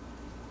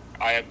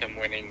 I have them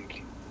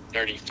winning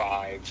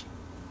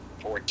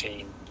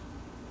 35-14.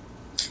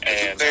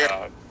 And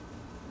I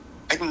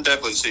can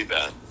definitely see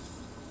that.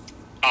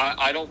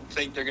 I don't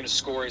think they're going to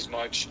score as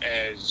much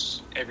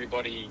as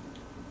everybody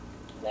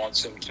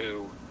wants them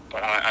to,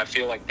 but I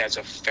feel like that's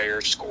a fair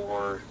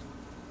score.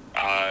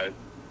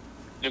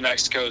 New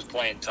Mexico is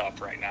playing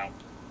tough right now.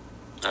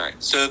 All right,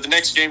 so the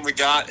next game we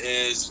got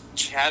is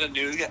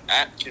Chattanooga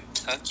at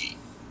Kentucky.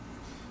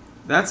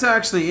 That's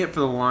actually it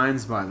for the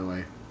lines, by the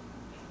way.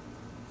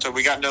 So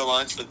we got no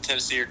lines for the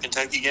Tennessee or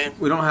Kentucky game?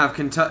 We don't have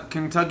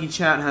Kentucky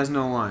Chat has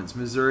no lines.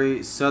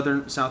 Missouri,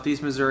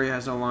 Southeast Missouri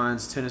has no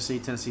lines. Tennessee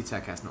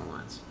Tech has no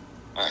lines.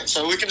 All right,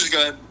 so we can just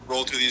go ahead and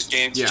roll through these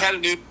games. Yeah.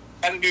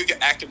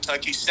 Chattanooga at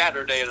Kentucky,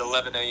 Saturday at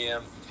 11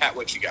 a.m. Pat,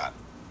 what you got?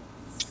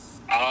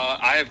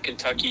 I have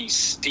Kentucky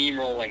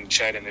steamrolling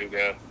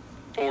Chattanooga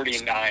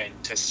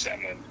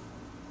 49-7.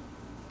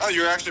 Oh,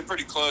 you're actually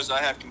pretty close.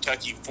 I have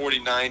Kentucky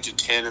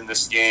 49-10 in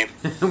this game.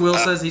 Will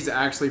says he's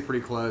actually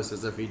pretty close,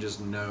 as if he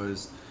just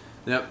knows.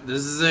 Yep,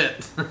 this is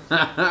it.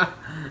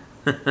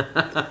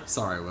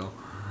 Sorry, Will.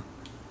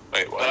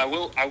 Wait, what? But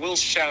I will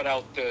shout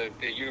out the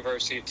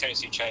University of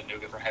Tennessee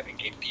Chattanooga for having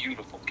a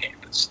beautiful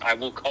campus. I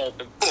will call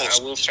them. I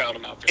will shout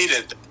them out. He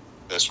did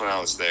this when I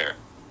was there.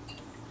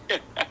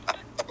 It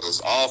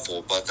was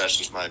awful, but that's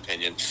just my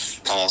opinion.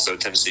 I'm also a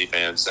Tennessee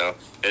fan, so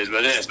it is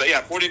what it is. But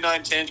yeah,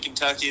 49-10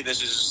 Kentucky.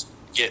 This is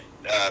get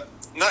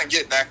not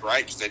get back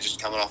right because they're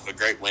just coming off a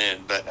great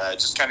win, but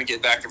just kind of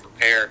get back and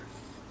prepare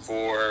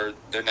for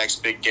their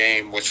next big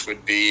game, which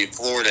would be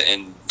Florida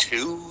in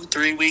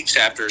 2-3 weeks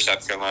after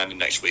South Carolina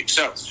next week.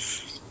 So,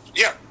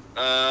 yeah,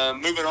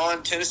 moving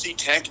on, Tennessee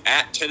Tech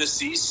at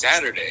Tennessee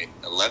Saturday,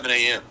 11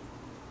 a.m.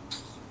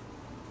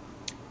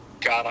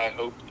 God, I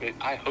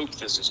hope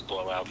this is a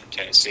blowout for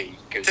Tennessee.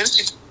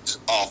 Tennessee's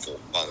awful,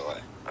 by the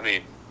way. I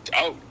mean,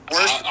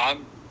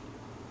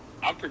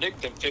 I'm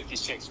predicting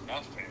 56-0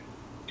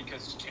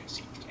 because it's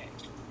Tennessee Tech.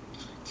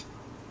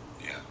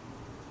 Yeah.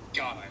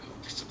 God, I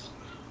hope it's a blowout.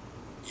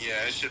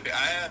 Yeah, it should be.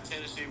 I have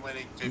Tennessee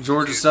winning 52.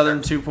 Georgia Southern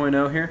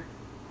 2.0 here.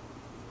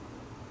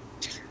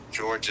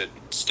 Georgia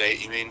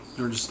State, you mean?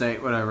 Georgia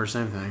State, whatever,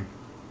 same thing.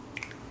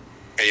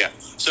 Okay, yeah.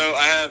 So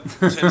I have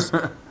Tennessee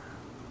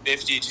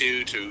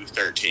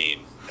 52-13,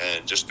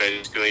 and just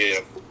basically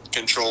a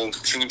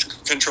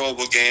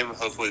controllable game.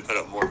 Hopefully, put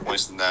up more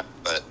points than that,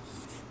 but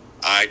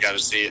I got to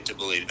see it to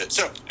believe it.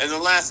 So, and the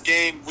last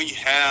game we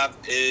have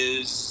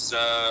is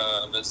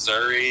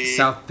Missouri.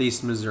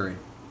 Southeast Missouri.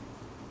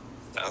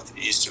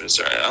 Southeast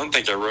Missouri. I don't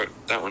think I wrote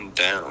that one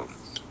down.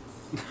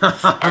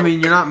 I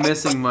mean, you're not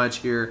missing much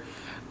here.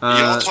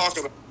 Y'all talk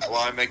about that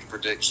while I make a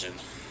prediction.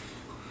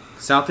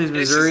 Southeast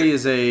Missouri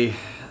is a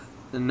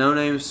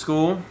no-name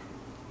school.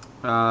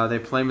 They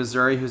play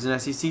Missouri, who's an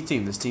SEC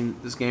team. This game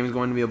is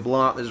going to be a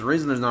blowout. There's a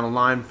reason there's not a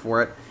line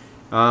for it.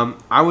 I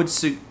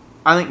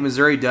think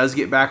Missouri does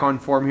get back on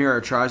form here,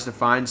 or tries to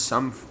find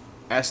some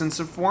essence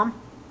of form,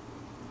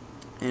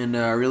 and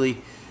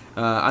really,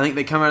 I think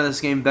they come out of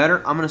this game better.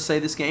 I'm going to say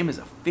this game is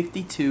a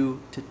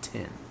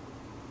 52-10.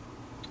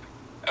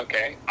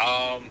 Okay.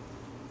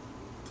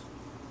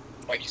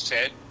 Like you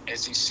said,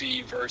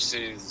 SEC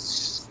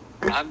versus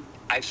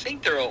I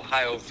think they're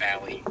Ohio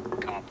Valley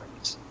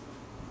Conference.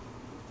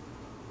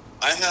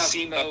 I have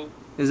SEMO.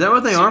 Is that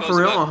what they are for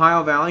real? SEMO's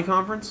Ohio Valley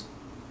Conference?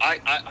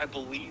 I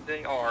believe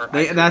they are.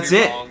 That's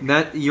it.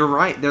 You're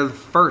right. They're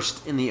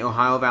first in the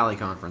Ohio Valley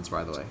Conference,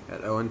 by the way,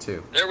 at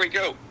 0-2. There we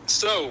go.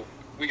 So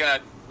we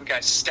got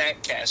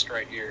StatCast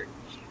right here.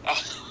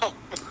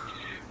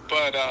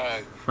 But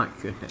My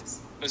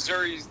goodness.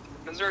 Missouri's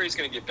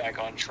going to get back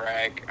on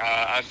track.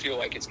 I feel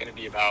like it's going to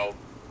be about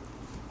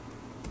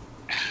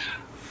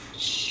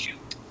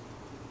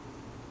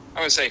I'm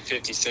going to say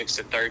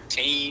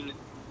 56-13.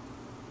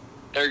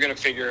 They're going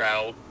to figure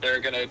out. They're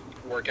going to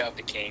work out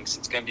the kinks.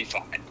 It's going to be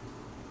fine.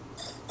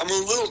 I'm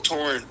a little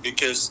torn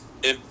because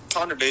if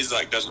Connor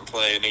Bazelak doesn't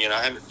play, and again,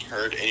 I haven't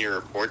heard any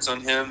reports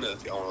on him,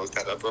 if y'all want to look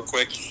that up real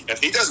quick,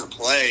 if he doesn't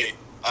play,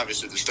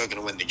 obviously they're still going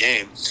to win the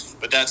game,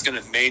 but that's going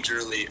to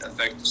majorly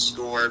affect the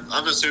score.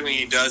 I'm assuming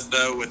he does,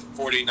 though, with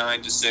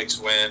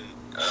 49-6 win,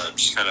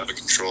 just kind of a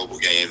controllable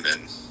game,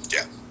 and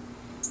yeah.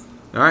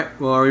 All right,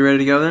 well, are we ready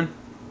to go then?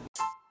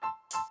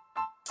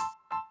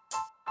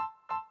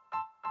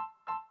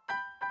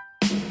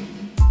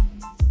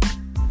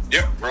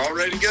 Yep, we're all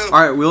ready to go.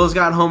 All right, Will's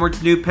got homework to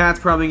do. Pat's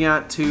probably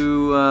got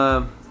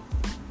to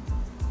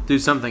do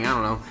something. I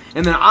don't know.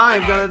 And then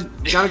I've got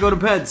to go to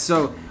bed.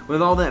 So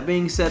with all that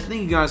being said,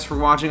 thank you guys for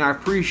watching. I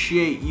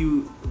appreciate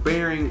you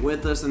bearing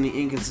with us in the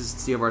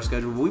inconsistency of our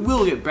schedule. But we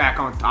will get back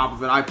on top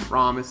of it, I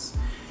promise.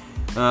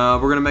 We're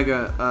going to make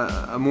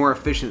a more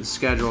efficient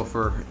schedule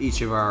for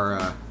each of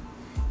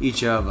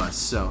us.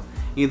 So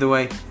either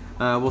way,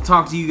 we'll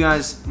talk to you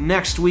guys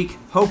next week.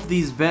 Hope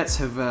these bets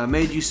have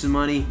made you some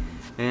money.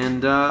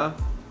 And,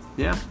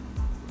 yeah.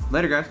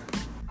 Later, guys.